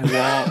a dry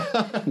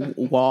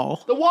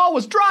wall. The wall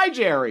was dry,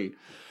 Jerry.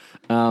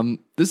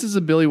 This is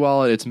a Billy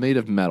Wallet. It's made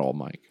of metal,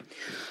 Mike.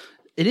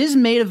 It is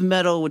made of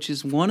metal, which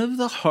is one of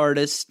the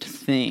hardest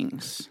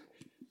things.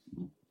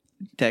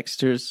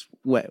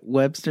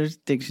 Webster's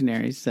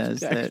dictionary says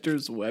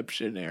Dexter's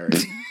Webtionary.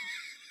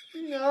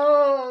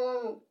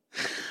 that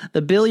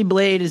the Billy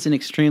Blade is an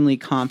extremely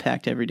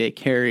compact everyday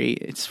carry.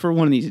 It's for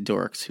one of these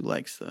dorks who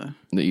likes the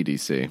The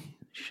EDC.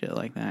 shit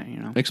like that, you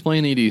know.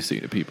 Explain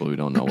EDC to people who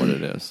don't know what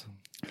it is.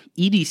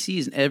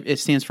 EDC it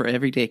stands for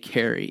everyday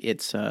carry.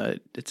 It's a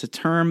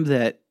term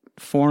that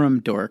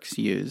forum dorks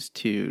use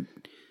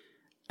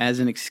as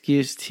an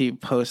excuse to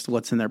post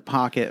what's in their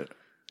pocket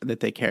that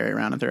they carry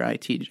around at their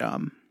IT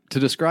job. To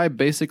describe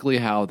basically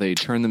how they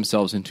turn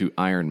themselves into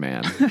Iron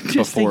Man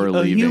Just before a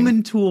leaving.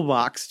 human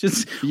toolbox,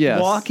 just Yes.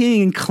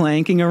 walking and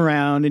clanking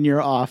around in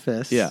your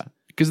office. Yeah.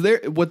 Because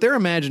what they're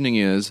imagining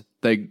is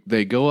they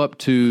go up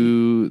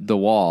to the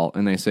wall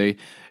and they say,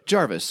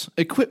 Jarvis,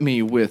 equip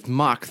me with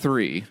Mach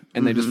 3.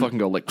 And they just fucking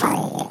go like, and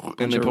they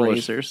Bunch of pull a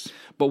razors.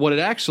 But what it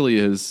actually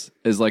is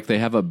like they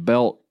have a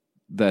belt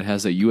that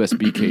has a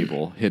USB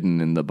cable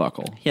hidden in the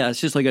buckle. Yeah, it's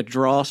just like a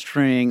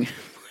drawstring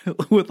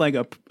with like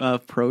a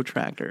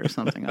protractor or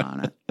something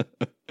on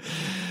it.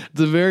 It's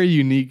a very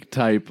unique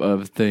type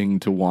of thing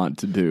to want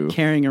to do.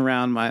 Carrying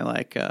around my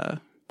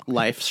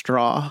life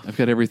straw. I've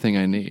got everything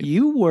I need.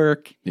 You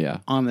work Yeah.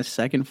 on the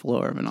second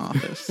floor of an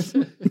office.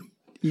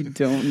 You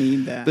don't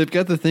need that. They've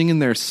got the thing in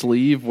their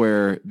sleeve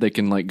where they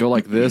can like go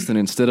like this, and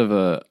instead of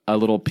a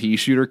little pea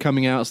shooter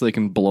coming out so they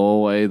can blow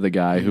away the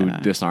guy who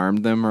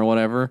disarmed them or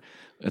whatever,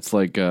 it's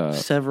like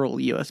Several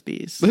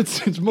USBs.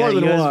 it's more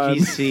than one.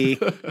 USB-C.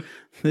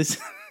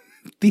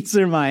 These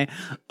are my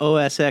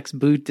OS X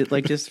boot.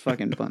 Like just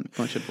fucking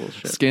bunch of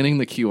bullshit. Scanning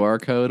the QR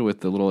code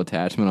with the little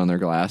attachment on their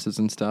glasses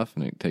and stuff,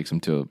 and it takes them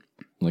to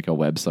a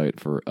website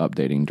for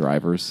updating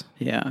drivers.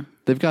 Yeah,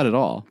 They've got it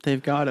all.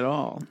 they've got it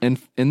all.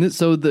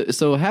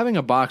 So having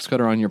a box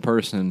cutter on your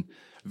person,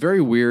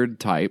 very weird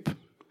type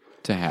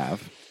to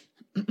have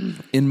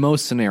in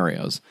most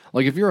scenarios.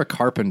 Like if you're a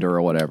carpenter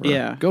or whatever,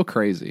 Yeah. go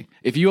crazy.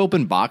 If you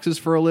open boxes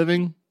for a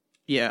living,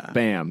 Yeah,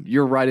 bam,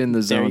 you're right in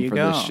the zone you for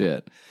go. this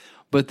shit.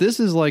 But this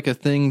is like a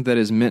thing that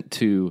is meant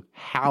to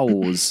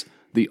house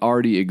the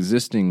already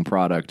existing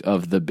product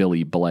of the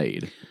Billy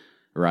Blade,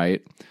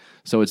 right?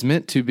 So it's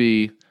meant to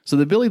be. So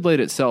the Billy Blade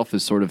itself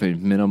is sort of a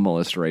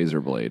minimalist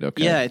razor blade.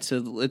 Okay. Yeah, it's a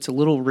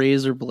little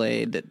razor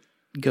blade that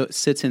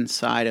sits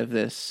inside of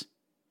this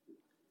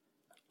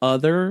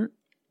other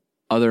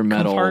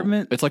metal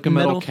compartment. It's like a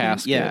metal thing.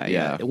 casket.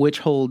 Yeah, which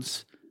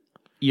holds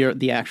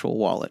the actual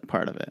wallet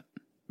part of it.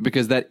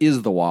 Because that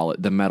is the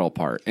wallet, the metal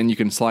part, and you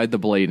can slide the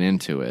blade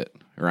into it,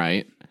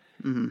 right?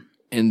 Mm-hmm.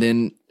 And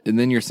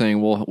then you're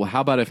saying, well,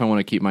 how about if I want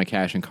to keep my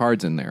cash and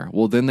cards in there?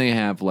 Well, then they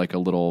have like a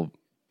little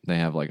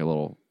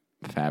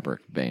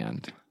fabric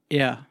band,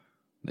 that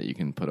you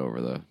can put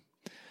over the.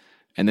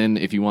 And then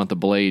if you want the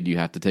blade, you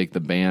have to take the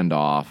band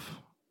off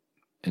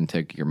and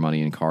take your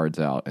money and cards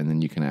out, and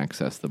then you can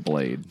access the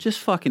blade. Just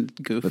fucking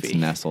goofy. That's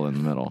nestled in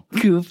the middle.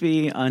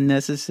 Goofy,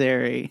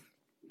 unnecessary.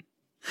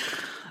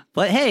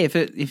 But hey,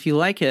 if you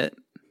like it,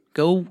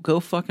 go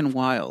fucking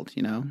wild,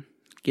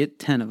 Get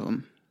 10 of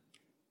them.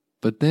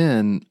 But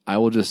then I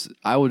will just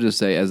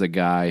say, as a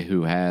guy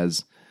who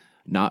has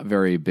not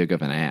very big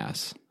of an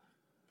ass,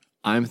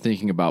 I'm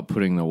thinking about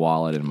putting the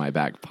wallet in my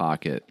back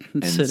pocket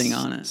and sitting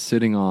on it.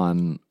 Sitting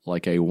on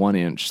like a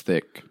 1-inch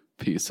thick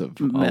piece of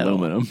metal.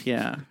 aluminum.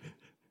 Yeah.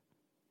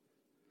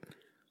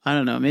 I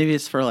don't know. Maybe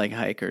it's for like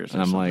hikers or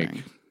and I'm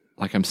something.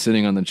 like I'm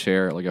sitting on the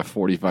chair at like a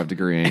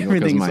 45-degree angle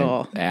because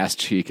my ass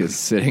cheek is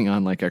sitting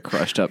on like a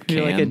crushed up can.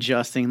 You're like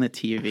adjusting the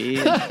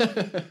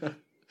TV.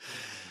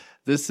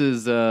 This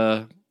is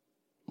yeah.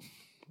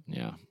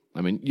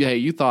 I mean, yeah.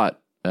 You thought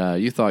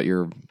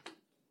your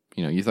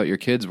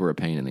kids were a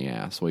pain in the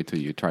ass. Wait till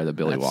you try the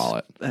Billy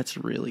wallet. That's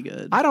really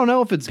good. I don't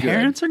know if it's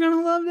Parents good. are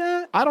gonna love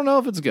that. I don't know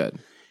if it's good.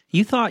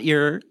 You thought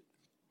your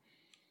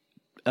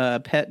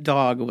pet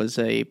dog was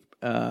a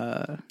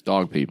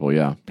dog people,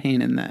 yeah.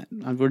 pain in that.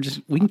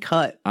 We can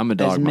cut I'm a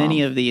dog as many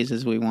mom. of these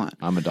as we want.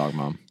 I'm a dog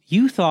mom.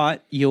 You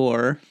thought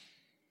your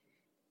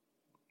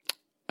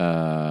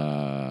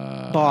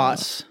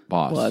boss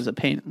was a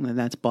pain.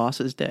 That's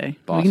Boss's Day.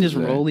 We can just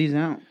roll these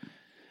out.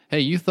 Hey,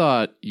 you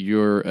thought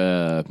your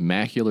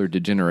macular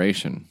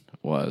degeneration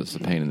was a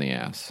pain in the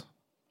ass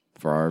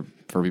for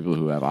people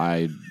who have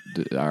eye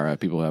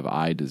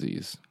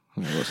disease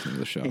who are listening to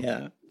the show.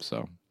 Yeah.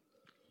 So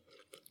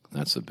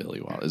that's the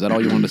Billy wallet. Is that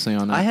all you wanted to say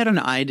on that? I had an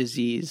eye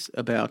disease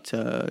about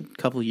a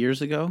couple of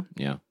years ago.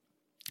 Yeah.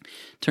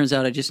 Turns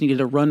out I just needed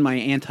to run my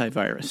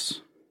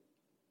antivirus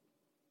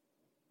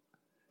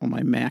on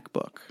my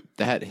MacBook.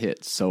 That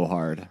hit so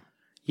hard.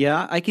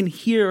 Yeah, I can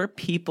hear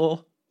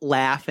people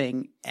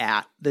laughing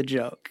at the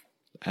joke.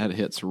 That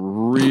hits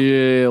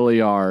really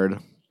hard.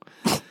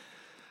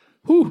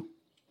 Whew.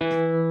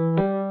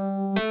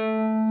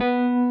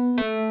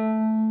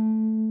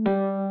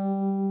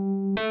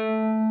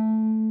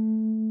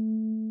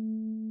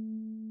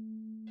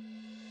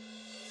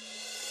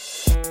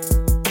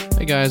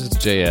 Hey guys, it's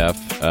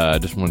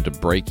JF. Just wanted to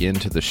break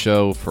into the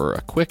show for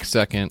a quick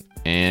second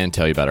and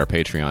tell you about our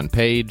Patreon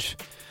page.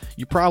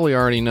 You probably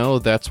already know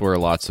that's where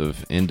lots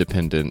of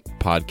independent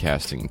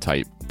podcasting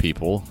type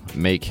people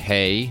make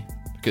hay,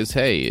 because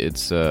hey,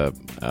 it's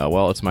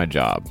it's my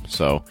job.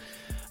 So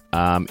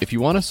if you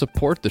want to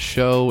support the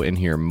show and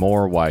hear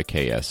more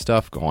YKS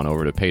stuff, go on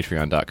over to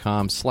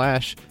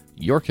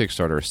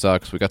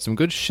patreon.com/YourKickstarterSucks. We got some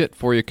good shit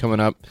for you coming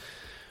up.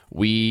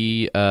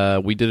 We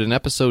did an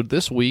episode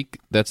this week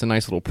that's a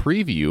nice little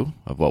preview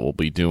of what we'll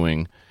be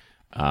doing,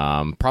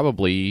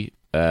 probably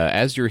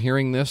as you're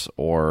hearing this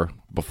or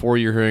before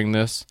you're hearing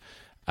this.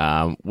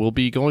 We'll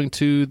be going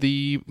to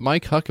the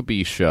Mike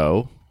Huckabee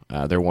show,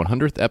 their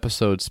 100th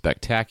episode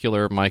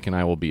spectacular. Mike and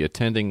I will be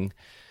attending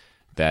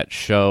that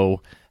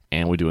show,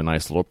 and we do a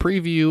nice little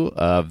preview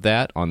of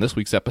that on this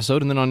week's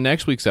episode. And then on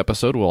next week's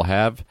episode, we'll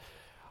have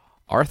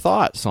our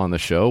thoughts on the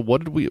show.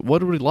 What did we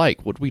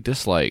like? What did we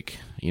dislike?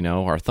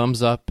 Our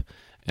thumbs up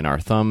and our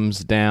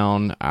thumbs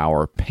down,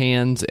 our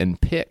pans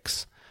and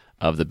picks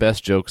of the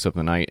best jokes of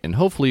the night. And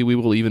hopefully we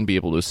will even be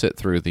able to sit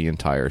through the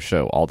entire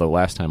show, although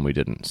last time we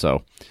didn't,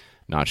 so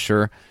not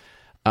sure.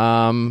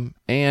 And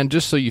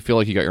just so you feel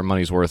like you got your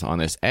money's worth on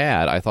this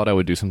ad, I thought I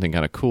would do something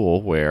kind of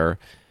cool where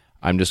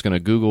I'm just going to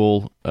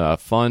Google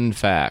fun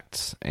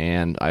facts,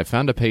 and I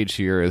found a page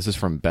here. This is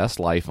from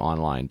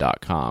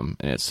bestlifeonline.com,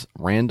 and it's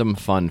random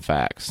fun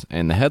facts.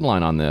 And the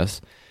headline on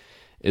this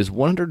is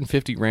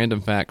 150 random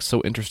facts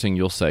so interesting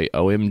you'll say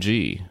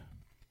OMG.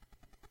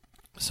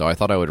 So I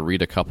thought I would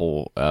read a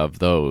couple of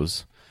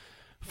those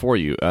for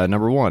you.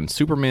 Number one,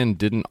 Superman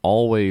didn't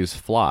always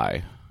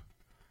fly.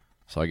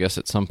 So I guess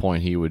at some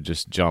point he would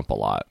just jump a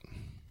lot.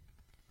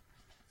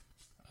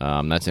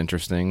 That's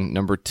interesting.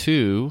 Number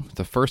two,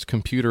 the first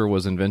computer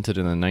was invented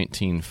in the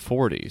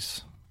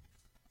 1940s.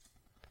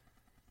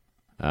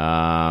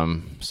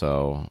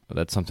 So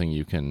that's something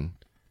you can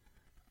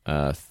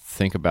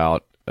think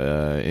about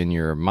in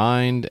your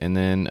mind. And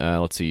then,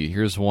 let's see,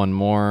 here's one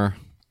more.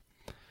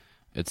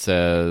 It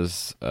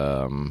says,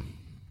 the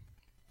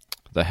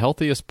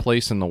healthiest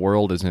place in the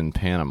world is in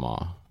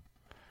Panama.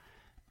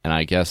 And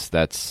I guess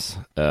that's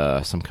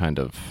some kind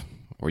of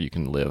where you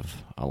can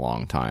live a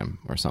long time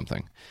or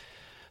something.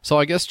 So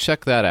I guess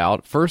check that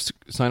out. First,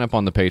 sign up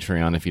on the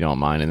Patreon if you don't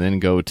mind, and then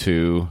go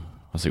to,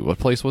 let's see, what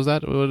place was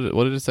that?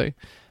 What did it say?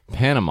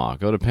 Panama.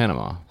 Go to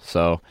Panama.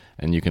 So,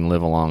 and you can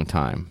live a long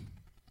time.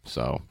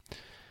 So,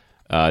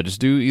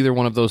 just do either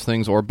one of those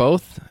things or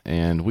both,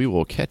 and we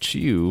will catch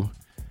you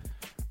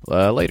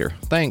later.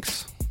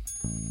 Thanks.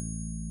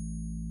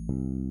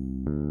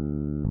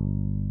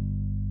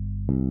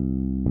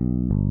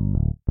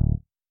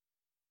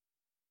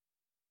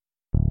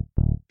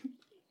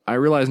 I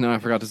realize now I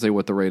forgot to say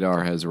what the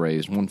radar has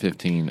raised.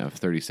 115 of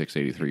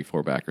 3683,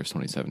 4 backers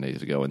 27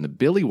 days ago. And the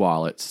Billy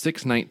Wallet,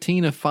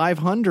 619 of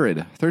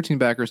 500, 13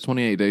 backers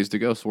 28 days to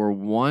go. So we're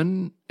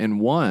 1-1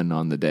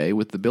 on the day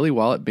with the Billy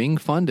Wallet being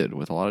funded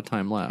with a lot of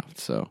time left.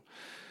 So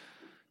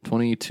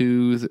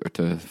 22 to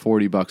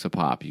 $40 a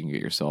pop. You can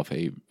get yourself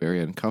a very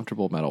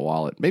uncomfortable metal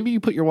wallet. Maybe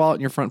you put your wallet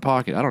in your front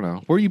pocket. I don't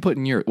know. Where are you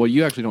putting yours? Well,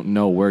 you actually don't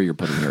know where you're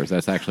putting yours.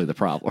 That's actually the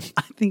problem.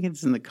 I think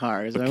it's in the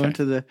cars. Okay.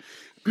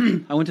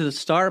 I went to the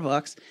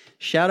Starbucks.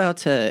 Shout out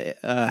to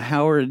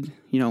Howard,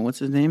 what's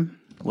his name?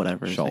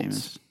 Whatever his name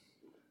is.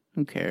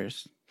 Who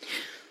cares?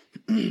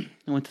 I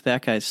went to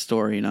that guy's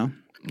store,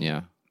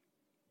 Yeah.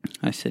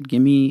 I said,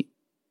 give me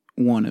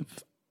one of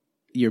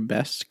your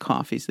best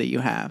coffees that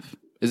you have.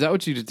 Is that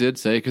what you did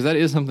say? Because that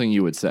is something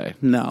you would say.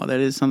 No, that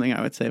is something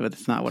I would say, but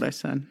it's not what I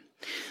said.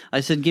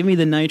 I said, give me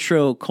the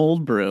nitro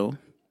cold brew,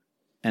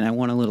 and I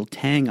want a little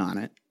tang on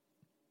it.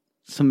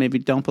 So maybe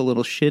dump a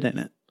little shit in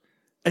it.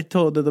 I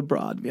told her the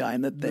broad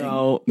behind the thing.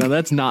 No,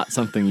 that's not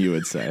something you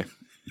would say.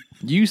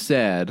 You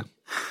said,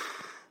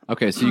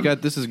 okay, so you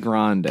got, this is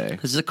Grande.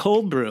 This is a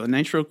cold brew, a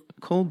nitro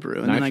cold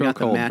brew. And then I got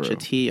the matcha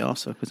tea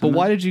also. But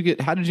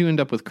how did you end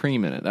up with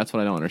cream in it? That's what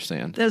I don't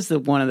understand. That's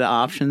one of the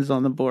options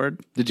on the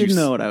board. Didn't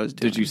know what I was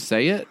doing. Did you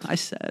say it? I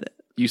said it.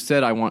 You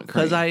said, I want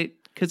cream.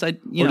 Because I,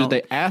 or did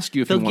they ask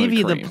you if you wanted cream?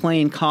 They'll give you the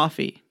plain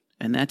coffee,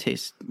 and that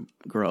tastes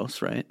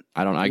gross, right?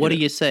 What do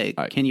you say?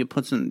 Can you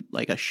put some,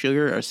 like a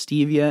sugar or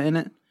stevia in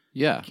it?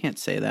 Yeah. Can't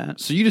say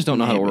that. So you just don't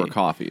know how to order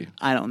coffee?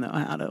 I don't know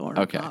how to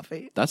order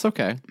coffee. That's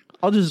okay.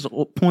 I'll just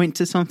point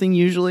to something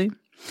usually.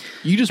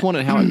 You just want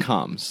it how it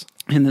comes.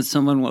 And then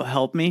someone will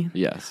help me?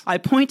 Yes. I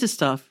point to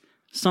stuff.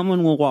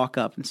 Someone will walk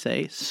up and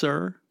say,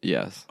 "Sir,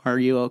 yes, are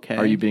you okay?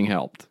 Are you being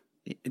helped?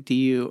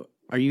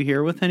 Are you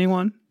here with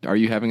anyone? Are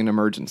you having an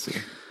emergency?"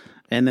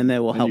 And then they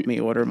will help me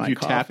order my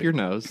coffee. You tap your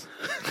nose.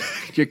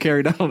 You're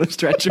carried out on a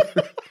stretcher.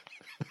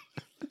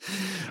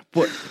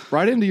 But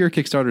write into your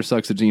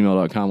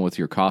KickstarterSucks@gmail.com with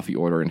your coffee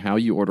order and how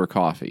you order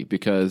coffee,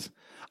 because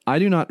I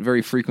do not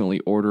very frequently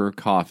order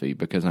coffee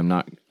because I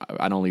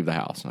don't leave the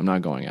house. I'm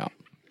not going out.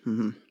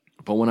 Mm-hmm.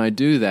 But when I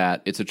do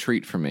that, it's a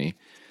treat for me.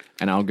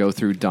 And I'll go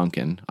through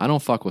Dunkin'. I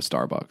don't fuck with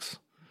Starbucks.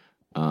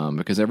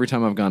 Because every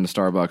time I've gone to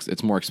Starbucks,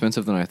 it's more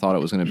expensive than I thought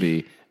it was going to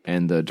be,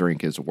 and the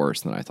drink is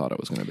worse than I thought it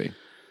was going to be.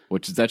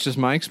 That's just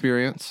my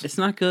experience. It's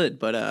not good,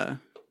 but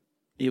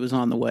it was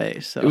on the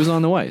way. So it was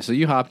on the way. So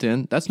you hopped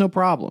in. That's no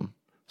problem.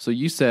 So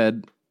you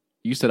said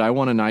I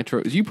want a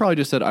nitro. You probably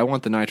just said I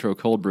want the nitro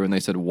cold brew, and they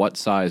said what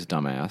size,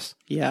 dumbass?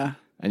 Yeah.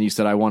 And you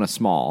said I want a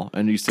small,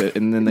 and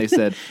then they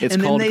said it's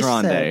called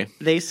Grande.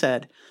 They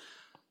said.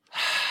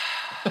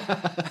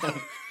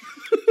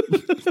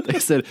 They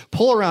said,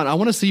 pull around. I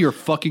want to see your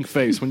fucking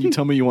face when you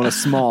tell me you want a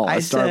small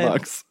at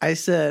Starbucks.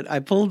 I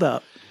pulled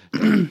up.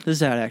 This is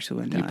how it actually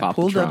went down. I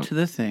pulled up to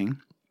the thing,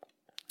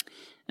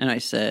 and I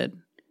said,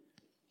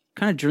 what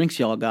kind of drinks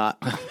y'all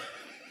got?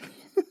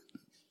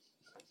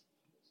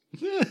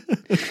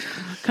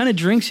 Kind of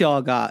drinks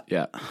y'all got?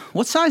 Yeah.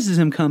 What size does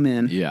him come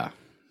in? Yeah.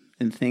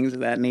 And things of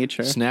that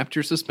nature. Snapped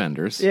your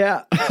suspenders.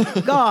 Yeah.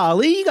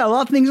 Golly, you got a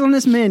lot of things on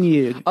this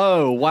menu.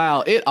 Oh,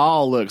 wow. It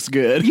all looks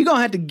good. You're going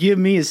to have to give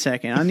me a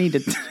second. I need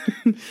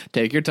to...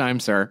 Take your time,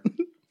 sir.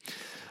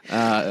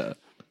 So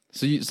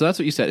that's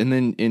what you said. And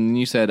then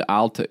you said,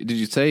 did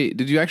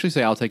you actually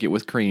say I'll take it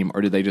with cream,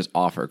 or did they just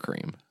offer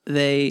cream?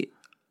 I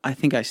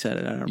think I said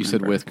it. I don't remember. You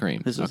said with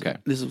cream. Okay.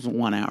 This was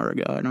 1 hour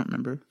ago. I don't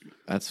remember.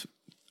 That's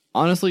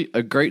honestly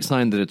a great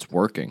sign that it's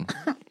working.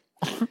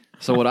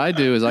 So what I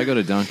do is I go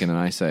to Dunkin' and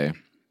I say,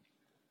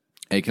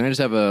 "Hey, can I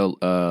just have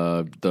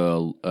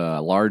the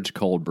large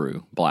cold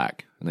brew,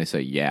 black?" And they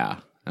say, "Yeah."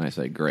 And I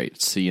say, "Great.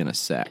 See you in a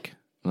sec."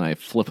 And I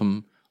flip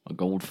them a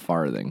gold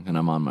farthing, and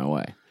I'm on my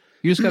way.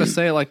 You just got to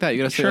say it like that.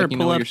 You got to say it like you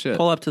know your shit.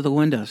 Pull up to the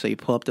window. So you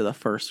pull up to the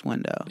first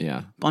window.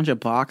 Yeah. Bunch of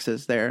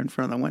boxes there in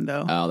front of the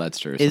window. Oh, that's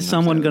true. Is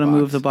someone going to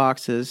move the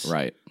boxes?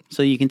 Right.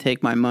 So you can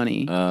take my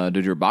money.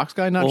 Did your box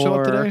guy not show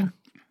up today?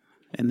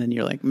 And then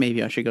you're like,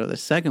 maybe I should go to the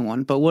second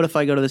one. But what if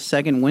I go to the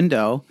second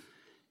window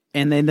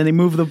and then they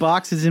move the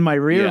boxes in my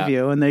rear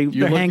view and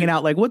they're hanging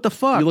out like, what the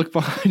fuck? You look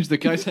behind, the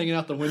guy's hanging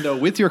out the window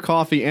with your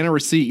coffee and a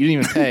receipt. You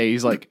didn't even pay.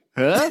 He's like,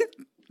 huh?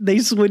 They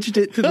switched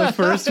it to the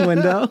first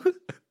window.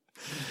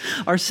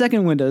 Our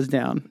second window's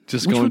down.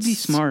 Just which going would be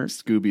smart.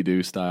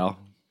 Scooby-Doo style.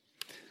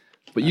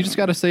 But you just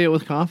got to say it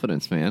with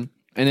confidence, man.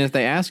 And if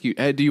they ask you,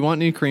 hey, do you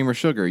want any cream or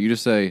sugar? You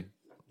just say,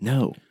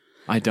 no,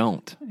 I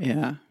don't.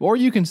 Yeah. Or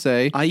you can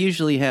say, I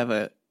usually we have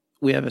a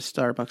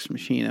Starbucks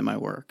machine at my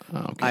work. Oh,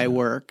 okay. I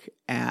work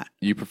at.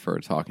 You prefer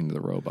talking to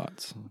the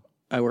robots.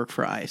 I work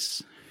for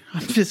ICE.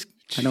 I'm just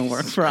I don't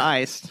work for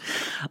Ice.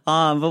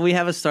 But we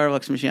have a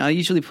Starbucks machine.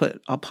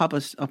 I'll pop a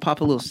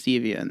little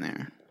stevia in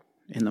there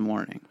in the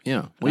morning.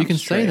 Yeah. Well, you can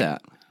say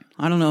that.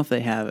 I don't know if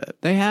they have it.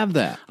 They have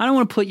that. I don't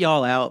want to put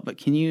y'all out, but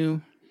can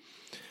you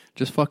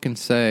just fucking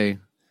say,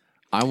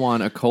 I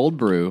want a cold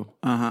brew.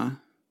 Uh-huh.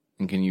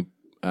 And can you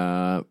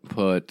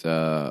put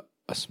a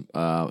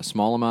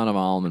small amount of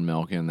almond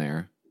milk in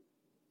there?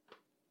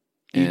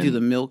 You do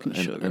the milk and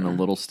sugar. And a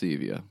little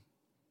stevia.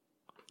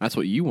 That's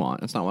what you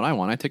want. That's not what I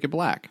want. I take it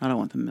black. I don't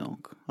want the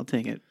milk. I'll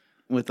take it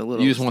with a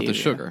little You just stevia. want the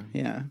sugar.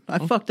 Yeah. I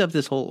fucked up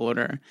this whole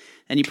order.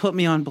 And you put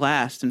me on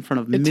blast in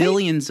front of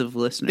millions of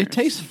listeners. It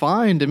tastes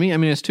fine to me. I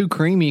mean, it's too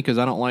creamy because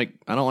I don't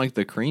like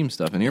the cream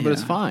stuff in here, but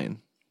it's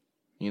fine.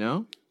 You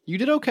know? You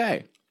did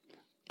okay.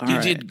 You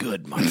did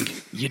good,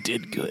 Mike. You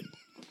did good.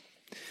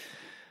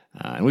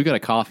 And we've got a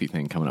coffee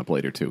thing coming up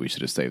later too. We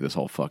should have saved this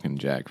whole fucking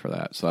jag for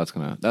that. So that's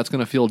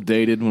gonna feel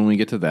dated when we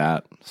get to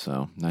that.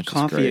 So that's just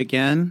coffee great.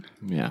 again.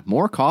 Yeah,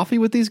 more coffee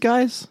with these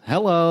guys.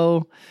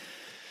 Hello,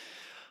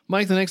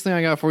 Mike. The next thing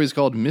I got for you is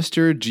called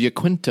Mr.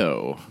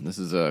 Giaquinto. This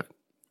is a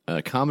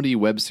comedy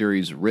web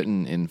series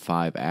written in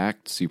 5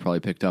 acts. You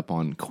probably picked up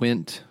on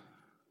Quint,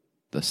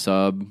 the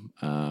sub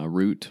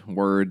root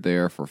word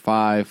there for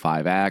 5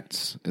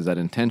 acts. Is that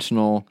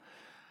intentional?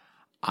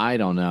 I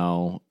don't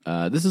know.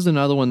 This is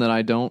another one that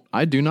I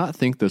do not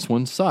think this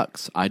one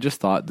sucks. I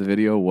just thought the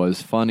video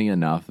was funny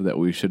enough that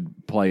we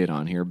should play it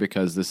on here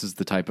because this is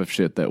the type of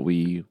shit that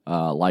we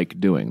like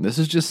doing. This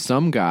is just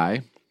some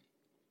guy.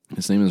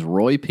 His name is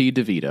Roy P.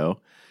 DeVito.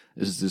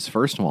 This is his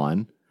first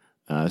one,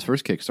 his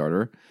first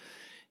Kickstarter.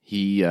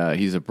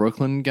 He's a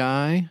Brooklyn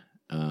guy.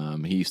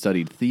 He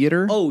studied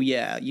theater. Oh,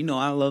 yeah. You know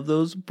I love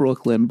those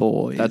Brooklyn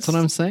boys. That's what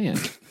I'm saying.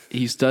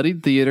 He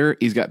studied theater.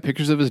 He's got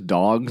pictures of his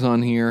dogs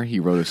on here.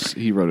 He wrote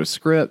a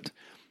script.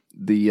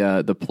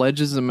 The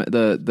pledges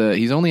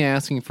he's only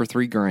asking for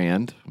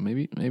 $3,000,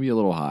 maybe a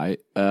little high.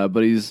 But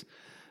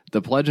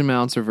the pledge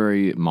amounts are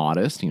very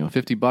modest.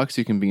 $50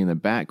 you can be in the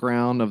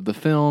background of the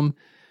film.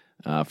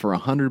 For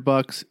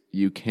 $100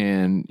 you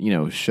can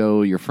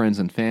show your friends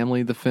and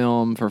family the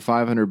film. For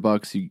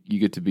 $500 you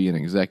get to be an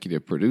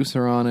executive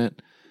producer on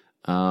it.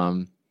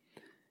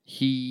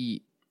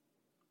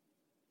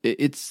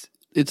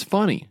 It's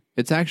funny.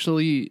 It's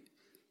actually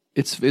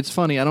it's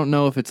funny. I don't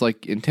know if it's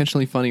like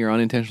intentionally funny or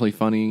unintentionally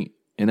funny,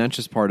 and that's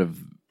just part of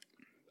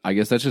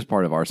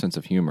our sense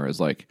of humor. Is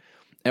like,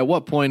 at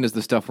what point is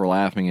the stuff we're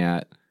laughing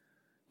at,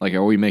 like,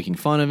 are we making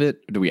fun of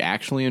it? Do we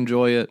actually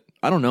enjoy it?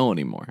 I don't know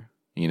anymore.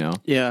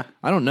 Yeah.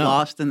 I don't know.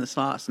 Lost in the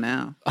sauce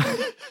now.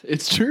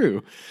 It's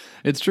true.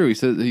 It's true. He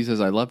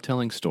says I love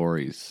telling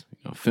stories.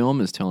 Film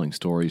is telling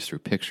stories through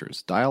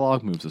pictures.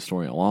 Dialogue moves the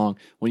story along.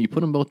 When you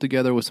put them both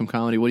together with some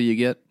comedy, what do you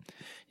get?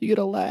 You get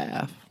a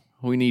laugh.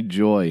 We need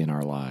joy in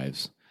our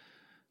lives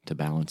to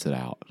balance it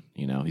out.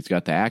 He's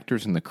got the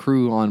actors and the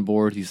crew on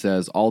board. He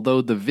says,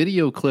 although the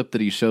video clip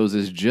that he shows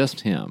is just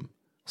him.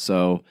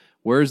 So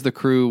where's the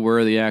crew? Where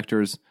are the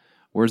actors?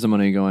 Where's the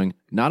money going?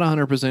 Not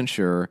 100%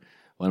 sure.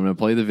 Well, I'm going to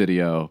play the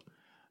video,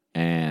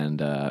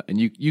 and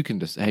you can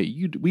just,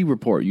 we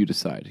report, you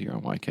decide here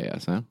on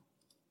YKS, huh?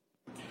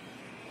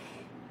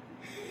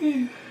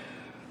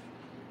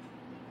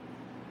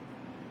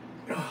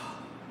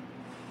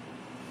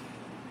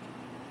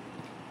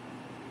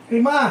 Hey,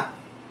 Ma!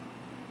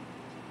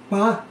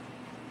 Ma?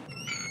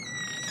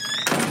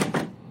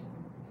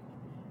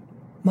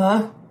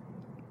 Ma?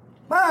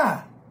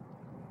 Ma!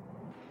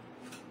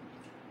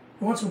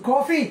 You want some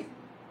coffee?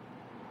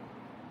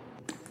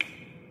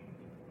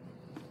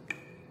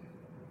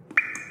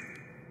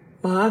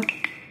 Ma?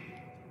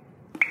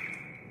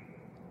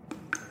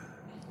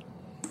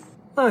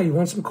 Ma, you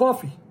want some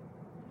coffee?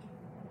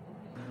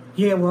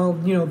 Yeah, well,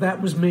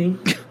 that was me.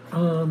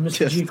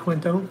 Mr.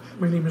 Giaquinto.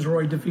 My name is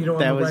Roy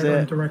DeVito. I'm the writer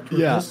and director of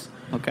this.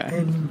 Okay.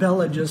 And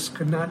Bella just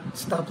could not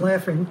stop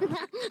laughing.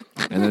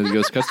 And then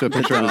it cuts to a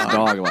picture of his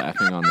dog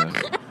laughing on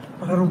the...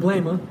 But I don't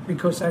blame her,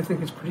 because I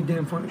think it's pretty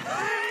damn funny.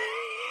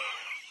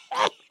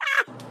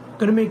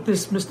 Gonna make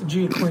this Mr.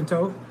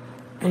 Giaquinto,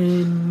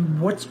 and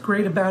what's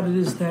great about it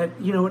is that,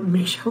 it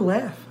makes you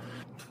laugh.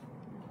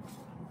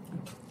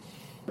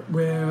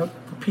 Where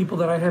the people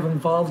that I have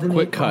involved in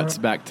quick cuts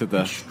back to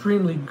the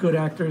extremely good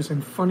actors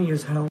and funny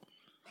as hell.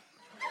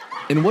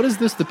 And what is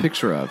this the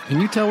picture of? Can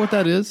you tell what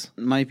that is?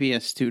 It might be a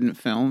student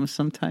film of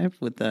some type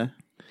with they're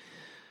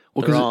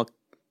all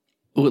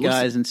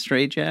guys in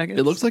straitjackets.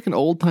 It looks like an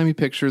old-timey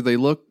picture. They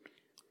look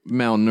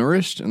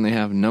malnourished, and they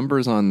have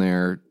numbers on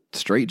their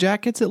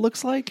straitjackets, it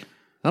looks like.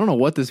 I don't know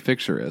what this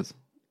picture is.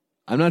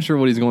 I'm not sure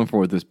what he's going for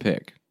with this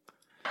pic.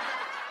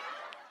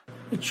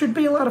 It should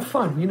be a lot of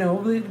fun.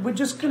 We're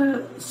just going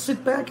to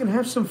sit back and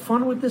have some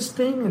fun with this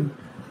thing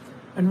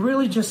and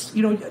really just,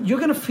 you're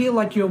going to feel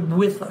like you're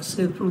with us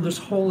through this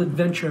whole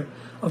adventure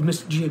of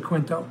Mr.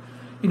 Giaquinto.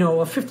 A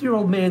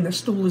 50-year-old man that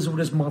still lives with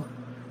his mother.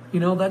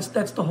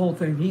 That's the whole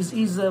thing. He's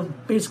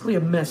basically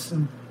a mess,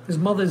 and his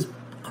mother's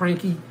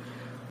cranky.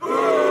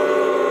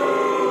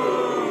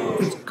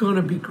 It's going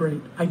to be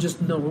great. I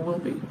just know it will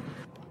be.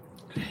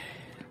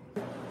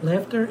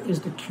 Laughter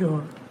is the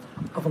cure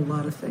of a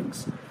lot of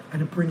things.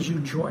 and it brings you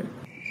joy.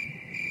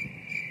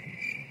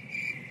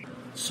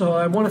 So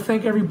I want to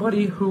thank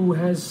everybody who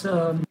has...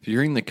 If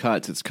you're hearing the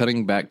cuts, it's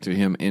cutting back to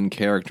him in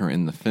character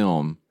in the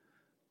film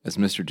as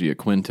Mr.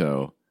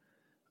 Giaquinto,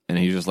 and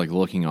he's just like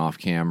looking off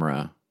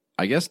camera,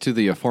 I guess to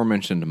the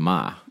aforementioned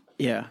Ma.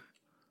 Yeah.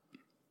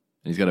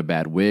 He's got a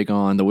bad wig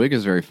on. The wig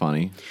is very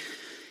funny.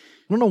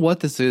 I don't know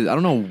what this is. I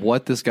don't know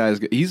what this guy's...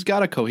 He's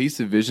got a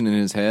cohesive vision in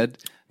his head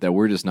that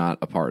we're just not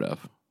a part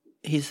of.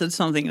 He said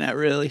something that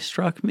really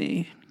struck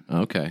me.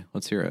 Okay,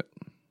 let's hear it.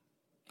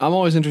 I'm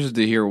always interested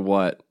to hear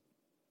what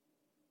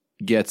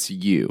gets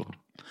you.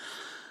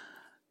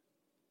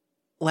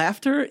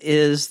 Laughter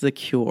is the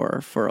cure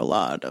for a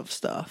lot of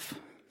stuff.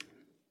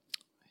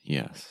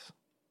 Yes.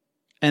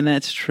 And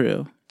that's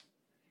true.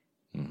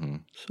 Mm-hmm.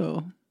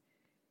 So...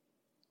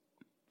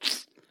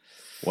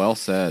 Well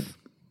said.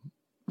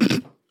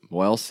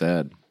 Well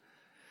said.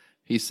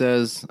 He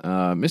says,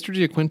 Mr.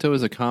 Giaquinto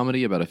is a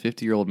comedy about a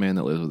 50-year-old man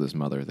that lives with his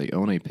mother. They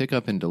own a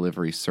pickup and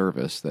delivery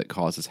service that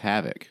causes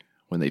havoc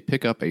when they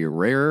pick up a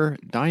rare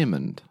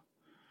diamond.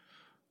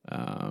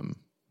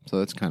 So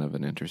that's kind of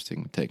an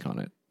interesting take on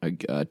it.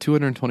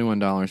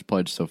 $221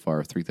 pledged so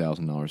far,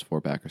 $3,000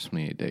 for backers,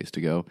 28 days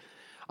to go.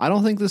 I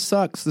don't think this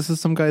sucks. This is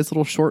some guy's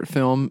little short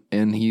film,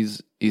 and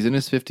he's in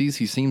his 50s.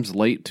 He seems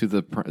late to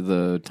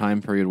the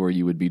time period where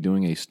you would be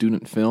doing a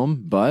student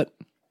film, but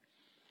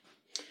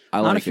I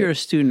like it. Not if you're a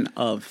student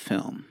of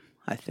film,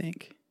 I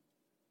think.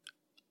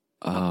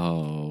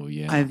 Oh,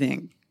 yeah. I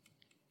think.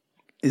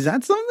 Is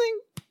that something?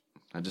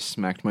 I just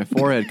smacked my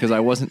forehead because I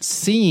wasn't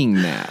seeing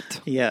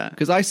that. Yeah.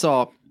 Because I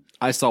saw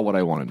what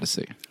I wanted to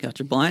see. Got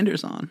your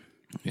blinders on.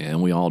 Yeah,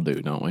 and we all do,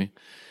 don't we?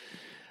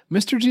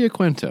 Mr.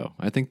 Giaquinto.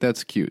 I think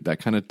that's cute. That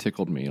kind of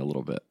tickled me a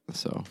little bit.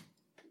 So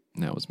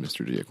that was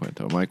Mr.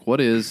 Giaquinto. Mike,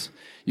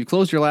 you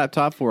closed your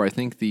laptop for, I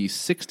think, the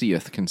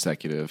 60th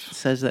consecutive. It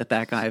says that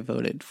guy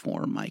voted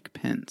for Mike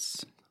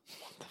Pence.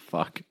 What the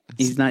fuck?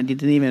 He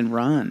didn't even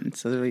run.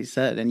 So that's what he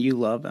said. And you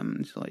love him.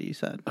 That's what you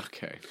said.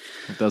 Okay.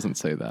 It doesn't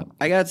say that.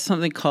 I got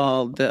something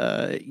called,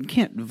 you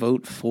can't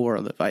vote for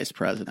the vice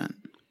president.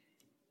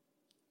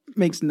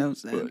 Makes no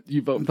sense.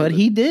 You vote for but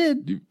he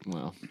did.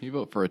 You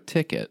vote for a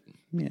ticket.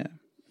 Yeah.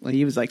 Well,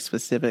 he was like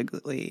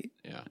specifically,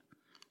 Yeah.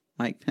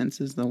 Mike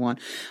Pence is the one.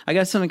 I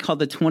got something called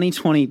the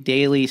 2020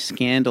 Daily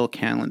Scandal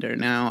Calendar.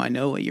 Now, I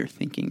know what you're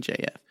thinking,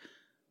 JF.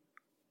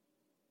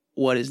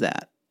 What is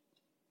that?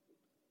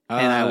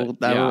 And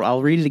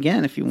I'll read it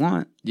again if you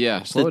want.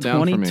 Yeah, slow it down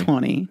for me.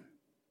 2020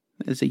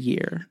 is a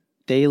year.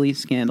 Daily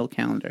Scandal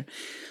Calendar.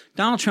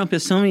 Donald Trump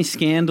has so many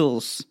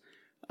scandals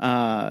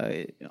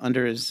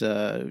under his,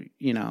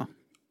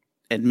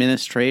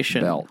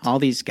 administration. Belt. All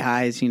these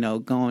guys,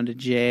 going to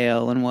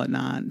jail and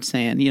whatnot,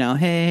 saying,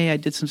 hey, I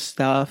did some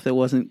stuff that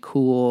wasn't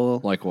cool.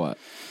 Like what?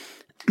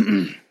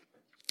 The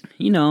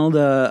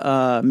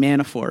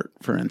Manafort,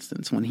 for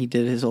instance, when he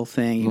did his whole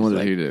thing. What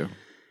did he do?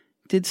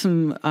 Did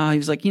some, he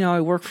was like,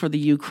 I work for the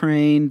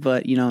Ukraine,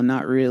 but,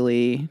 not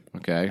really.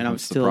 Okay. And I'm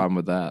what's still the problem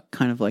with that?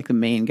 kind of like the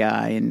main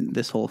guy in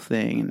this whole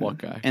thing. What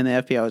guy? And the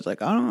FBI was like,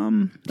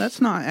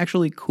 that's not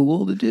actually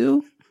cool to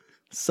do.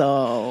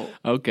 So.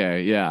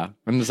 Okay, yeah.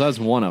 And that's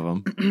one of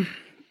them.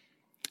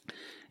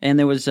 And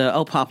there was,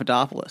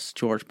 Papadopoulos,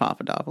 George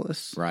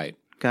Papadopoulos. Right.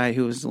 Guy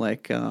who was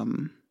like,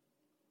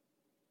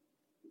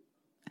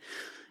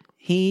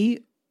 he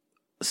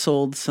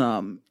sold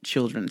some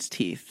children's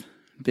teeth.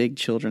 Big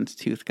children's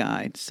tooth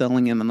guy,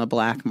 selling them on the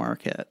black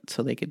market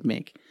so they could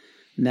make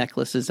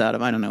necklaces out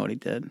of. I don't know what he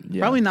did.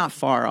 Yeah. Probably not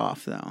far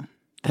off, though.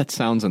 That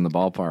sounds in the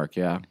ballpark,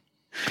 yeah.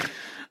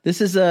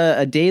 This is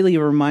a daily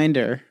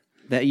reminder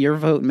that your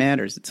vote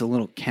matters. It's a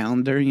little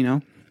calendar,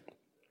 You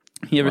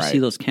ever Right. see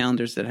those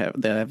calendars that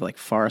have like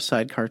Far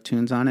Side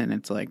cartoons on it, and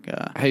it's like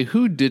Hey,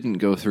 who didn't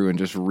go through and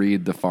just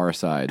read the Far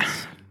Sides?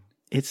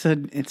 it's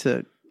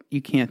a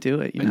you can't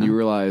do it, And you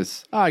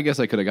realize, I guess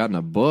I could have gotten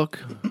a book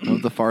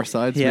of the Far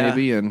Sides Yeah.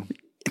 maybe, and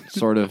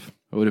sort of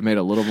it would have made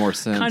a little more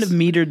sense. kind of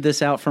metered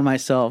this out for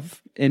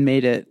myself and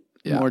made it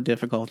Yeah. more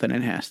difficult than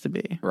it has to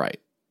be Right.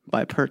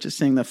 by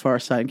purchasing the Far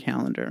Side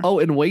calendar. Oh,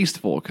 and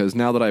wasteful, because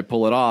now that I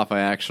pull it off,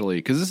 I actually,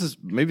 because this is,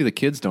 maybe the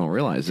kids don't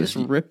realize Just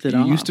this. ripped it You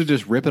off. used to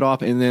just rip it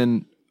off and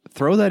then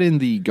throw that in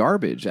the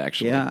garbage,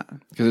 actually. Yeah.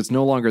 Because it's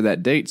no longer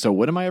that date. So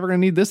when am I ever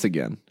going to need this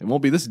again? It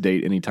won't be this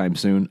date anytime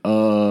soon.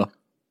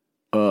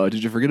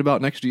 Did you forget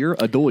about next year?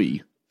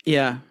 Adoy.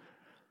 Yeah,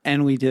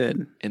 and we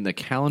did. And the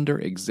calendar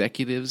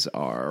executives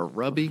are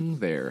rubbing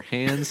their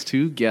hands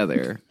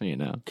together,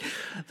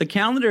 The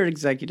calendar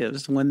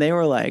executives, when they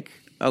were like,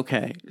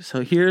 okay,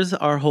 so here's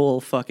our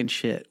whole fucking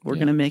shit. We're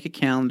going to make a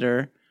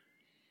calendar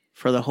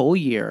for the whole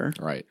year,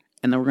 Right.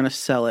 and then we're going to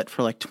sell it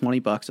for like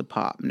 $20 a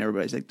pop. And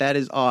everybody's like, that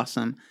is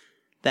awesome.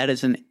 That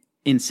is an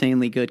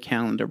insanely good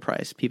calendar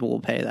price. People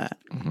will pay that.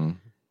 Mm-hmm.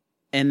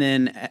 And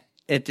then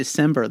at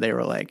December, they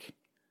were like,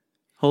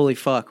 holy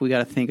fuck, we got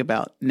to think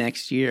about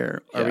next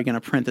year. Are Yeah. we going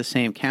to print the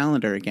same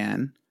calendar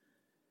again?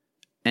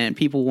 And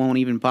people won't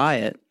even buy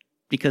it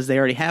because they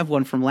already have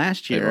one from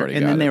last They've year. already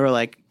And got then they it. were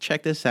like,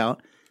 check this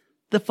out.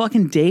 The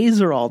fucking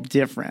days are all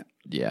different.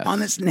 Yes. on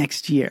this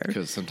next year.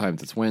 Because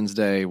sometimes it's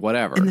Wednesday,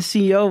 whatever. And the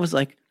CEO was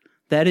like,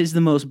 that is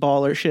the most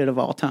baller shit of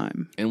all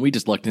time. And we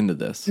just looked into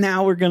this.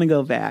 Now we're going to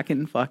go back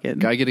and fucking...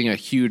 Guy getting a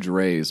huge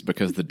raise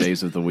because the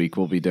days of the week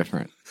will be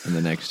different in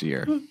the next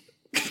year.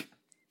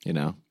 You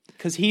know?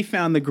 Because he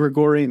found the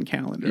Gregorian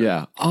calendar.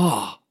 Yeah.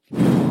 Oh,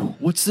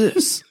 what's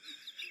this?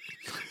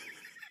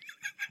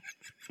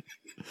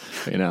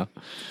 You know?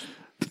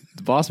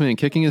 The boss man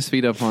kicking his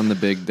feet up on the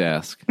big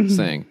desk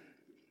saying,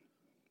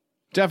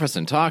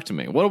 Jefferson, talk to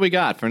me. What do we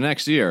got for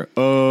next year?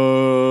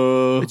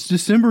 It's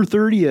December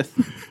 30th.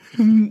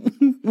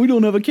 We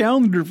don't have a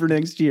calendar for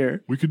next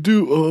year. We could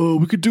do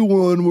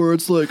one where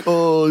it's like,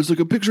 it's like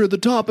a picture at the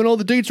top and all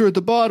the dates are at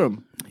the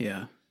bottom.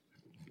 Yeah.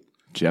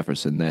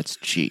 Jefferson, that's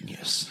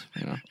genius.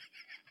 You know.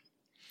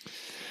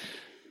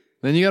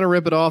 Then you got to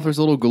rip it off. There's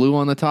a little glue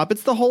on the top.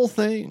 It's the whole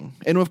thing.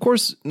 And of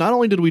course, not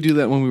only did we do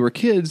that when we were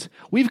kids,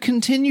 we've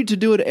continued to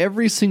do it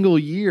every single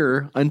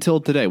year until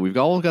today. We've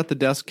all got the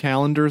desk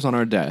calendars on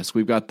our desk.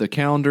 We've got the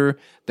calendar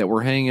that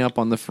we're hanging up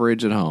on the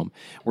fridge at home.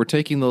 We're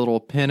taking the little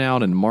pin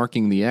out and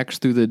marking the X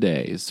through the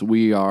days.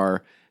 We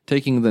are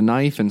taking the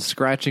knife and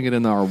scratching it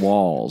in our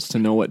walls to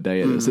know what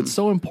day it is. It's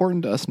so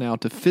important to us now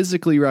to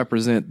physically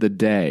represent the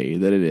day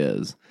that it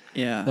is.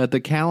 Yeah. That the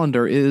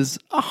calendar is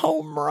a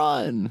home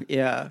run.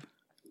 Yeah.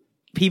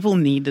 People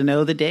need to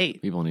know the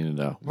date. People need to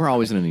know. We're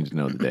always going to need to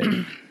know the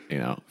date. You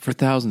know, for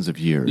thousands of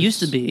years.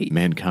 Used to be.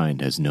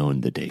 Mankind has known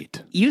the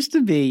date. Used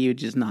to be you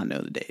just not know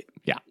the date.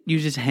 Yeah. You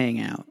just hang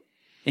out.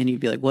 And you'd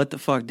be like, what the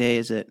fuck day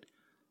is it?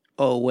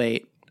 Oh,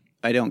 wait.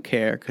 I don't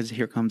care because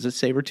here comes a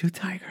saber-toothed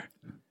tiger.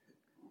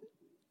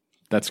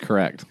 That's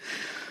correct.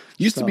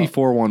 Used to be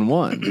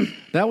 411.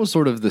 That was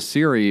sort of the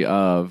Siri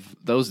of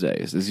those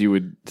days, is you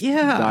would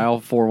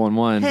dial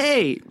 411.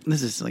 Hey,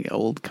 this is like an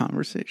old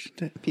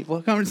conversation. People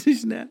have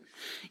conversation now.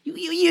 You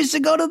used to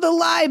go to the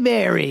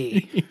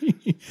library.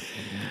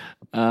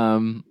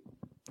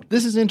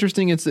 This is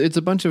interesting. It's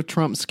a bunch of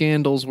Trump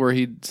scandals where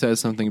he says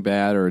something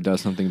bad or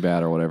does something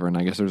bad or whatever, and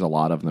I guess there's a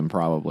lot of them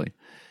probably.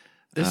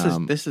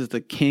 This is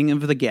the king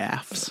of the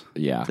gaffes.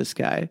 Yeah. This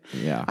guy.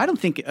 Yeah. I don't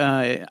think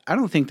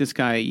this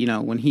guy, you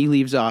know, when he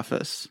leaves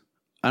office,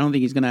 I don't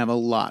think he's going to have a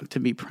lot to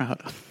be proud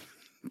of.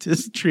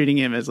 Just treating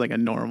him as like a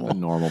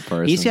normal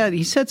person.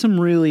 He said some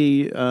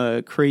really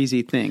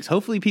crazy things.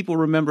 Hopefully people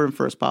remember him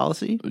for his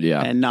policy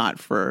and not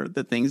for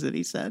the things that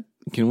he said.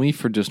 Can we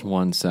for just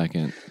 1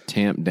 second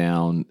tamp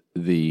down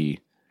the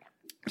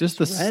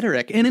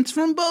rhetoric? And it's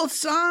from both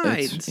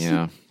sides.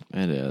 Yeah,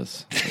 it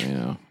is. You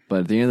know.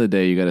 But at the end of the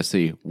day, you got to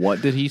see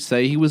what did he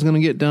say he was going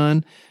to get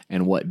done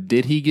and what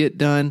did he get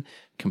done,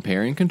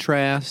 compare and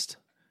contrast.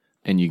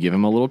 And you give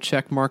him a little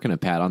check mark and a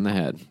pat on the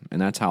head.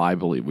 And that's how I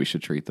believe we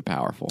should treat the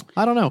powerful.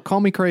 I don't know. Call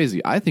me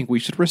crazy. I think we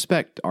should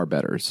respect our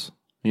betters.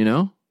 You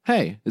know?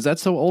 Hey, is that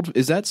so old?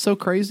 Is that so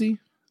crazy?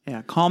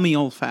 Yeah, call me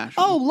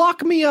old-fashioned. Oh,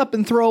 lock me up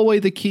and throw away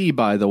the key,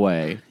 by the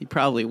way. He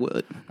probably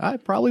would. I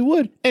probably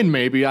would. And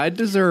maybe I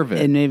deserve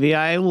it. And maybe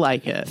I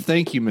like it.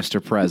 Thank you,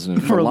 Mr.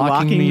 President, for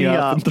locking me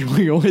up and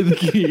throwing away the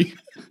key.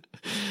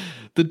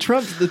 The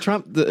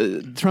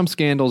Trump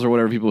scandals or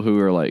whatever, people who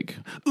are like,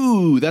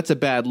 ooh, that's a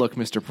bad look,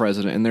 Mr.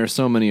 President. And there's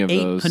so many of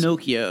those.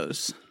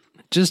 Pinocchios.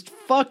 Just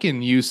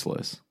fucking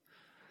useless.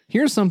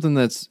 Here's something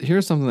that's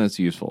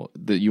useful.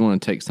 That you want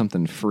to take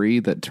something free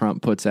that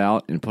Trump puts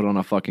out and put on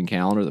a fucking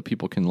calendar that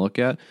people can look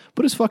at.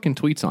 Put his fucking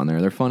tweets on there.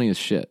 They're funny as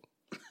shit.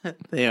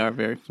 They are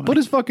very funny. Put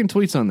his fucking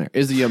tweets on there.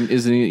 Is he an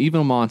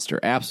evil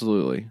monster?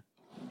 Absolutely.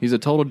 He's a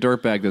total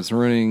dirtbag that's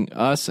ruining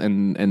us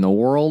and the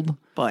world.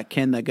 But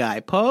can the guy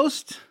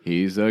post?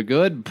 He's a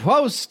good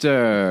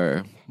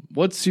poster.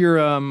 What's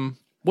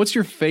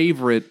your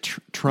favorite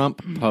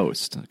Trump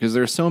post? Because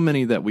there's so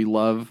many that we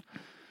love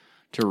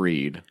to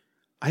read.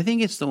 I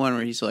think it's the one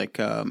where he's like,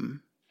 I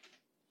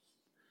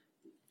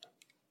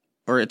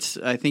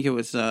think it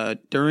was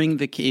during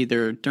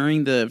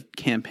the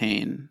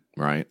campaign,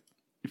 right?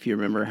 If you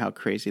remember how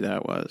crazy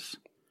that was.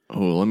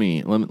 Oh, let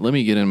me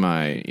get in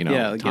my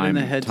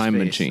time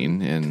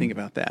machine and think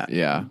about that.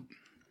 Yeah.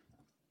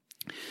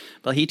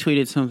 But he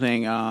tweeted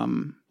something,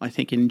 I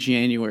think in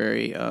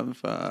January of,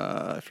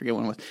 I forget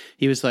when it was.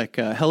 He was like,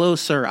 hello,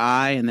 sir,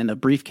 and then a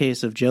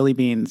briefcase of jelly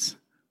beans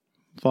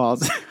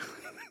falls.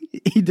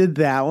 He did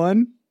that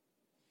one.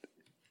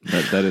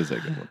 That is a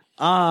good one.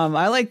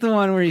 I like the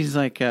one where he's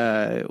like,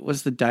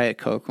 what's the Diet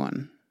Coke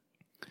one?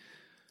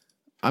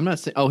 I'm not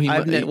saying,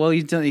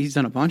 he's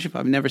done a bunch of,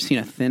 I've never seen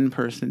a thin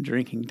person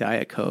drinking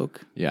Diet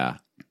Coke. Yeah.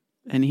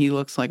 And he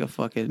looks like a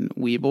fucking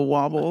weeble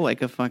wobble,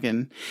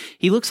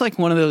 he looks like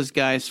one of those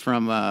guys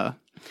from,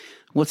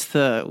 what's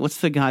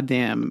the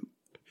goddamn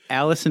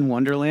Alice in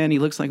Wonderland? He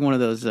looks like one of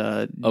those,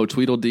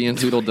 Tweedledee and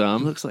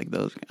Tweedledum. Looks like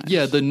those guys.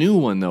 Yeah, the new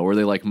one though, where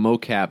they like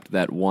mocapped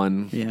that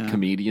one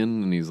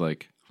comedian, and he's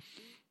like,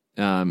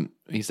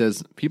 he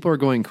says, people are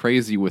going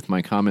crazy with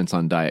my comments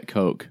on Diet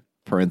Coke,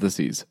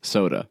 parentheses,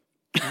 soda.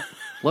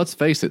 Let's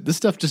face it, this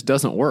stuff just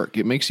doesn't work.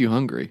 It makes you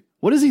hungry.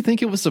 What does he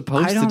think it was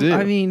supposed to do?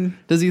 I mean,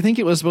 does he think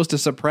it was supposed to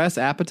suppress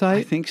appetite?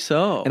 I think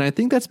so. And I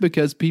think that's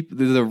because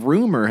the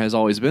rumor has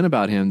always been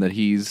about him that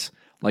he's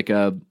like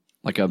a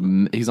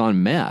he's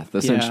on meth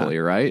essentially,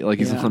 right? Like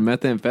he's on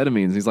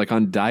methamphetamines. He's like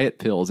on diet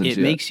pills and It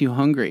shit. makes you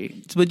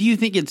hungry. But do you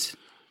think it's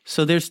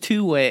so? There's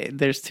two ways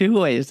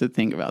to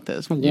think about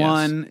this.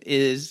 One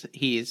is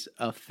he's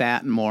a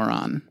fat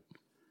moron,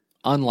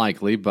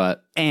 Unlikely,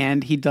 but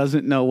and he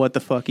doesn't know what the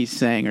fuck he's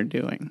saying or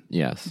doing.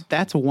 yes,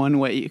 That's one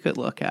way you could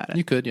look at it.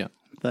 you could, yeah.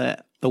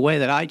 The way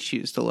that I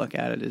choose to look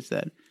at it is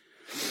that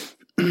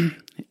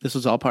this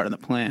was all part of the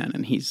plan,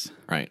 and he's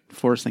Right.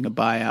 forcing a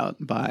buyout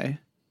by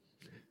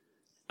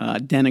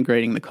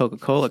denigrating the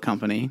Coca-Cola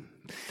company,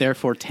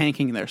 therefore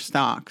tanking their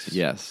stocks.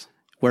 Yes.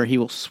 Where he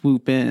will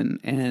swoop in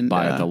and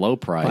Buy at the low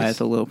price. Buy at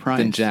the low price.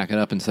 Then jack it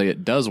up and say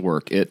it does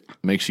work. It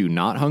makes you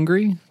not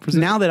hungry.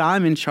 Now that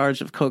I'm in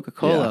charge of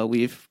Coca-Cola, Yeah.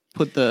 we've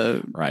put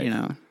the Right. you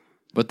know.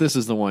 But this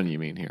is the one you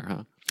mean here,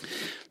 huh?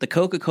 The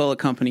Coca-Cola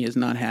company is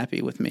not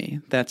happy with me.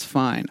 That's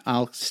fine.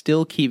 I'll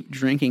still keep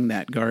drinking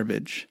that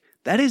garbage.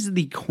 That is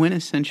the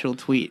quintessential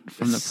tweet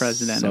from the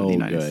president of So the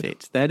United good.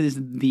 States. That is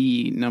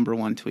the number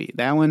one tweet.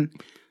 That one,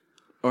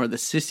 or the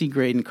Sissy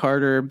Graydon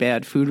Carter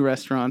bad food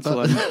restaurants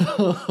one.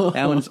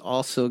 That one's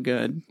also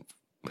good.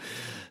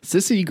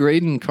 Sissy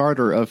Graydon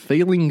Carter of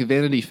failing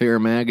Vanity Fair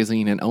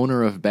magazine and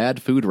owner of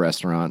Bad Food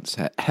Restaurants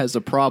has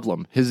a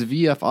problem. His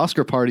VF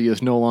Oscar party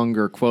is no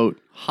longer, quote,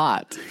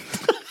 hot.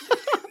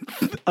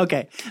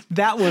 Okay,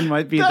 that one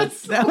might be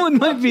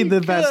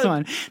the best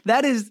one.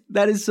 That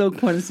is so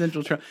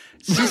quintessential Trump.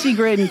 Sissy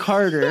Graydon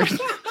Carter,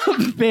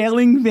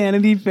 failing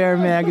Vanity Fair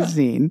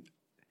magazine,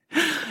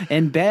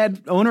 and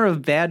owner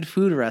of Bad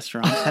Food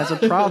Restaurants has a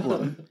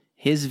problem.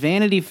 His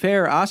Vanity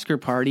Fair Oscar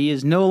party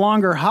is no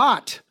longer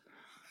hot.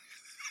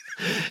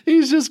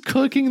 He's just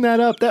cooking that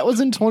up. That was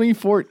in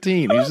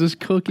 2014. He's just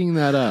cooking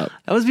that up.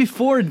 That was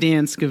before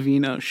Dan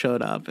Scavino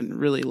showed up and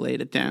really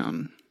laid it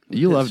down.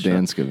 You His love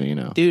Dan show.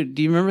 Scavino. Dude,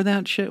 do you remember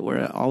that shit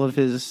where all of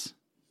his,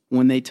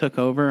 when they took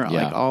over,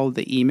 Yeah. like all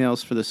the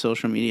emails for the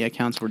social media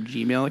accounts were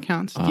Gmail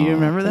accounts? Do you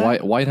remember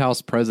that? White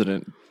House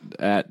president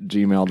at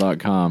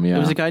gmail.com. Yeah. There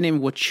was a guy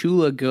named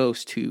Wachula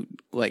Ghost who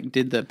like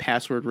did the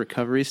password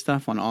recovery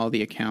stuff on all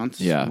the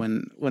accounts. Yeah.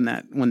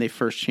 When they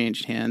first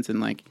changed hands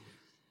and like,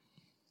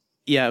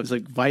 yeah, it was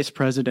like Vice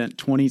President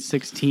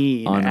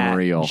 2016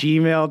 Unreal. at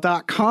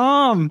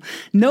gmail.com.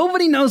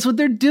 Nobody knows what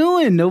they're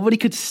doing. Nobody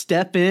could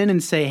step in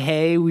and say,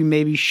 hey, we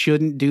maybe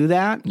shouldn't do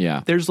that.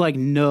 Yeah. There's there's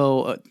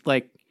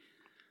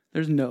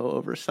no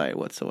oversight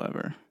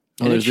whatsoever.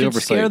 Oh, And it there's the should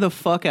oversight. scare the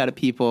fuck out of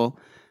people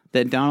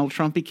that Donald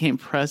Trump became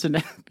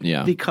president.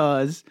 Yeah.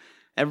 Because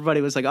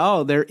everybody was like,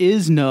 oh, there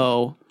is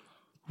no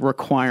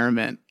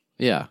requirement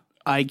yeah.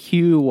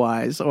 IQ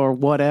wise or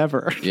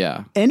whatever.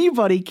 Yeah.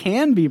 Anybody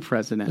can be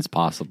president. It's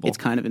possible. It's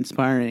kind of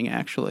inspiring,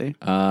 actually.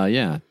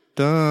 Yeah.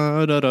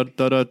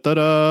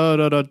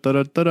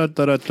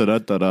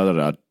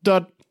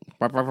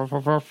 What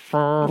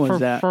was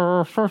that?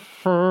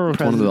 It's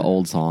one of the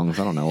old songs.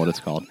 I don't know what it's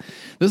called.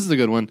 This is a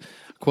good one.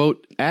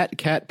 Quote, at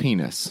Cat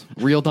Penis,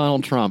 real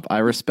Donald Trump. I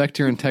respect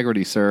your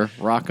integrity, sir.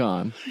 Rock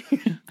on.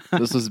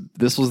 This was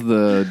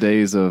the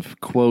days of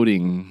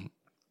quoting.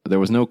 There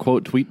was no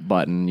quote tweet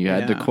button. You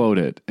had to Yeah. quote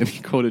it. And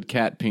he quoted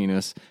Cat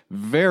Penis.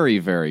 Very,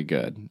 very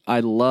good. I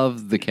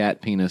love the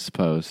Cat Penis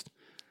post.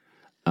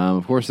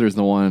 Of course, there's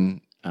the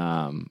one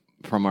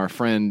from our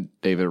friend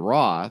David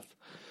Roth,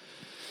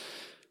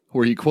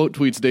 where he quote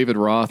tweets David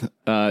Roth.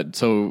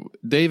 So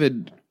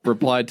David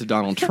replied to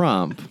Donald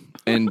Trump,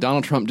 and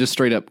Donald Trump just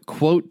straight up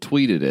quote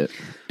tweeted it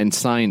and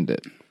signed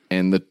it.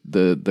 And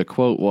the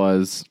quote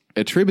was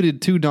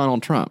attributed to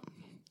Donald Trump.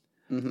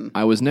 Mm-hmm.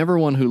 I was never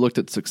one who looked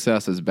at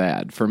success as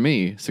bad. For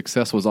me,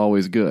 success was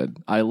always good.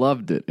 I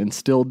loved it and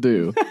still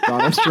do.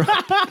 Donald Trump.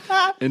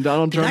 And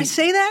Donald Trump. Did I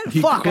say that? he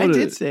Fuck, I quoted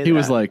did it. say that. He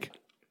was like,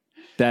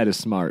 that is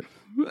smart.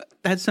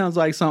 That sounds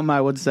like something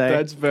I would say.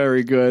 That's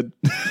very good.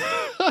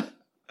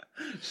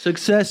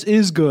 Success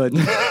is good.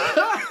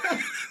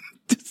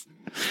 Just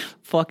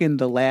fucking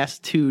the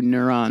last two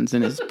neurons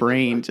in his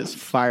brain just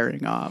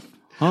firing off.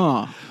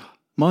 Huh.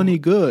 Money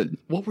good.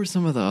 What were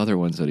some of the other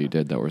ones that he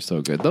did that were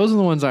so good? Those are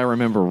the ones I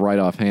remember right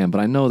offhand,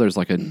 but I know there's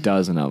like a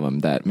dozen of them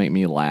that make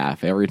me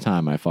laugh every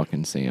time I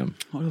fucking see them.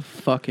 What a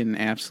fucking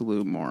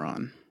absolute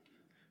moron.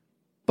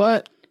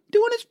 But,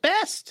 Doing his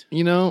best.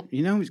 you know,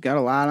 He's got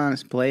a lot on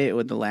his plate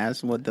with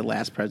what the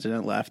last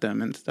president left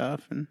him and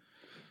stuff. And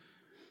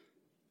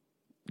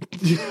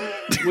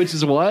which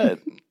is what?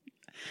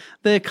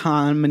 the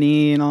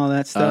economy and all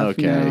that stuff.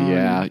 Okay, you know,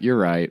 yeah, and you're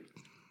right.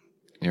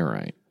 You're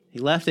right. he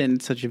left it in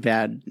such a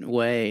bad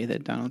way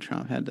that Donald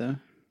Trump had to.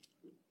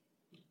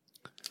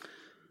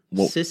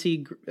 Well-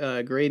 Sissy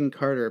Graydon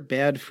Carter,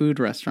 bad food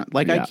restaurant.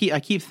 Like Yeah. I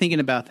keep thinking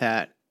about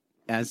that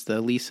as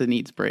the Lisa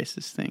needs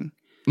braces thing.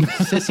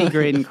 Sissy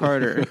Graydon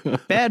Carter,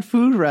 bad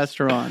food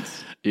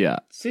restaurants. Yeah.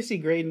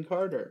 Sissy Graydon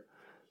Carter.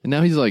 And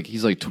now he's like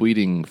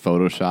tweeting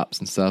photoshops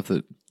and stuff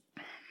that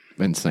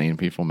insane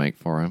people make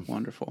for him.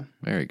 Wonderful.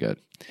 Very good.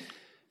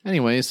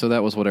 Anyway, so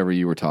that was whatever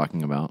you were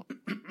talking about.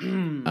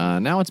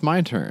 Now it's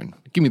my turn.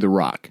 Give me the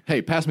rock.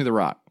 Hey, pass me the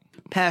rock.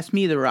 Pass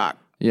me the rock.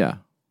 Yeah.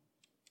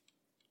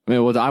 I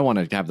mean, well, I want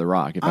to have the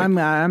rock. If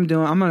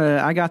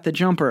I got the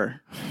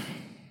jumper.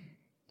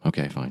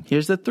 Okay, fine.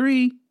 Here's the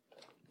 3.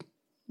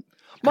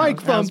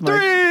 Mike from 3.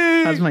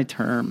 How's my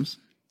terms?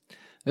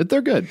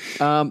 They're good.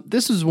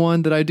 This is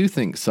one that I do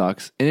think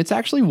sucks, and it's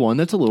actually one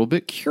that's a little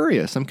bit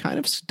curious. I'm kind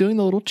of doing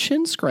the little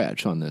chin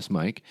scratch on this,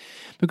 Mike,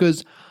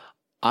 because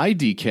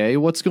IDK,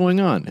 what's going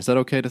on? Is that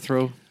okay to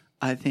throw?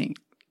 I think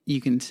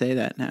you can say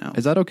that now.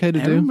 Is that okay to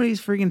do?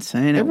 Everybody's freaking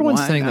saying it. Everyone's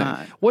Why saying not?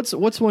 that.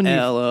 What's one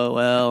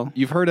LOL.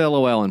 you've heard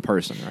LOL in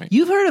person, right?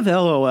 You've heard of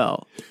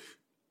LOL.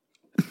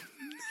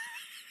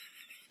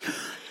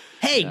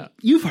 Hey, Yeah.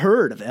 you've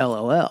heard of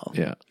LOL.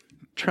 Yeah.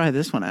 Try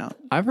this one out.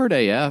 I've heard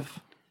AF.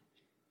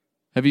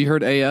 Have you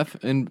heard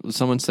AF and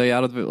someone say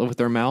out of it with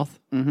their mouth?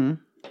 Mm-hmm.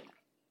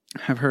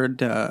 I've heard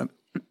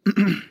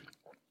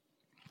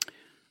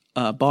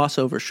boss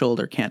over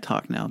shoulder can't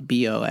talk now.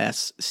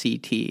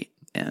 BOSCTN.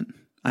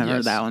 I've heard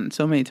Yes. that one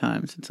so many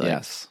times. It's like,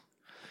 Yes.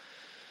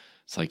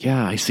 It's like,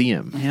 yeah, I see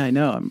him. yeah, I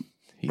know. I'm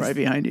He's right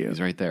behind you.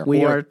 He's right there.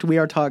 We Or-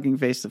 are talking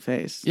face to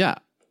face. Yeah.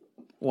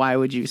 Why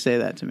would you say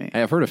that to me?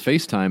 Hey, I've heard of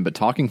FaceTime, but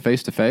talking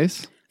face to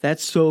face,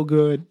 That's so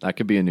good. that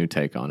could be a new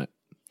take on it.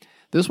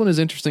 This one is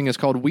interesting. It's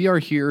called We Are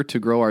Here to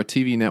Grow Our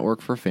TV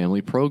Network for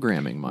Family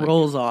Programming, Mike.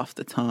 Rolls off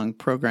the tongue.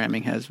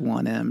 Programming has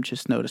one M.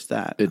 Just notice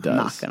that. It does. I'm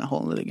not going to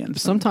hold it against them.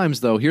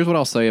 Sometimes, though, here's what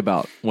I'll say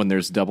about when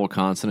there's double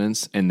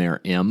consonants and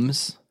they're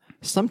M's.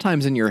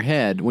 Sometimes in your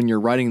head, when you're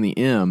writing the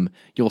M,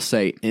 you'll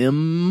say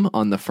M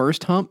on the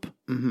first hump,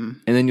 and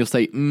then you'll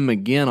say M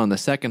again on the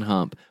second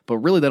hump, but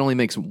really that only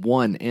makes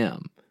one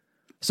M.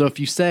 So if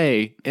you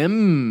say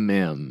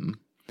MM,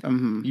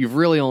 you've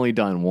really only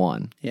done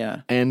one.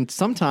 Yeah. And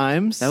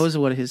sometimes... That was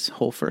what his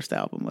whole first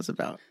album was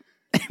about.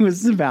 It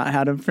was about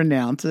how to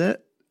pronounce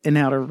it and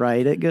how to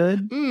write it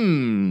good.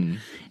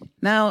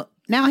 Now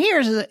I'm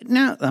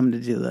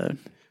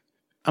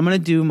going to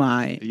do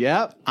my...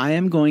 Yep. I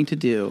am going to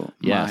do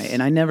Yes. my...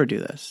 And I never do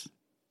this.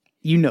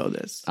 You know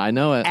this. I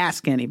know it.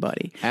 Ask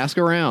anybody. Ask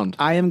around.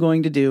 I am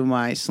going to do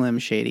my Slim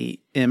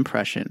Shady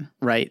impression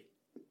right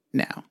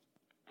now.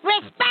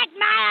 Respect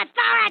my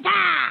authority!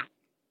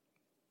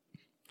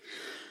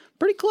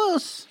 Pretty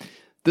close.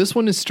 This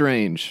one is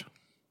strange.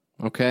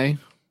 Okay?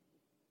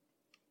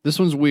 This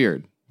one's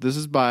weird. This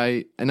is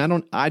by... And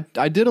I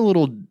did a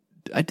little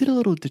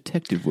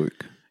detective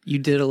work. You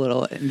did a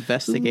little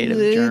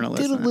investigative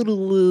journalism. Did a little...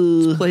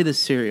 Let's play the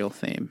serial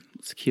theme.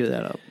 Let's cue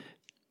that up.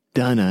 Is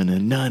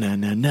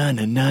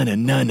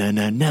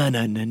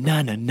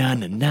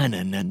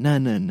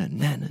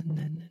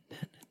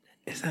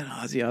that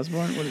Ozzy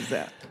Osbourne? What is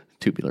that?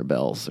 Tubular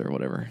Bells or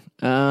whatever.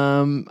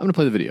 I'm going to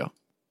play the video.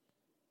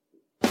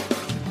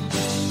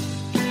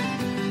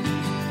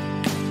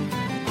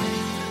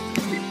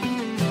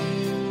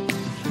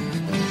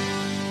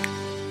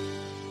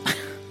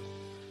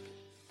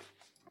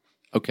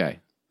 Okay.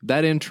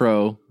 That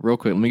intro, real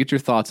quick, let me get your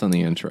thoughts on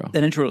the intro.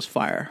 That intro is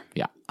fire.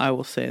 Yeah. I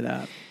will say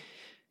that.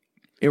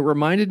 It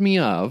reminded me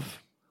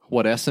of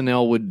what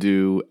SNL would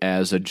do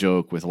as a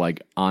joke with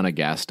like Anna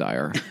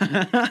Gasteyer.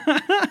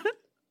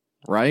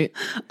 Right?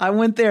 I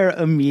went there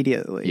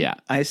immediately. Yeah.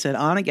 I said,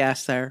 Anna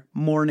Gasteyer,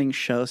 morning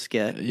show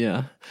skit.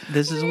 Yeah.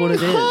 This is what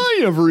it is.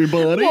 Hi,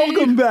 everybody.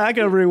 Welcome back,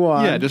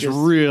 everyone. Yeah, just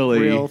really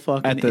real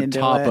fucking at the into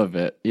top it. of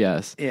it.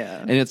 Yes. Yeah.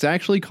 And it's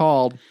actually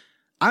called...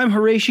 I'm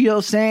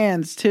Horatio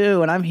Sands,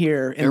 too, and I'm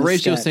here in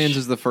Horatio the sketch. Sands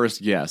is the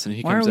first guest, and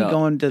he Why are comes we out.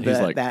 going to he's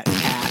like, that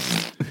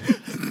cast?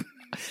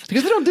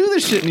 because they don't do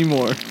this shit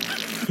anymore.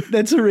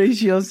 That's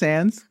Horatio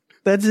Sands.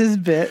 That's his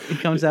bit. He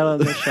comes out on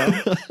the show.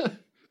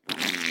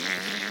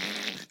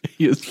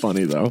 He is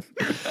funny, though.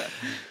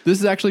 This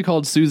is actually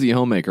called Susie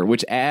Homemaker,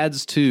 which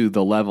adds to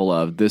the level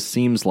of this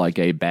seems like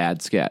a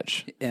bad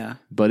sketch. Yeah.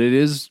 But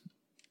it's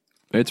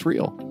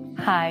real.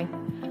 Hi,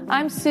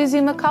 I'm Susie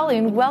McCauley,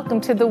 and welcome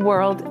to the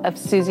world of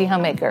Susie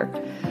Homemaker.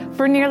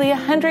 For nearly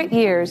 100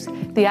 years,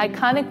 the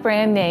iconic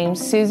brand name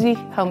Susie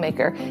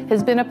Homemaker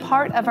has been a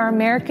part of our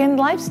American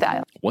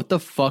lifestyle. What the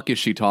fuck is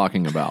she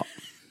talking about?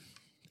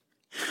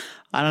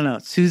 I don't know.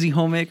 Susie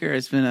Homemaker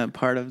has been a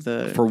part of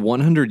For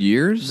 100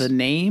 years? the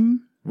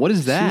name. What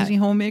is that? Susie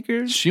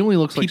Homemaker. She only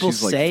looks like People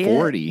she's like say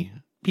 40.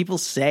 People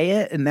say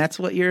it, and that's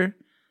what you're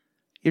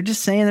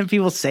just saying that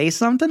people say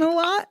something a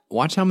lot?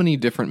 Watch how many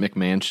different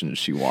McMansions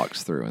she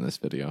walks through in this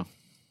video.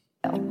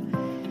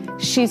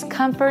 She's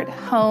comfort,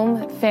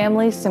 home,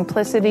 family,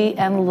 simplicity,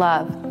 and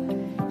love.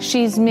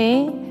 She's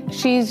me,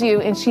 she's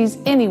you, and she's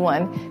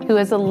anyone who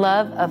has a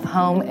love of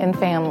home and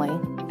family.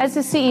 As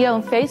the CEO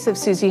and face of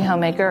Susie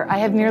Homemaker, I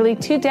have nearly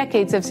 2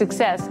 decades of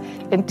success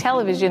in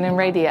television and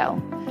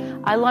radio.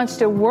 I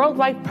launched a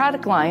worldwide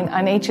product line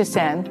on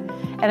HSN,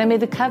 and I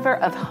made the cover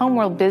of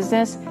Homeworld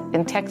Business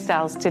and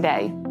Textiles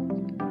Today.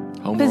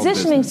 Homeworld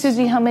Positioning business.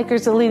 Susie Homemaker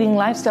as a leading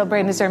lifestyle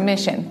brand is our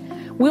mission.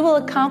 We will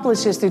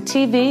accomplish this through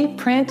TV,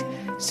 print,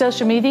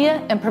 social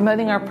media, and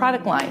promoting our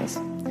product lines.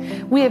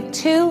 We have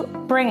 2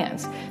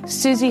 brands,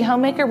 Susie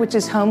Homemaker, which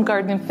is home,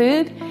 garden, and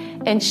food,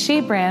 and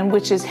She Brand,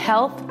 which is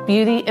health,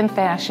 beauty, and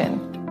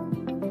fashion.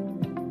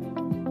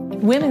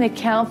 Women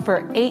account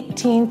for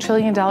 $18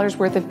 trillion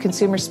worth of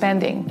consumer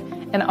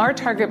spending, and our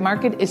target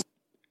market is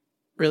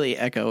really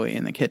echoey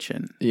in the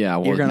kitchen. Yeah,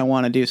 well, You're going to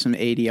want to do some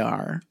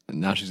ADR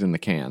now she's in the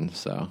can,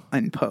 so.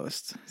 in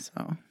post.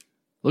 So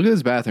Look at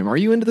this bathroom. Are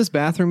you into this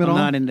bathroom at I'm all?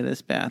 not into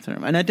this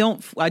bathroom. And I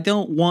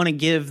don't want to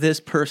give this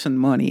person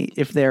money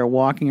if they're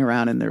walking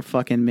around in their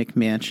fucking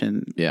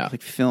McMansion, Yeah.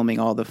 like filming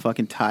all the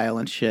fucking tile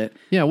and shit.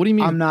 Yeah, what do you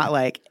mean? I'm not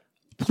like,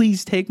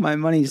 please take my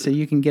money so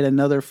you can get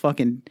another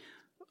fucking,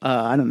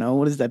 I don't know,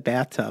 what is that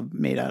bathtub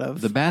made out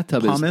of? The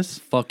bathtub Pumice? is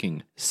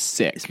fucking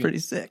sick. It's pretty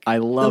sick. I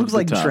love It looks the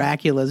like tub.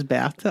 Dracula's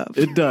bathtub.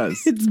 It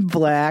does. It's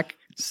black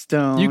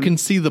stone. You can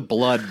see the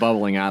blood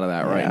bubbling out of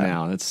that right Yeah.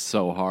 now. It's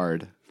so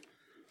hard.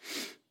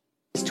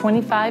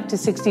 25 to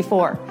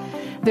 64.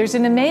 There's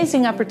an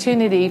amazing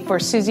opportunity for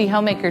Susie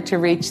Homemaker to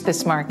reach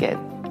this market.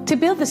 To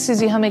build the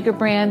Susie Homemaker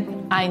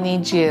brand, I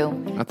need you.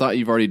 I thought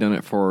you've already done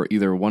it for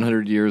either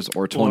 100 years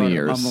or 20 Or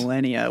years. A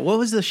millennia. What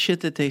was the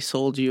shit that they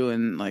sold you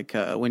in like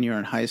when you were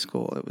in high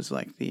school? It was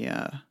like the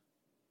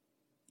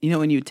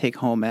when you would take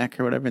home ec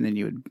or whatever, and then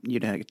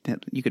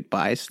you could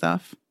buy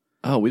stuff.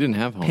 Oh, we didn't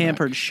have home ec.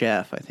 Pampered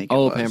Chef, I think.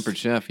 Oh, it was. Pampered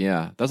Chef.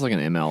 Yeah, that's like an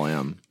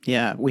MLM.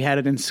 Yeah, we had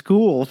it in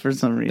school for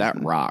some reason.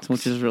 That rocks.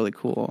 which is really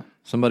cool.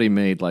 Somebody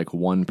made like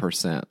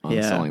 1% on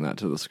Yeah. selling that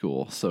to the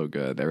school. So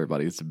good.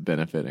 Everybody's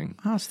benefiting.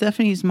 Oh,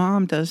 Stephanie's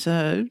mom does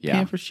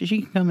Pampered. She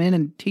can come in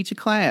and teach a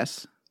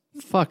class.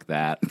 Fuck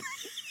that.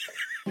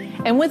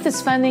 And with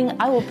this funding,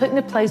 I will put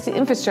into place the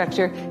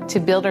infrastructure to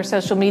build our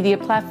social media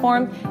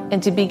platform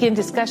and to begin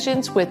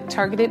discussions with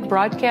targeted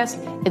broadcast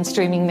and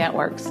streaming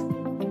networks.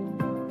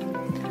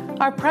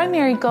 Our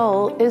primary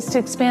goal is to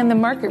expand the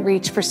market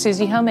reach for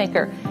Susie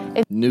Homemaker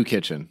and New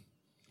kitchen.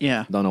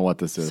 Yeah, Don't know what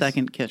this is.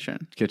 second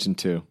kitchen. Kitchen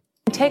 2.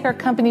 take our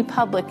company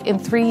public in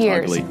 3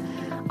 years. Ugly.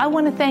 I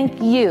want to thank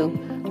you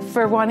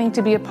for wanting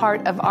to be a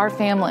part of our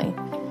family.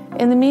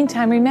 In the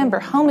meantime, remember,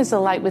 home is a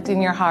light within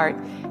your heart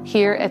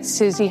here at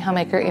Susie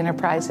Homemaker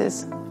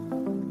Enterprises.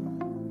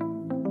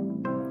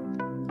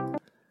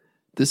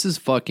 This is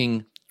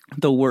fucking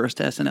The worst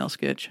SNL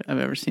sketch I've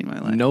ever seen in my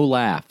life. no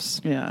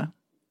laughs. Yeah,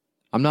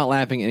 I'm not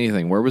laughing at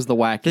anything. Where was the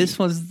wacky?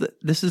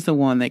 this is the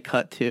one they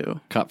cut to.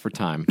 Cut for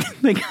time.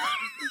 They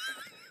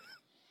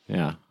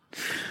Yeah.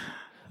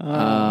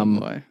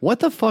 boy. What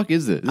the fuck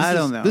is it? I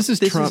don't know. This is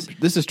This Trump. is-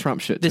 this is Trump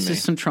shit to This me.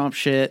 is some Trump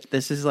shit.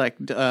 This is like,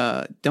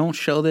 don't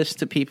show this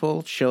to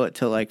people. Show it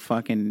to like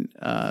fucking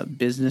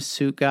business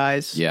suit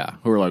guys. Yeah.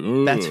 Who are like,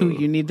 That's who "Ugh."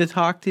 you need to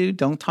talk to.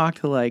 Don't talk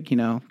to like,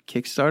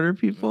 Kickstarter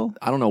people.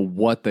 I don't know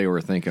what they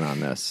were thinking on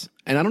this.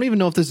 And I don't even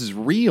know if this is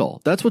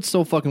real. That's what's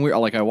so fucking weird.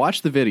 Like, I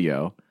watched the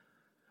video,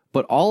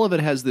 but all of it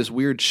has this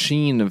weird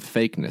sheen of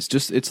fakeness.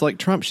 Just, it's like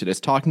Trump shit. It's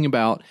talking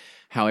about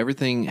how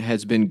everything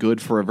has been good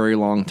for a very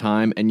long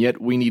time, and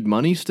yet we need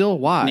money still?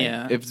 Why?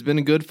 Yeah. If it's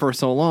been good for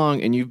so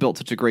long and you've built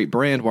such a great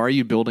brand, why are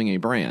you building a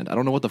brand? I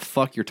don't know what the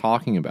fuck you're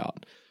talking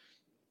about.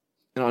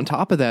 And on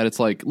top of that, it's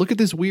like, look at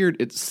this weird,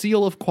 it's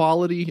seal of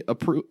quality,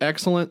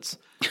 excellence.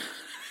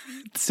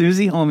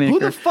 Susie Homemaker. Who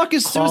the fuck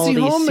is Susie Quality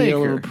Seal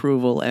Homemaker? of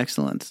approval,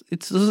 excellence.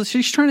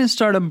 She's trying to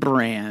start a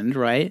brand,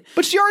 right?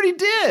 But she already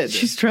did.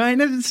 She's trying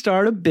to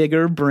start a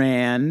bigger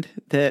brand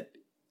that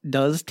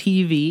does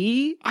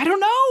TV I don't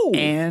know.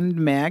 and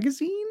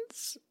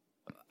magazines.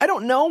 I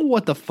don't know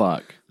what the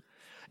fuck.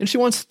 And she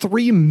wants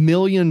 $3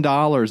 million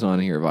on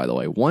here, by the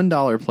way.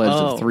 $1 pledge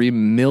Oh. of $3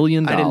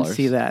 million. I didn't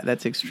see that.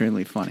 That's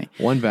extremely funny.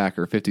 One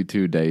backer,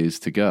 52 days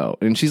to go.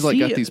 And she's like See-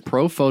 got these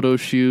pro photo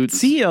shoots.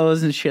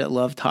 CEOs and shit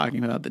love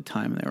talking about the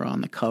time they were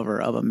on the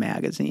cover of a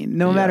magazine,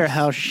 no matter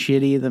how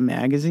shitty the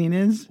magazine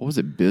is. What was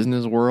it?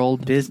 Business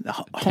World?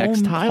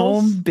 Textiles?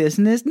 Home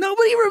business.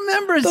 Nobody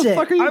remembers The it.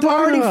 fuck are you I've talking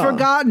already about?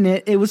 forgotten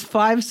it. It was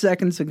 5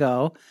 seconds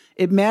ago.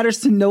 It matters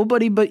to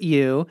nobody but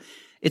you.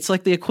 It's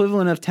like the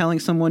equivalent of telling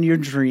someone your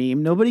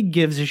dream. Nobody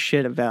gives a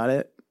shit about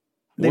it.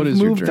 They've What is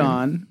your moved dream?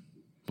 on.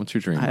 What's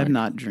your dream? I have Mike?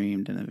 not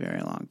dreamed in a very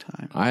long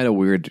time. I had a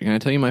weird. Can I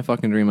tell you my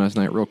fucking dream last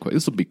night real quick?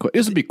 This will be quick.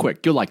 This will be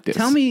quick. You'll like this.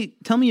 Tell me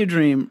your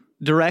dream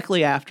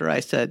directly after I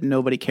said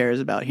nobody cares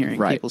about hearing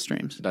Right. people's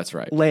dreams. That's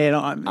right. Lay it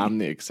on me. I'm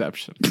the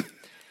exception.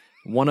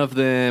 One of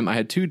them, I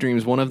had two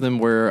dreams. One of them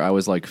where I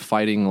was like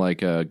fighting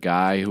like a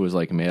guy who was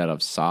like made out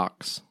of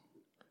socks.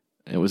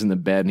 It was in the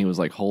bed and he was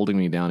like holding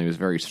me down. He was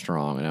very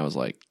strong. And I was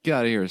like, get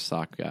out of here,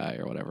 sock guy,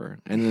 or whatever.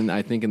 And then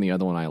I think in the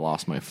other one, I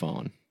lost my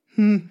phone.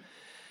 And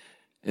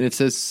it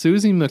says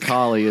Susie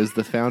McCauley is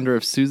the founder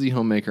of Susie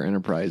Homemaker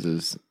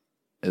Enterprises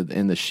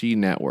and the She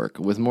Network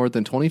with more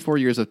than 24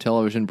 years of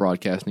television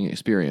broadcasting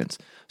experience.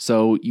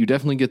 So you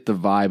definitely get the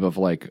vibe of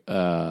like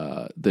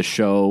the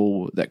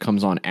show that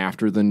comes on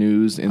after the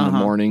news in the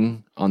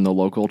morning on the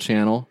local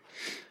channel.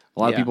 A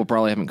lot of people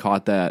probably haven't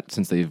caught that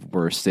since they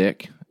were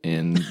sick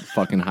in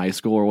fucking high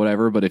school or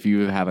whatever. But if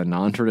you have a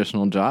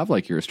non-traditional job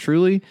like yours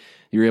truly,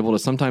 you're able to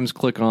sometimes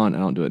click on, I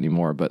don't do it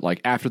anymore, but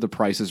like after The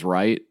Price is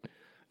Right,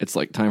 it's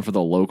like time for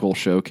the local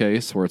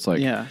showcase where it's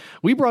like,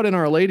 we brought in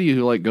our lady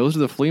who like goes to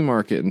the flea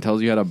market and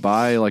tells you how to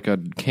buy like a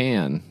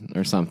can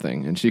or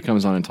something. And she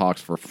comes on and talks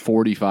for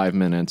 45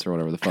 minutes or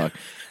whatever the fuck.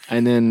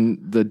 And then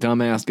the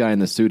dumbass guy in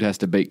the suit has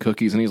to bake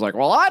cookies, and he's like,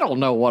 "Well, I don't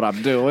know what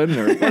I'm doing,"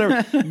 or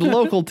whatever. The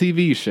local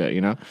TV shit,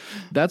 you know.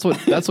 That's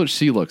what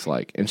she looks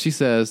like. And she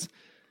says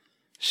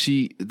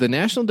The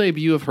national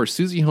debut of her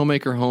Susie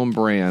Homemaker home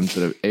brand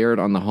that aired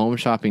on the Home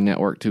Shopping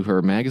Network to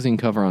her magazine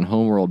cover on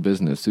Homeworld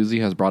Business. Susie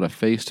has brought a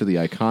face to the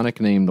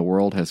iconic name the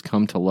world has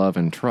come to love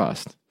and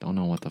trust. Don't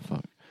know what the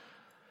fuck.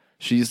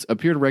 She's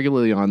appeared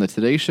regularly on The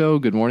Today Show,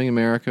 Good Morning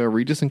America,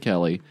 Regis and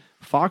Kelly,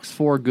 Fox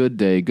 4 Good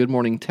Day, Good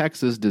Morning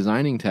Texas,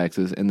 Designing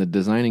Texas, and the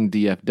Designing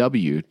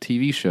DFW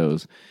TV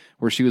shows,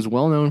 where she was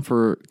well known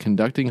for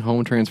conducting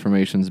home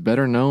transformations,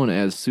 better known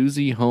as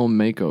Susie Home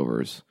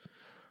Makeovers.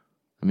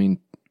 I mean,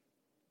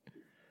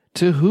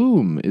 to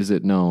whom is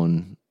it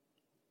known?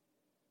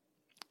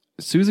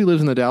 Susie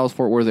lives in the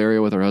Dallas-Fort Worth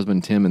area with her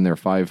husband Tim and their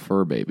 5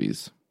 fur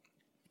babies.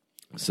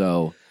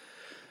 So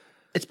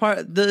it's part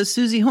of the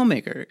Susie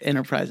Homemaker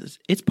Enterprises.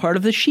 It's part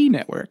of the She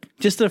Network.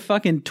 Just a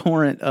fucking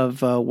torrent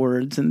of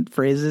words and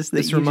phrases that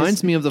this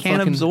reminds me of the can't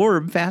fucking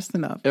absorb fast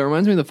enough. It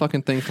reminds me of the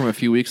fucking thing from a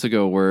few weeks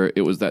ago where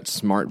it was that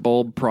smart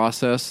bulb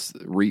process,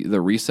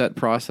 the reset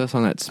process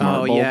on that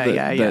smart bulb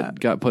that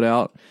got put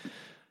out.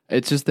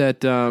 It's just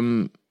that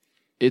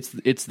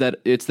it's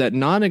that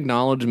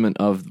non-acknowledgement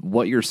of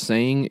what you're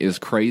saying is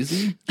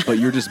crazy, but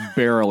you're just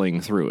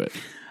barreling through it.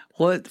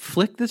 Well,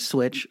 flick the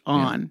switch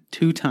on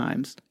 2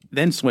 times,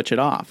 then switch it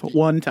off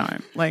 1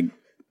 time. Like,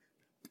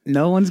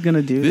 no one's going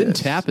to do this. Then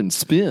tap and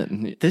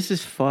spin. This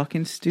is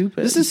fucking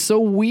stupid. This is so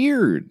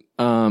weird.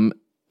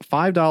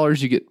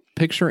 $5, you get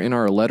picture in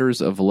our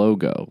letters of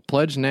logo.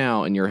 Pledge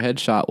now and your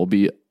headshot will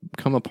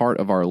become a part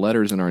of our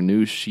letters in our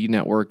new She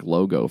Network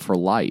logo for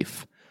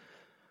life.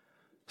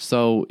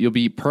 So you'll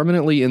be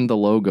permanently in the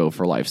logo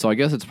for life. So I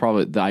guess it's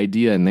probably the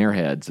idea in their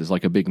heads is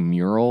like a big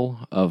mural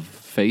of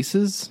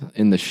faces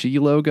in the She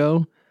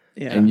logo.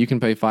 Yeah. And you can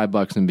pay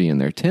 $5 and be in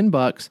there.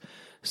 $10,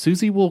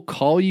 Susie will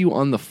call you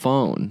on the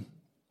phone.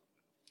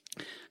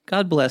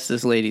 God bless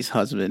this lady's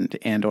husband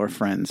and or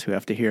friends who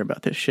have to hear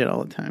about this shit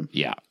all the time.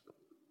 Yeah.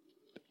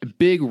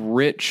 Big,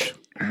 rich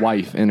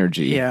wife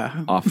energy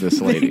off this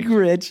lady. Big,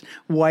 rich,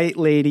 white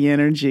lady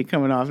energy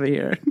coming off of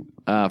here.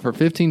 For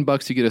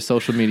 $15, you get a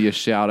social media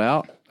shout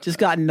out. Just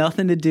got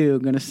nothing to do.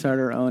 Going to start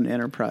our own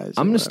enterprise.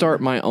 I'm going to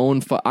start my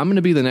own. I'm going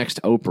to be the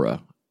next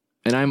Oprah.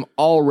 And I'm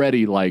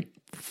already like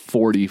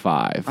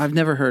 45. I've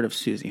never heard of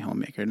Susie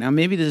Homemaker. Now,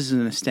 maybe this is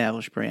an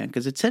established brand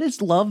because it said it's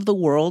loved the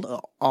world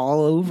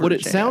all over. What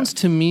it sounds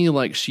to me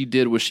like she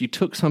did was she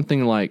took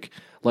something like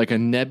a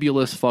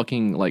nebulous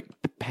fucking like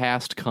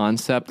past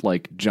concept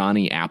like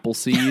Johnny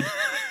Appleseed.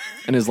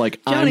 And is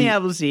like, Johnny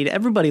Appleseed.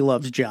 Everybody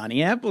loves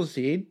Johnny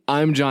Appleseed.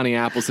 I'm Johnny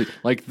Appleseed.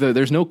 Like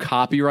there's no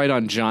copyright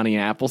on Johnny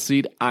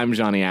Appleseed. I'm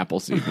Johnny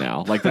Appleseed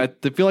now. Like that.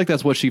 I feel like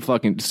that's what she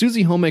fucking.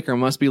 Susie Homemaker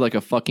must be like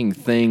a fucking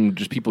thing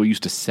just people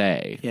used to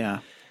say. Yeah.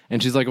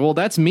 And she's like, well,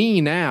 that's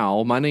me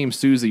now. My name's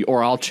Susie,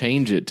 or I'll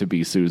change it to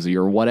be Susie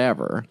or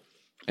whatever.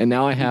 And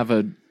now I have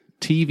a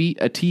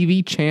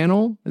TV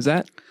channel. Is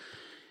that?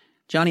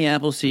 Johnny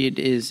Appleseed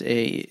is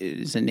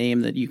a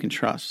name that you can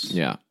trust.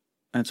 Yeah.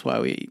 That's why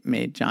we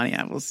made Johnny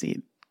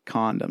Appleseed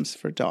condoms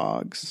for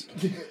dogs.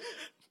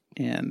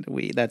 And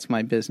that's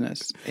my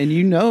business. And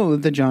you know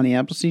the Johnny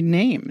Appleseed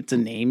name. It's a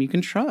name you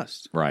can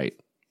trust. Right.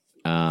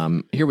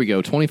 Here we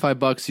go.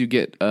 $25, you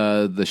get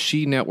the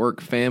She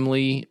Network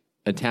family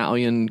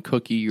Italian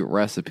cookie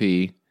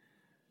recipe.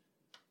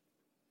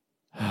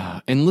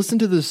 And listen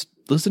to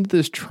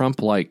this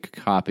Trump-like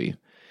copy.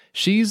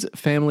 She's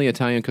family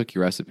Italian cookie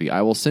recipe.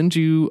 I will send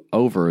you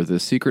over the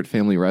secret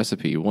family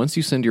recipe. Once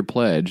you send your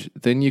pledge,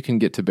 then you can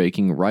get to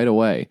baking right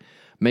away.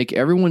 Make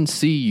everyone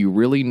see you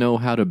really know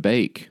how to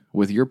bake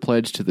with your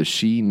pledge to the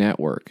She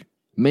Network.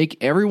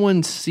 Make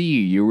everyone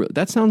see you.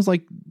 That sounds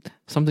like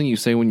something you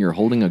say when you're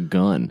holding a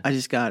gun. I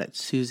just got it.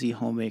 Susie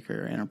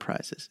Homemaker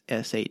Enterprises.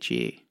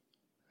 SHE.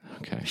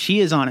 Okay. She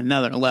is on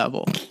another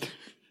level.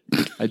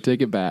 I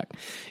take it back.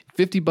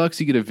 $50,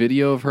 you get a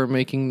video of her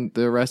making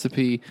the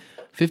recipe.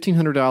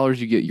 $1,500,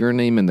 you get your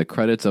name in the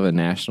credits of a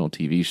national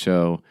TV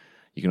show.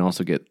 You can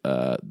also get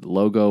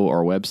logo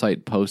or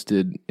website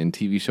posted in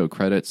TV show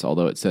credits,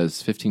 although it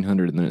says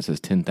 $1,500 and then it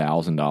says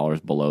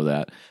 $10,000 below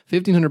that.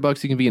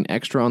 $1,500, you can be an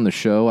extra on the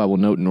show. I will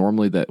note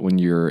normally that when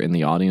you're in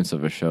the audience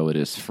of a show, it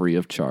is free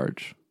of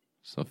charge.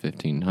 So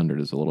 $1,500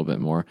 is a little bit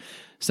more.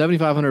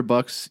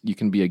 $7,500, you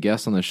can be a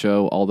guest on the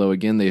show, although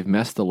again, they've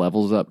messed the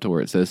levels up to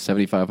where it says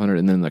 $7,500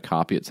 and then in the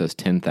copy it says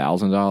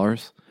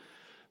 $10,000.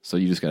 So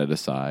you just got to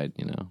decide,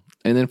 you know.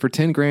 And then for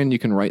 $10,000, you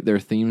can write their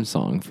theme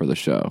song for the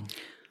show.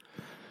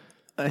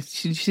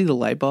 Did you see the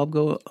light bulb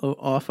go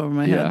off over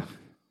my head? Yeah.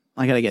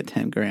 I got to get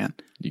 $10,000.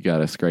 You got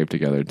to scrape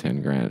together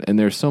 $10,000. And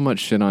there's so much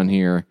shit on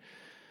here.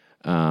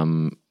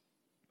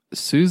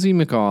 Susie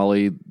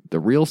McCauley, the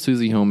real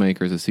Susie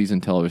Homemaker, is a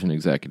seasoned television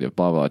executive.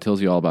 Blah, blah. It tells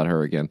you all about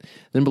her again.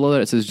 Then below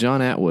that, it says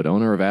John Atwood,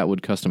 owner of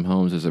Atwood Custom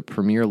Homes, is a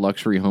premier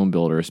luxury home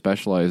builder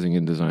specializing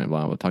in design.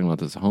 Blah, blah. Talking about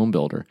this home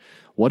builder.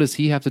 What does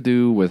he have to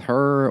do with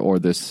her or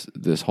this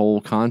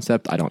whole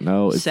concept? I don't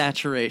know. It's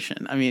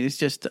saturation. I mean, it's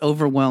just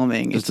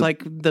overwhelming. It's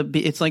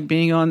like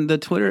being on the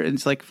Twitter.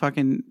 It's like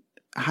fucking.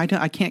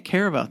 I can't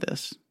care about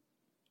this.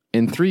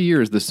 In 3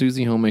 years, the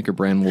Susie Homemaker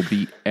brand will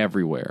be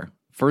everywhere.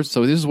 First,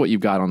 so this is what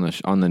you've got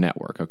on the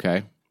network.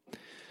 Okay,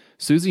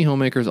 Susie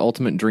Homemaker's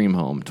Ultimate Dream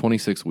Home,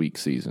 26-week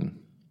season.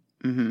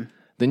 Mm-hmm.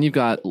 Then you've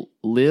got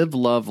Live,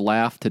 Love,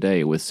 Laugh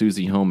Today with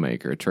Susie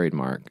Homemaker,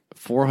 trademark.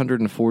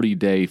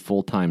 440-day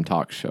full-time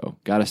talk show.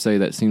 Gotta say,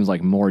 that seems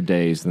like more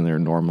days than there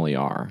normally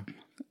are.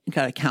 You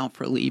gotta count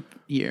for leap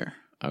year.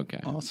 Okay.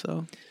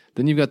 Also.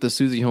 Then you've got the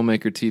Susie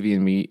Homemaker TV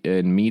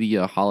and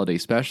media holiday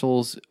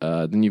specials.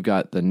 Then you've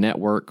got the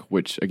network,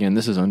 which, again,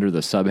 this is under the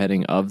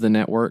subheading of the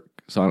network.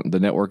 So the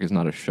network is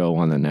not a show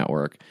on the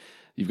network.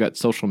 You've got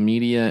social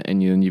media,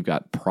 and then you've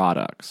got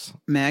products.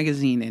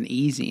 Magazine and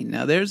easing.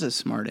 Now, there's a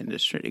smart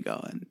industry to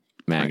go in.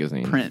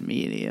 Magazine. Print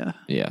media.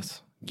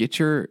 Yes. Get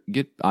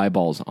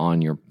eyeballs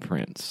on your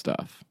print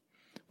stuff.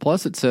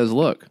 Plus, it says,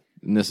 look,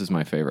 and this is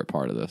my favorite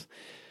part of this,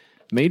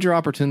 major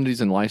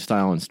opportunities in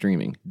lifestyle and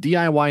streaming.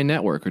 DIY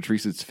Network, which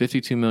reaches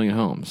 52 million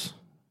homes.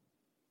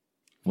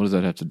 What does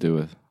that have to do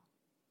with?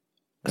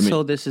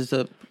 So this is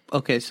the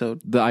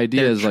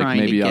idea is like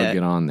maybe I'll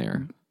get on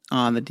there.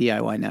 On the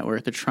DIY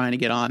network. They're trying to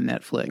get on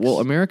Netflix. Well,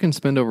 Americans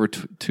spend over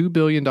 $2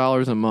 billion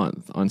a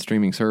month on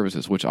streaming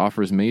services, which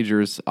offers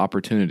majors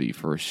opportunity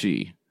for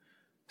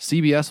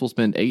CBS will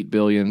spend $8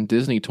 billion,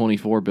 Disney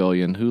 $24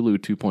 billion, Hulu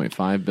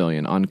 $2.5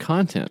 billion on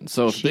content.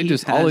 So if they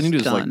just all they need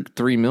is like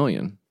 $3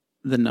 million.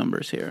 The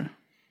numbers here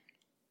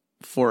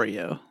for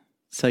you.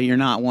 So you're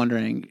not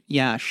wondering,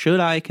 should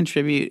I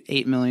contribute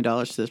 $8 million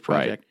to this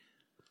project?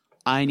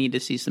 Right. I need to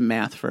see some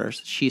math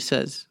first. She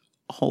says,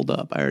 hold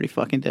up, I already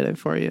fucking did it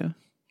for you.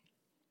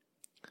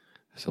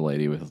 It's a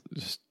lady with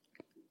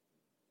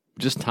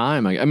just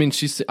time.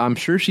 I'm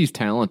sure she's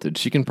talented.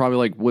 She can probably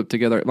like whip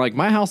together. Like,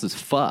 my house is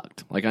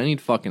fucked. Like, I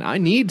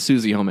need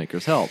Susie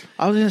Homemaker's help.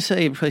 I was gonna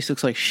say the place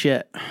looks like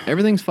shit.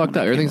 Everything's fucked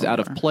up. Everything's out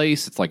of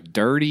place. It's like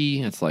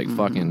dirty. It's like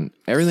fucking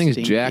everything's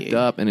stinky. Jacked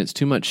up, and it's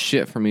too much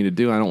shit for me to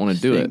do. I don't want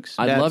to do it.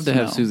 I'd love to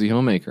have Susie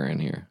Homemaker in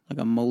here. Like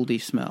a moldy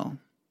smell.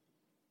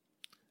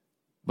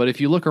 But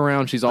if you look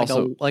around, she's like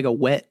also like a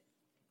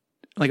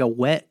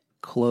wet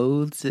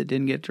clothes that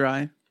didn't get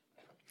dry.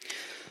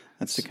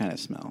 That's the kind of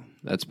smell.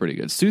 That's pretty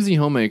good. Susie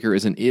Homemaker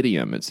is an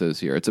idiom, it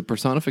says here. It's a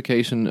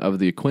personification of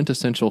the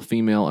quintessential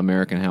female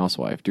American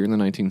housewife. During the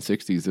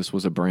 1960s, this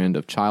was a brand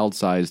of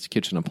child-sized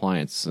kitchen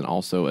appliance and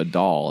also a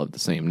doll of the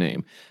same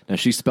name. Now,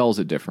 she spells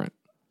it different.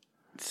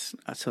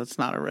 So it's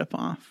not a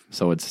ripoff.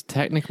 So it's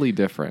technically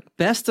different.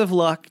 Best of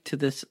luck to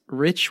this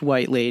rich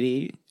white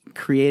lady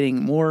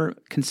creating more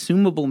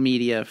consumable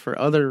media for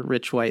other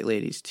rich white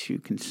ladies to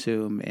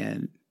consume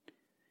and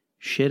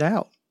shit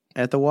out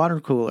at the water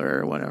cooler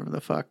or whatever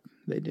the fuck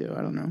they do.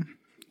 I don't know.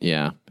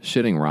 Yeah,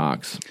 shitting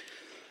rocks.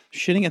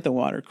 Shitting at the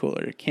water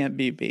cooler. It can't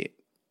be beat.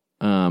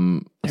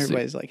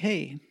 Everybody's like,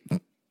 hey,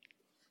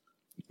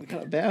 we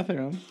got a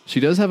bathroom. She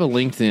does have a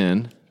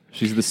LinkedIn.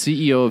 She's the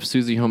CEO of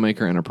Susie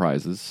Homemaker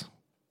Enterprises.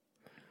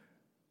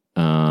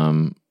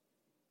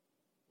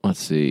 Let's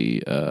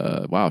see.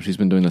 Wow, she's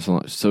been doing this a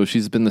lot. So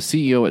she's been the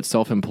CEO at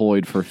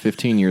Self-Employed for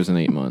 15 years and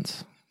 8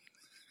 months.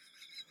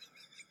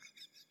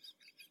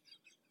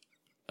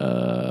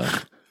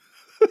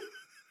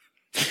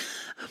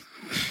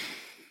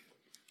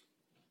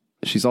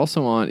 She's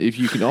also on. If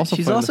you can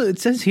also, it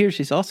says here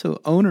she's also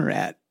owner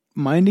at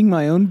Minding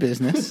My Own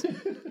Business.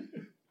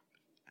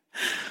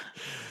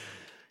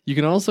 You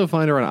can also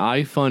find her on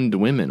I Fund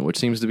Women, which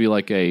seems to be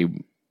like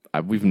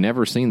we've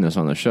never seen this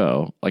on the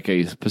show, like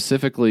a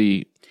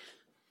specifically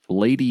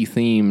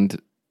lady-themed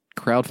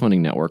crowdfunding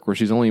network where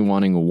she's only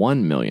wanting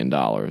 $1 million.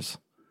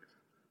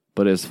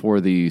 But as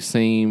for the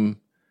same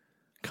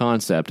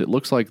concept, it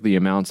looks like the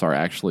amounts are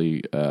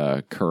actually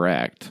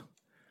correct.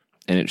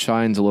 And it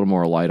shines a little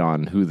more light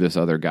on who this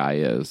other guy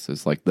is.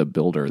 It's like the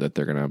builder that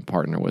they're going to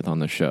partner with on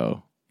the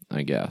show,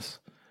 I guess.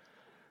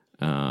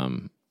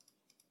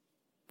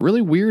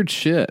 Really weird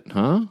shit,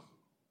 huh?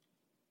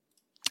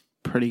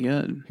 Pretty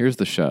good. Here's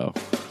the show.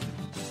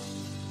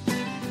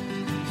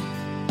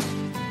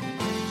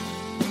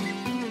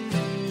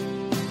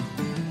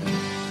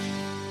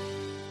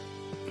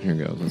 Here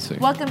goes. Let's see.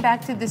 Welcome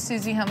back to the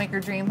Susie Homemaker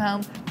Dream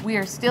Home. We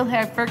are still here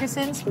at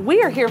Ferguson's.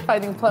 We are here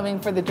fighting plumbing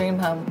for the Dream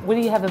Home. What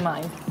do you have in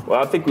mind?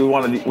 Well, I think we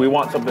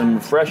want something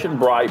fresh and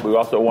bright. We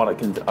also want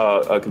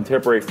a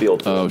contemporary feel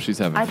to it. Oh, she's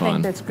having fun. I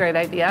think that's a great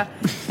idea.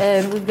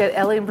 And we've got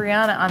Ellie and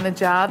Brianna on the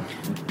job.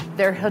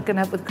 They're hooking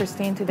up with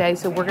Christine today,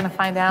 so we're going to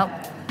find out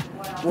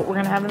what we're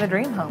going to have in the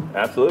Dream Home.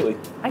 Absolutely.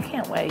 I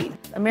can't wait.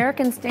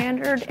 American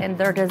Standard and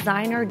their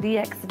designer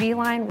DXV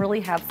line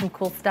really have some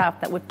cool stuff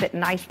that would fit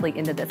nicely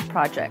into this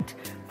project.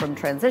 From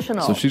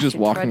transitional. So she's just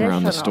walking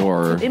around the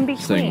store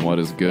saying what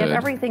is good. You have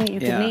everything you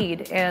can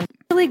need. And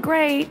really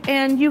great.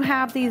 And you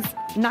have these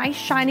nice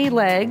shiny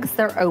legs.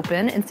 They're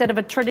open instead of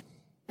a traditional.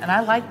 And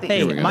I like these.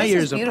 Hey, my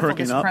ears are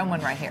perking this up. chrome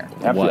one right here.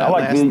 Absolutely. I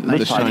like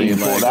the shiny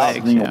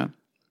legs. Yeah.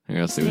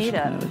 Let's see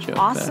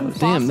Awesome.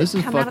 Damn, this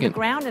is come out of the fucking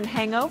ground and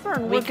hang over,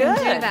 and We can good.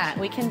 do that.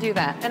 We can do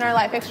that. And our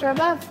light fixture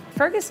above.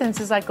 Ferguson's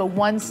is like a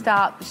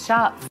one-stop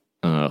shop.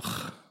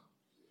 Ugh.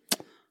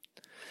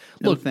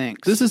 No, Look,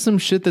 thanks. this is some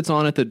shit that's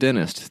on at the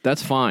dentist.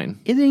 That's fine.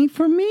 It ain't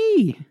for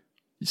me.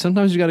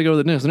 Sometimes you got to go to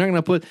the dentist. They're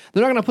not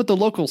gonna put the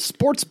local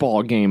sports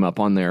ball game up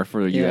on there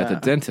for you at the Yeah.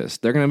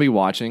 dentist. They're gonna be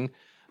watching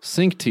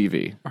Sync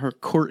TV. Or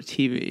Court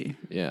TV.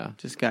 Yeah.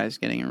 Just guys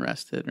getting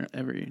arrested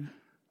every...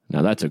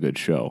 Now that's a good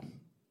show.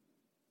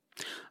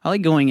 I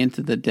like going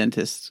into the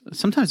dentist.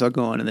 Sometimes I'll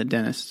go into the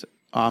dentist's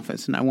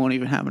office and I won't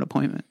even have an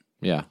appointment.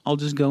 Yeah. I'll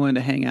just go in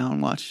to hang out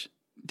and watch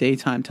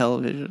daytime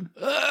television.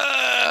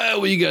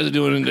 What you guys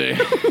doing today?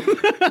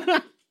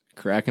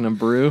 Cracking a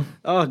brew.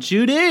 Oh,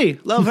 Judy.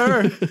 Love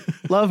her.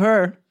 Love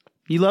her.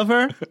 You love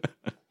her?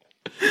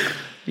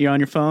 You're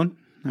on your phone?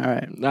 All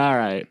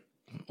right.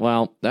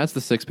 Well, that's the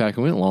 6-pack.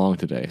 We went long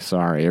today.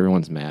 Sorry.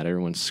 Everyone's mad.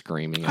 Everyone's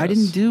screaming at I us.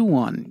 didn't do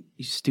one,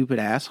 you stupid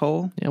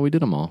asshole. Yeah, we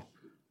did them all.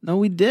 No,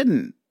 we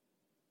didn't.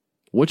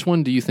 Which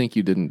one do you think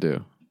you didn't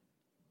do?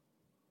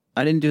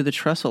 I didn't do the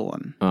trestle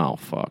one. Oh,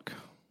 fuck.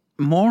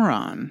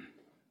 Moron.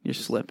 You're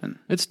slipping.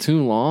 It's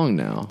too long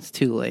now. It's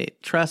too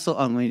late. Trestle.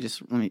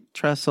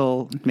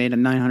 Trestle made a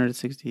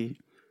 $960.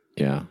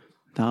 Yeah.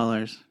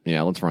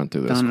 Yeah, let's run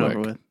through this Done quick.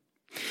 over with.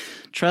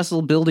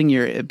 Trestle bridging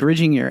your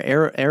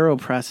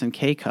AeroPress and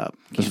K-Cup.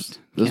 This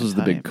was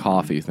the big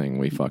coffee thing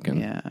we fucking...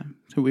 Yeah.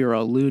 Who we were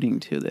alluding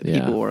to that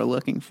people were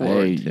looking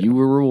forward to. You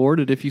were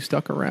rewarded if you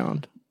stuck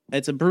around.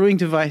 It's a brewing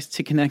device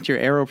to connect your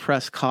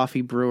AeroPress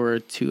coffee brewer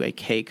to a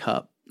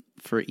K-Cup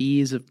for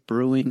ease of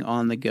brewing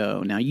on the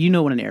go. Now, you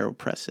know what an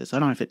AeroPress is. I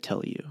don't have to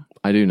tell you.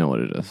 I do know what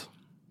it is.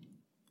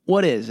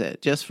 What is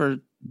it? Just for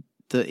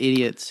the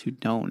idiots who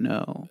don't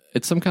know.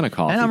 It's some kind of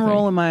coffee And I'm thing.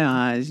 rolling my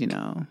eyes, you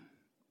know.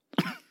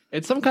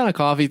 It's some kind of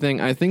coffee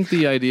thing. I think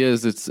the idea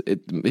is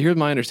here's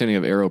my understanding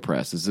of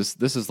AeroPress is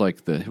this is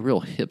like the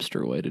real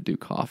hipster way to do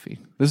coffee.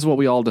 This is what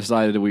we all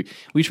decided.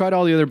 We tried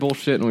all the other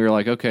bullshit and we were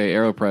like, okay,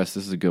 AeroPress,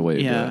 this is a good way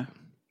to do it.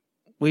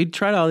 We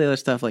tried all the other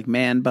stuff like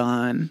Man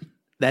Bun.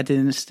 That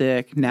didn't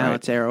stick. Now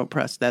it's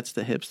AeroPress. That's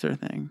the hipster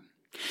thing.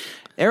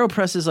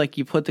 AeroPress is like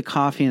you put the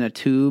coffee in a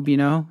tube, you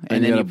know,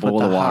 and then you put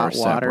the hot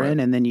water in,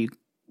 and then you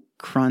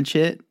crunch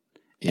it,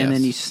 and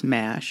then you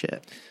smash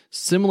it.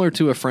 Similar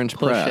to a French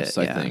press,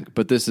 I think,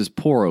 but this is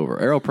pour over.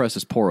 AeroPress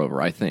is pour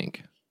over, I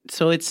think.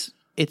 So it's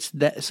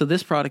that. So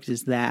this product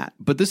is that.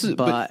 But this is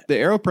but the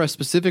AeroPress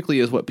specifically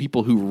is what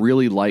people who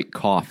really like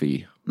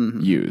coffee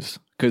use,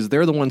 because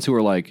they're the ones who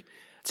are like,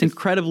 it's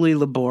incredibly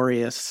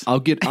laborious. I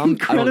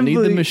don't need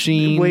the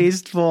machine.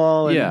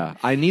 Wasteful. Yeah,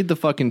 I need the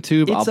fucking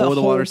tube. I'll boil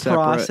the water separate.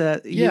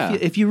 Process. Yeah,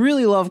 if you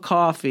really love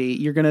coffee,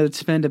 you're gonna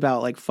spend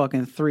about like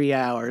fucking 3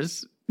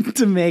 hours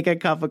to make a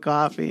cup of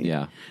coffee.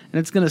 Yeah, and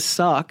it's gonna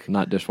suck.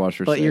 Not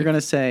dishwasher but safe. You're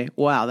gonna say,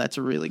 "Wow, that's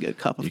a really good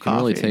cup of coffee." You can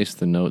really taste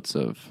the notes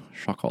of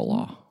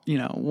chocolat. You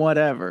know,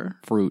 whatever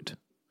fruit.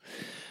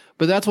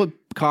 But that's what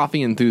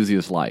coffee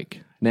enthusiasts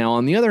like. Now,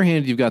 on the other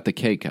hand, you've got the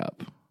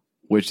K-Cup,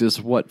 which is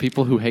what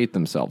people who hate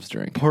themselves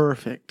drink.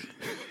 Perfect.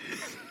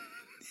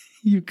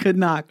 You could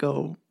not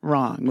go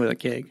wrong with a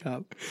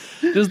K-Cup.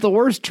 Just the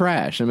worst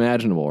trash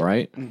imaginable,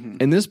 right? Mm-hmm.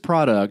 And this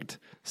product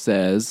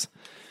says,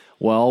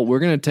 well, we're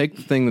going to take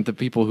the thing that the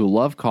people who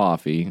love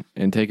coffee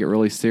and take it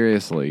really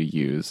seriously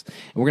use,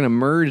 and we're going to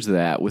merge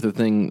that with a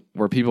thing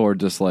where people are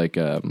just like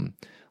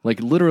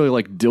literally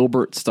like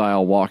Dilbert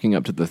style walking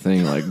up to the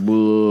thing like,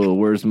 whoa,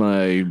 where's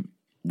my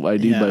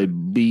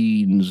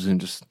beans,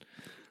 and just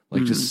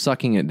like just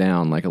sucking it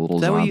down like a little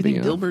zombie. Is that what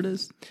you think Dilbert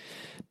is?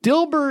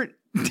 Dilbert.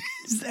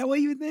 Is that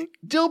what you think?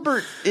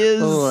 Dilbert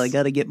is... Oh, I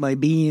got to get my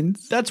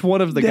beans. That's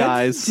one of the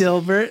guys.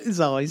 Dilbert is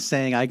always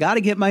saying, I got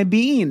to get my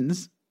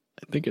beans.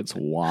 I think it's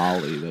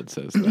Wally that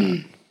says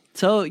that.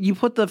 So you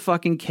put the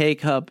fucking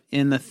K-Cup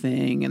in the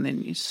thing and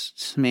then you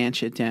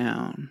smash it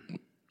down.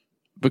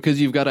 Because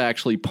you've got to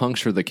actually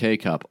puncture the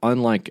K-Cup,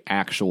 unlike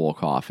actual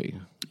coffee.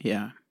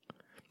 Yeah.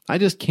 I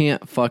just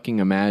can't fucking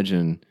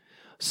imagine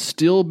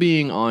still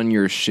being on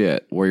your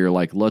shit where you're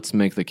like, let's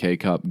make the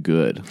K-Cup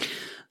good.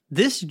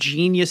 This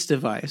genius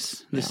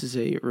device, this is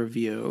a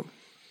review.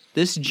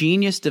 This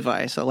genius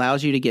device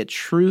allows you to get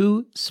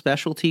true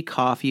specialty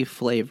coffee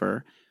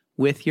flavor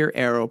with your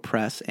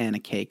AeroPress and a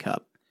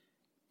K-Cup.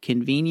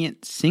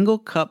 Convenient single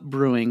cup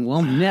brewing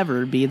will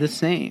never be the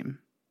same.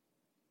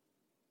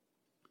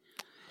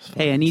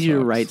 Hey, I need you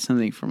to write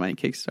something for my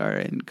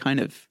Kickstarter and kind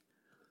of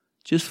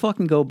just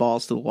fucking go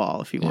balls to the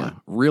wall if you want.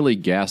 Really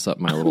gas up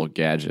my little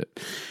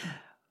gadget.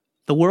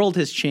 The world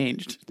has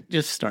changed.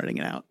 Just starting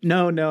it out.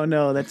 No.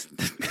 That's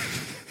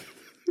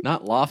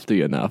not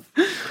lofty enough.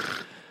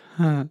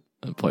 I'll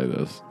play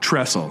this.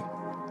 Trestle.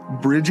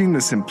 Bridging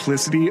the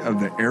simplicity of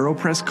the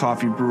AeroPress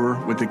coffee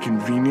brewer with the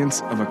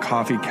convenience of a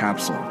coffee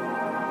capsule.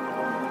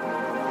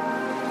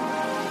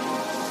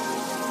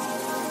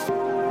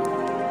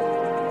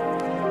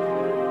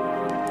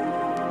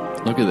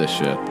 Look at this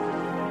shit.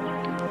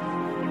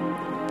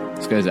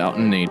 This guy's out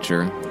in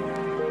nature.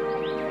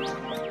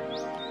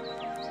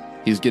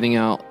 He's getting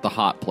out the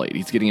hot plate.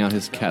 He's getting out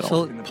his kettle.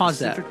 So pause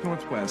that.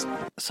 Northwest.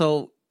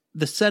 So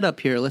the setup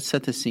here, let's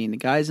set the scene. The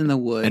guy's in the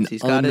woods.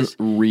 He's got his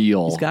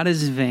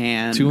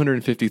van.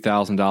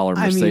 $250,000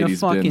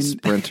 Mercedes-Benz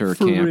Sprinter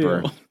camper.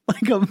 Real.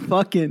 Like a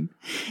fucking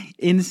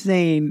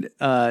insane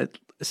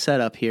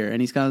setup here.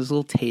 And he's got his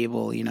little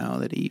table, you know,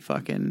 that he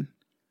fucking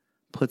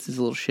puts his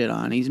little shit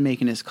on. He's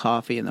making his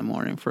coffee in the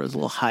morning for his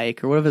little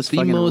hike or whatever his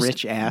fucking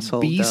rich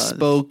asshole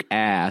bespoke does.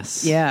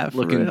 ass Yeah,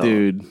 looking real.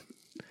 dude.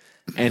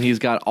 and he's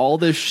got all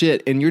this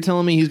shit, and you're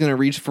telling me he's going to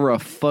reach for a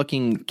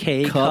fucking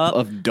cup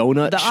of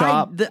donut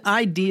shop? The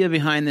idea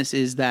behind this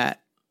is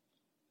that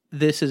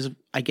this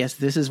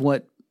is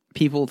what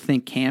people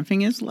think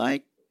camping is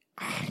like,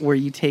 where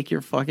you take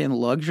your fucking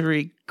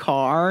luxury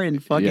car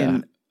and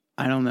fucking,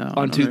 I don't know.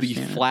 Onto the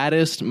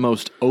flattest,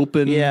 most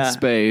open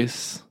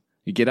space.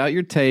 You get out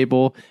your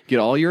table, get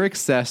all your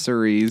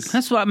accessories.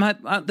 That's what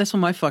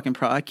my fucking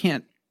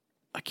problem.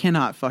 I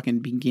cannot fucking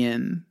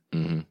begin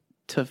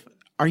to.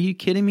 Are you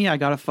kidding me? I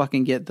gotta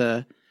fucking get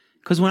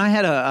because when I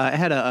had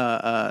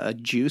a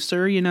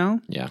juicer, you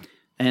know,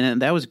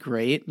 and that was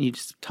great. You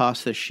just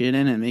toss the shit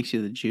in and it makes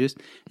you the juice,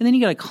 and then you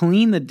gotta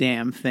clean the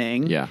damn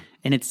thing,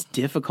 and it's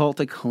difficult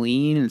to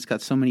clean, and it's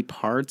got so many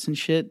parts and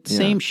shit.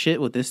 Same shit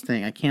with this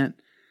thing. I can't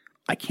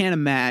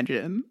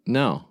imagine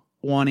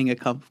wanting a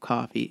cup of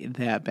coffee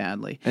that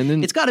badly. And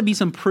then it's got to be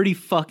some pretty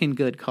fucking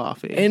good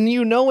coffee. And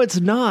you know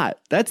it's not.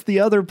 That's the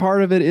other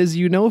part of it is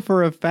you know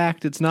for a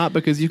fact it's not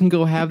because you can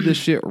go have this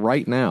shit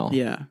right now.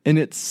 Yeah. And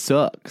it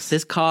sucks.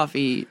 This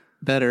coffee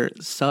better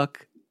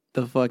suck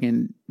the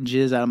fucking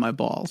jizz out of my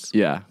balls.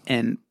 Yeah.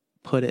 And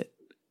put it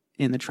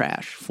in the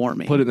trash for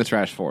me. Put it in the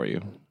trash for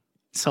you.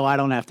 So I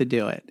don't have to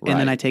do it. Right. And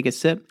then I take a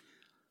sip.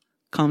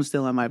 Comes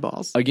still on my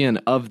balls. Again,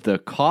 of the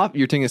coffee,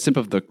 you're taking a sip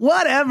of the...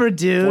 Whatever,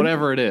 dude.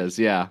 Whatever it is,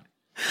 yeah.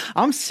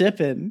 I'm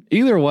sipping.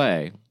 Either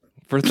way,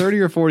 for $30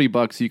 or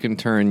 $40, you can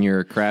turn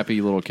your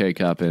crappy little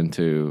K-Cup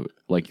into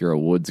like you're a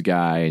Woods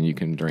guy and you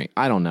can drink.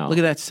 I don't know. Look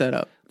at that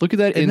setup. Look at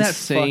that Isn't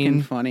insane... that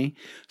fucking funny?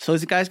 So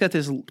this guy's got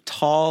this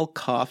tall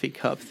coffee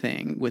cup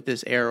thing with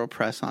this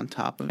AeroPress on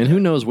top of it. And who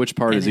knows which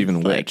part is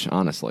even like, which,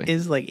 honestly.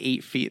 It's like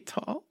 8 feet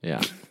tall.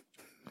 Yeah.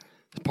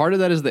 Part of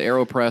that is the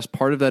AeroPress.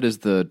 Part of that is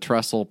the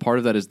trestle. Part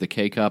of that is the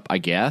K-Cup, I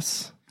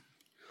guess.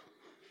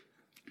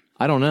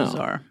 I don't know.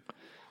 Bizarre.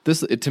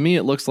 To me,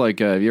 it looks like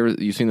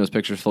you've seen those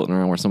pictures floating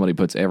around where somebody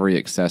puts every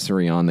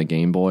accessory on the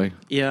Game Boy.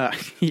 Yeah,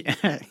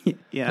 yeah.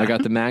 I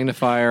got the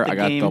magnifier, I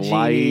got the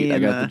light, I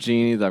got the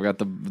genie, I've got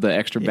the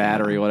extra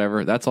battery,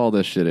 whatever. That's all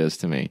this shit is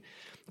to me.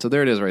 So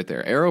there it is, right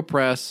there.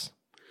 AeroPress.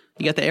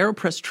 You got the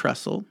AeroPress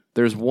trestle.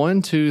 There's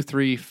 1, 2,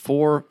 3,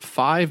 4,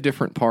 5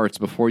 different parts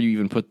before you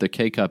even put the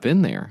K-Cup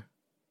in there,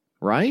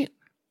 right?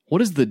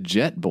 What is the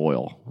jet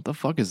boil? What the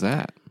fuck is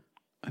that?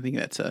 I think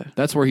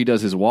that's where he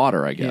does his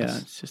water, I guess. Yeah,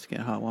 it's just to get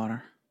hot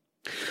water.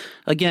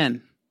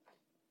 Again,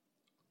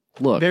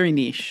 look, very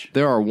niche.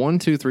 There are 1,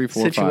 2, 3,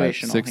 4, 5,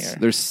 6. Here.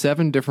 There's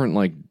 7 different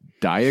like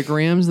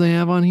diagrams they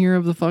have on here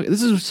of the fuck.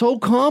 This is so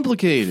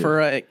complicated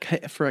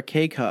for a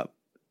K cup.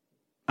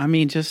 I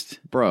mean,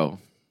 just bro,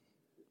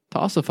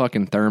 toss a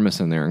fucking thermos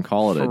in there and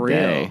call it a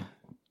day.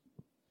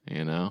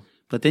 You know,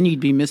 but then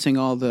you'd be missing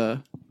all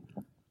the.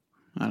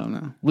 I don't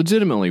know.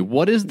 Legitimately,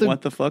 what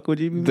the fuck would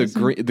you be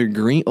missing? The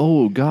green?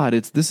 Oh God,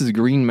 this is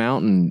Green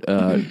Mountain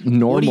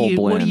normal blend.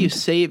 What do you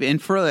save?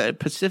 And for a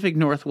Pacific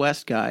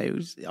Northwest guy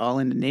who's all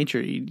into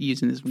nature,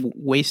 using this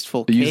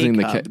wasteful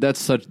K-Cup.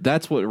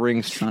 That's what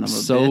rings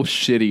so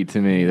shitty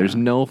to me. There's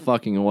no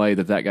fucking way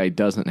that guy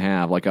doesn't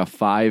have like a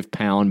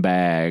 5-pound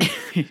bag.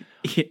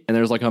 And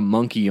there's like a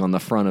monkey on the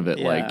front of it,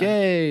 like,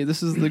 hey,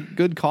 this is the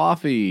good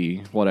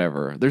coffee,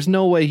 whatever. There's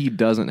no way he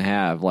doesn't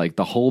have like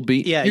the whole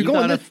bean. Yeah,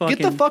 get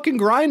the fucking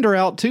grinder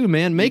out too,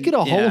 man. Make it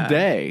a whole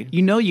day.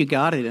 You know you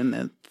got it in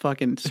the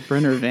fucking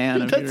Sprinter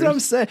van. That's what I'm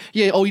saying.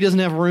 Yeah. Oh, he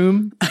doesn't have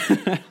room.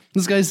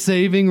 This guy's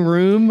saving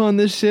room on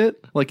this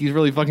shit. Like he's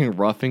really fucking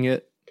roughing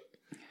it.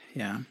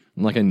 Yeah.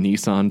 Like a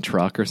Nissan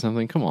truck or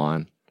something. Come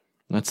on,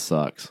 that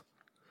sucks.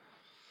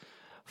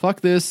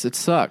 Fuck this. It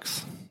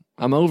sucks.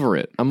 I'm over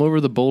it. I'm over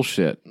the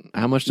bullshit.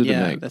 How much did it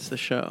make? Yeah, that's the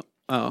show.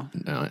 Oh.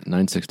 No,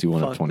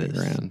 961 of 20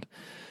 grand.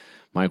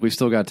 Mike, we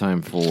still got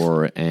time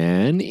for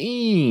an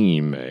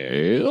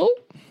email.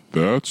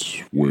 That's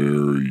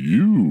where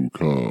you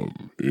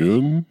come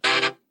in.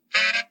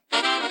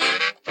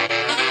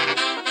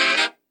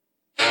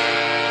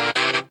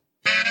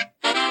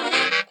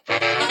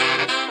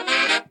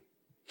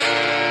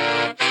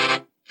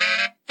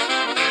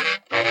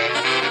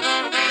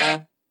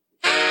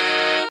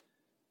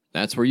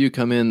 That's where you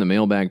come in, the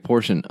mailbag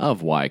portion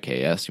of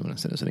YKS. You want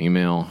to send us an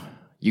email?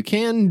 You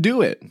can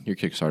do it. Your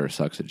Kickstarter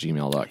sucks at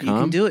gmail.com.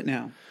 You can do it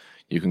now.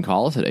 You can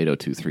call us at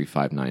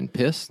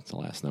 802-359-PISS. It's the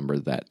last number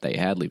that they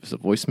had. Leave us a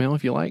voicemail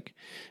if you like.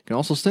 You can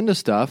also send us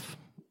stuff.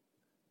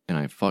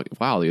 And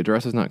wow, the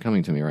address is not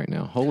coming to me right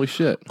now. Holy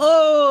shit.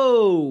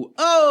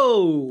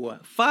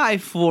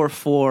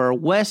 544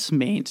 West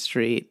Main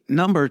Street,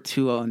 number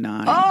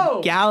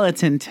 209,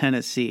 Gallatin,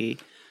 Tennessee.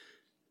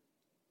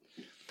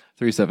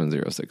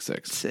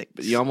 37066.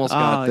 But you almost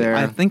got there.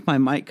 I think my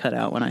mic cut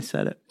out when I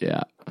said it.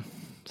 Yeah.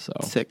 So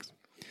 6.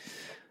 You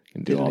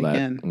can do all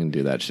that. You can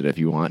do that shit if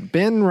you want.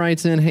 Ben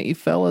writes in, hey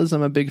fellas,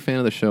 I'm a big fan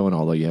of the show, and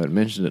although you haven't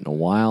mentioned it in a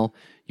while,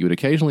 you would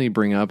occasionally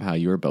bring up how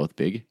you are both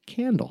big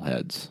candle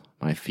heads.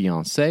 My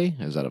fiance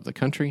is out of the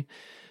country.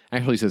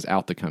 Actually, he says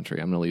out the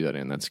country. I'm going to leave that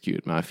in. That's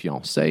cute. My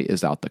fiance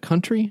is out the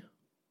country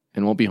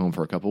and won't be home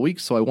for a couple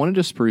weeks, so I wanted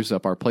to spruce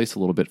up our place a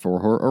little bit for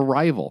her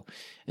arrival.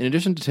 In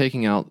addition to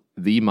taking out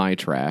my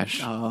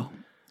trash.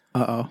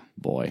 Uh-oh.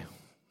 Boy.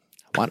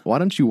 Why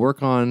don't you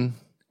work on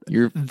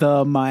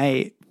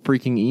my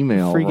freaking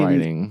email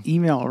writing.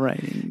 Email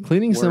writing.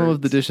 Cleaning some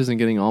of the dishes and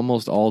getting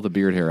almost all the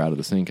beard hair out of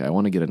the sink. I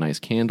want to get a nice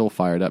candle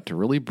fired up to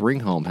really bring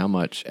home how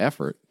much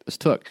effort this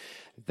took.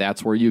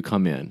 That's where you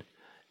come in.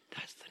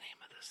 That's the name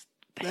of this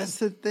thing. That's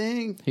the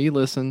thing. He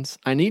listens.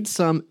 I need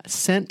some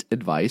scent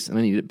advice, and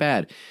I need it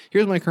bad.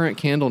 Here's my current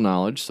candle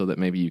knowledge so that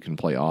maybe you can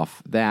play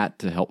off that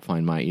to help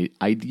find my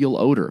ideal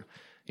odor.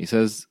 He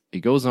says, he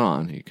goes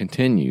on, he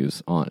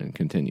continues on and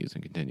continues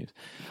and continues.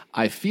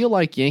 I feel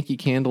like Yankee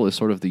Candle is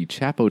sort of the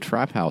Chapo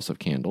Trap House of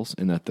candles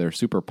in that they're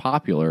super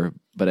popular,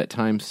 but at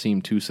times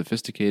seem too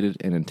sophisticated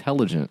and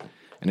intelligent,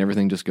 and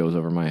everything just goes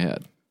over my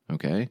head.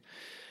 Okay?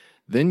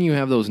 Then you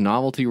have those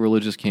novelty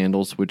religious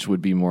candles, which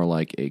would be more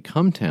like a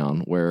Come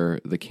Town, where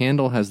the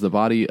candle has the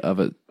body of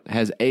a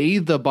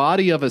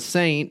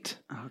saint.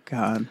 Oh,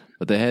 God.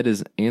 But the head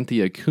is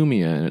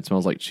Anthiacumia, and it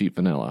smells like cheap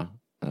vanilla.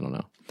 I don't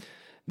know.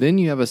 Then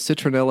you have a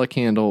citronella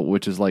candle,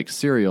 which is like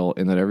cereal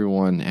in that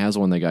everyone has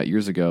one they got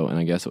years ago, and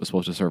I guess it was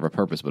supposed to serve a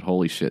purpose, but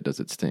holy shit,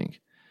 does it stink.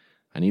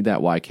 I need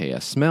that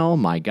YKS smell.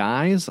 My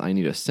guys, I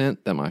need a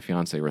scent that my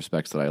fiance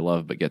respects that I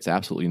love, but gets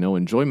absolutely no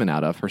enjoyment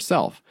out of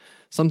herself.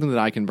 Something that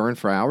I can burn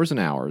for hours and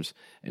hours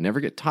and never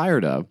get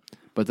tired of,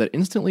 but that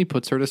instantly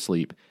puts her to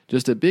sleep.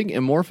 Just a big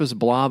amorphous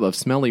blob of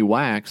smelly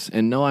wax,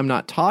 and no, I'm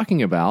not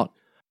talking about...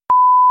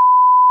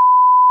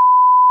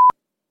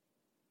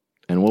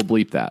 And we'll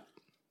bleep that.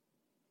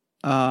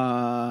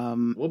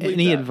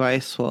 Any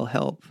advice will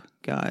help,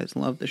 guys.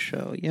 Love the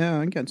show. Yeah,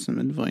 I got some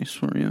advice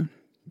for you.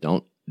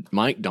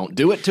 Mike, don't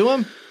do it to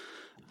him.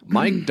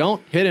 Mike,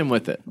 don't hit him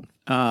with it.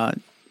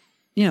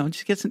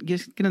 Just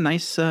get a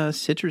nice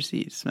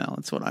citrusy smell.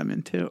 That's what I'm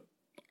into.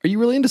 Are you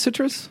really into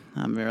citrus?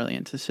 I'm really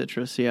into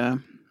citrus, yeah.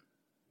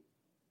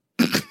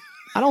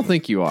 I don't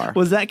think you are.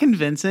 Was that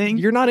convincing?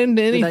 You're not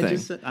into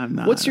anything. I'm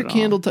not. What's your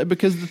candle type?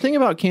 Because the thing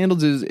about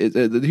candles is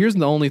here's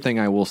the only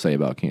thing I will say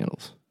about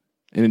candles.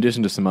 In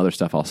addition to some other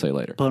stuff I'll say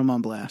later. Put them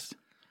on blast.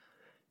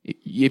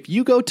 If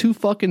you go too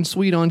fucking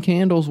sweet on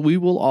candles, we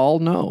will all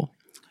know.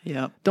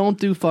 Yep. Don't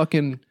do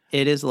fucking...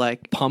 It is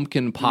like...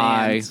 pumpkin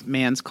pie.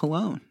 Man's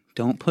cologne.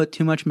 Don't put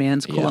too much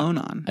man's cologne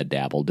on. A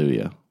dabble, do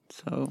you?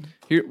 So...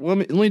 Here,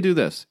 let me do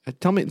this.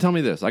 Tell me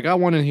this. I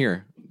got one in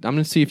here. I'm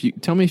going to see if you...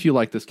 Tell me if you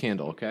like this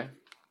candle, okay?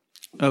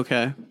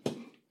 Okay.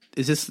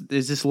 Is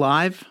this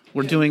live?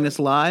 We're doing this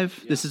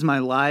live? Yeah. This is my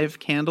live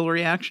candle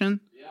reaction?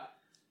 Yeah.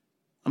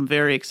 I'm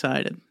very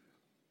excited.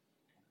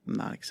 I'm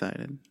not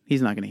excited.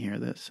 He's not going to hear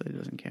this, so he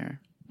doesn't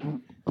care. He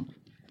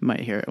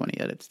might hear it when he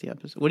edits the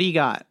episode. What do you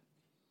got?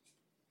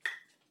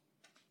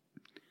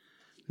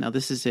 Now,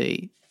 this is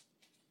a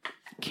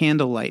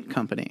candlelight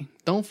company.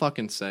 Don't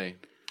fucking say.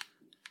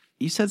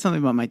 You said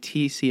something about my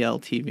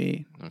TCL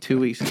TV 2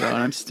 weeks ago, and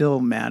I'm still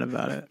mad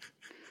about it.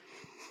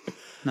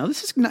 Now,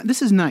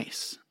 this is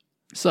nice.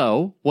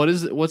 So,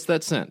 what's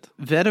that scent?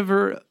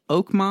 Vetiver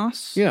oak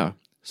moss? Yeah.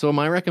 So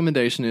my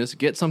recommendation is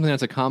get something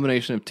that's a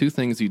combination of two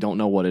things you don't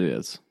know what it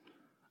is.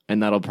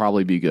 And that'll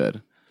probably be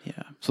good.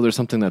 Yeah. So there's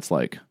something that's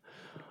like,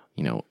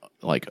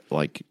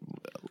 like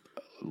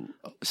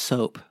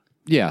soap.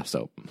 Yeah,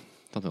 soap.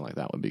 Something like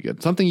that would be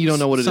good. Something you don't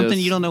know what it is. Something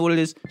you don't know what it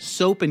is.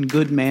 Soap and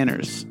good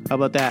manners. How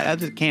about that?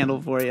 That's a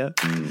candle for you.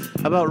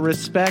 How about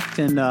respect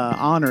and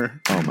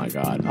honor? Oh my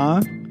God.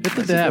 Huh? Hit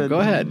the dab. Go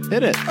ahead.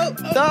 Hit it. Oh,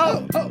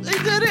 I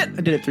did it.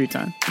 I did it 3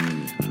 times.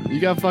 You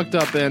got fucked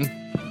up, Ben.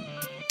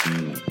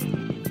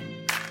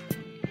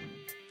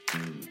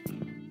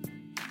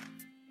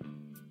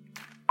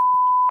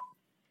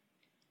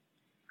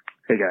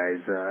 Hey guys,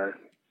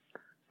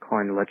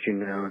 calling to let you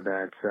know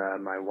that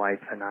my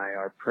wife and I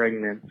are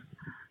pregnant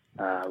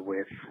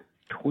with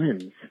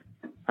twins.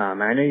 I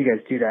know you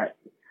guys do that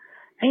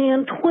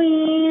and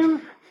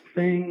twins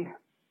thing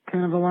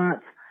kind of a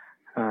lot.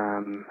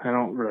 I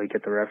don't really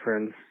get the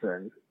reference,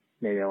 and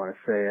maybe I want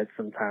to say it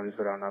sometimes,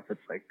 but I don't know if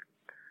it's like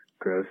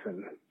gross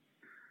and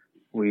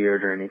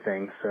weird or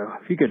anything. So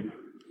if you could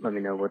let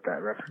me know what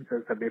that reference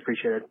is, that'd be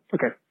appreciated.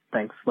 Okay,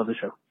 thanks. Love the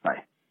show.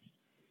 Bye.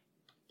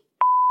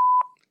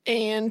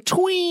 And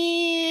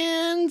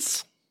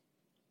twins.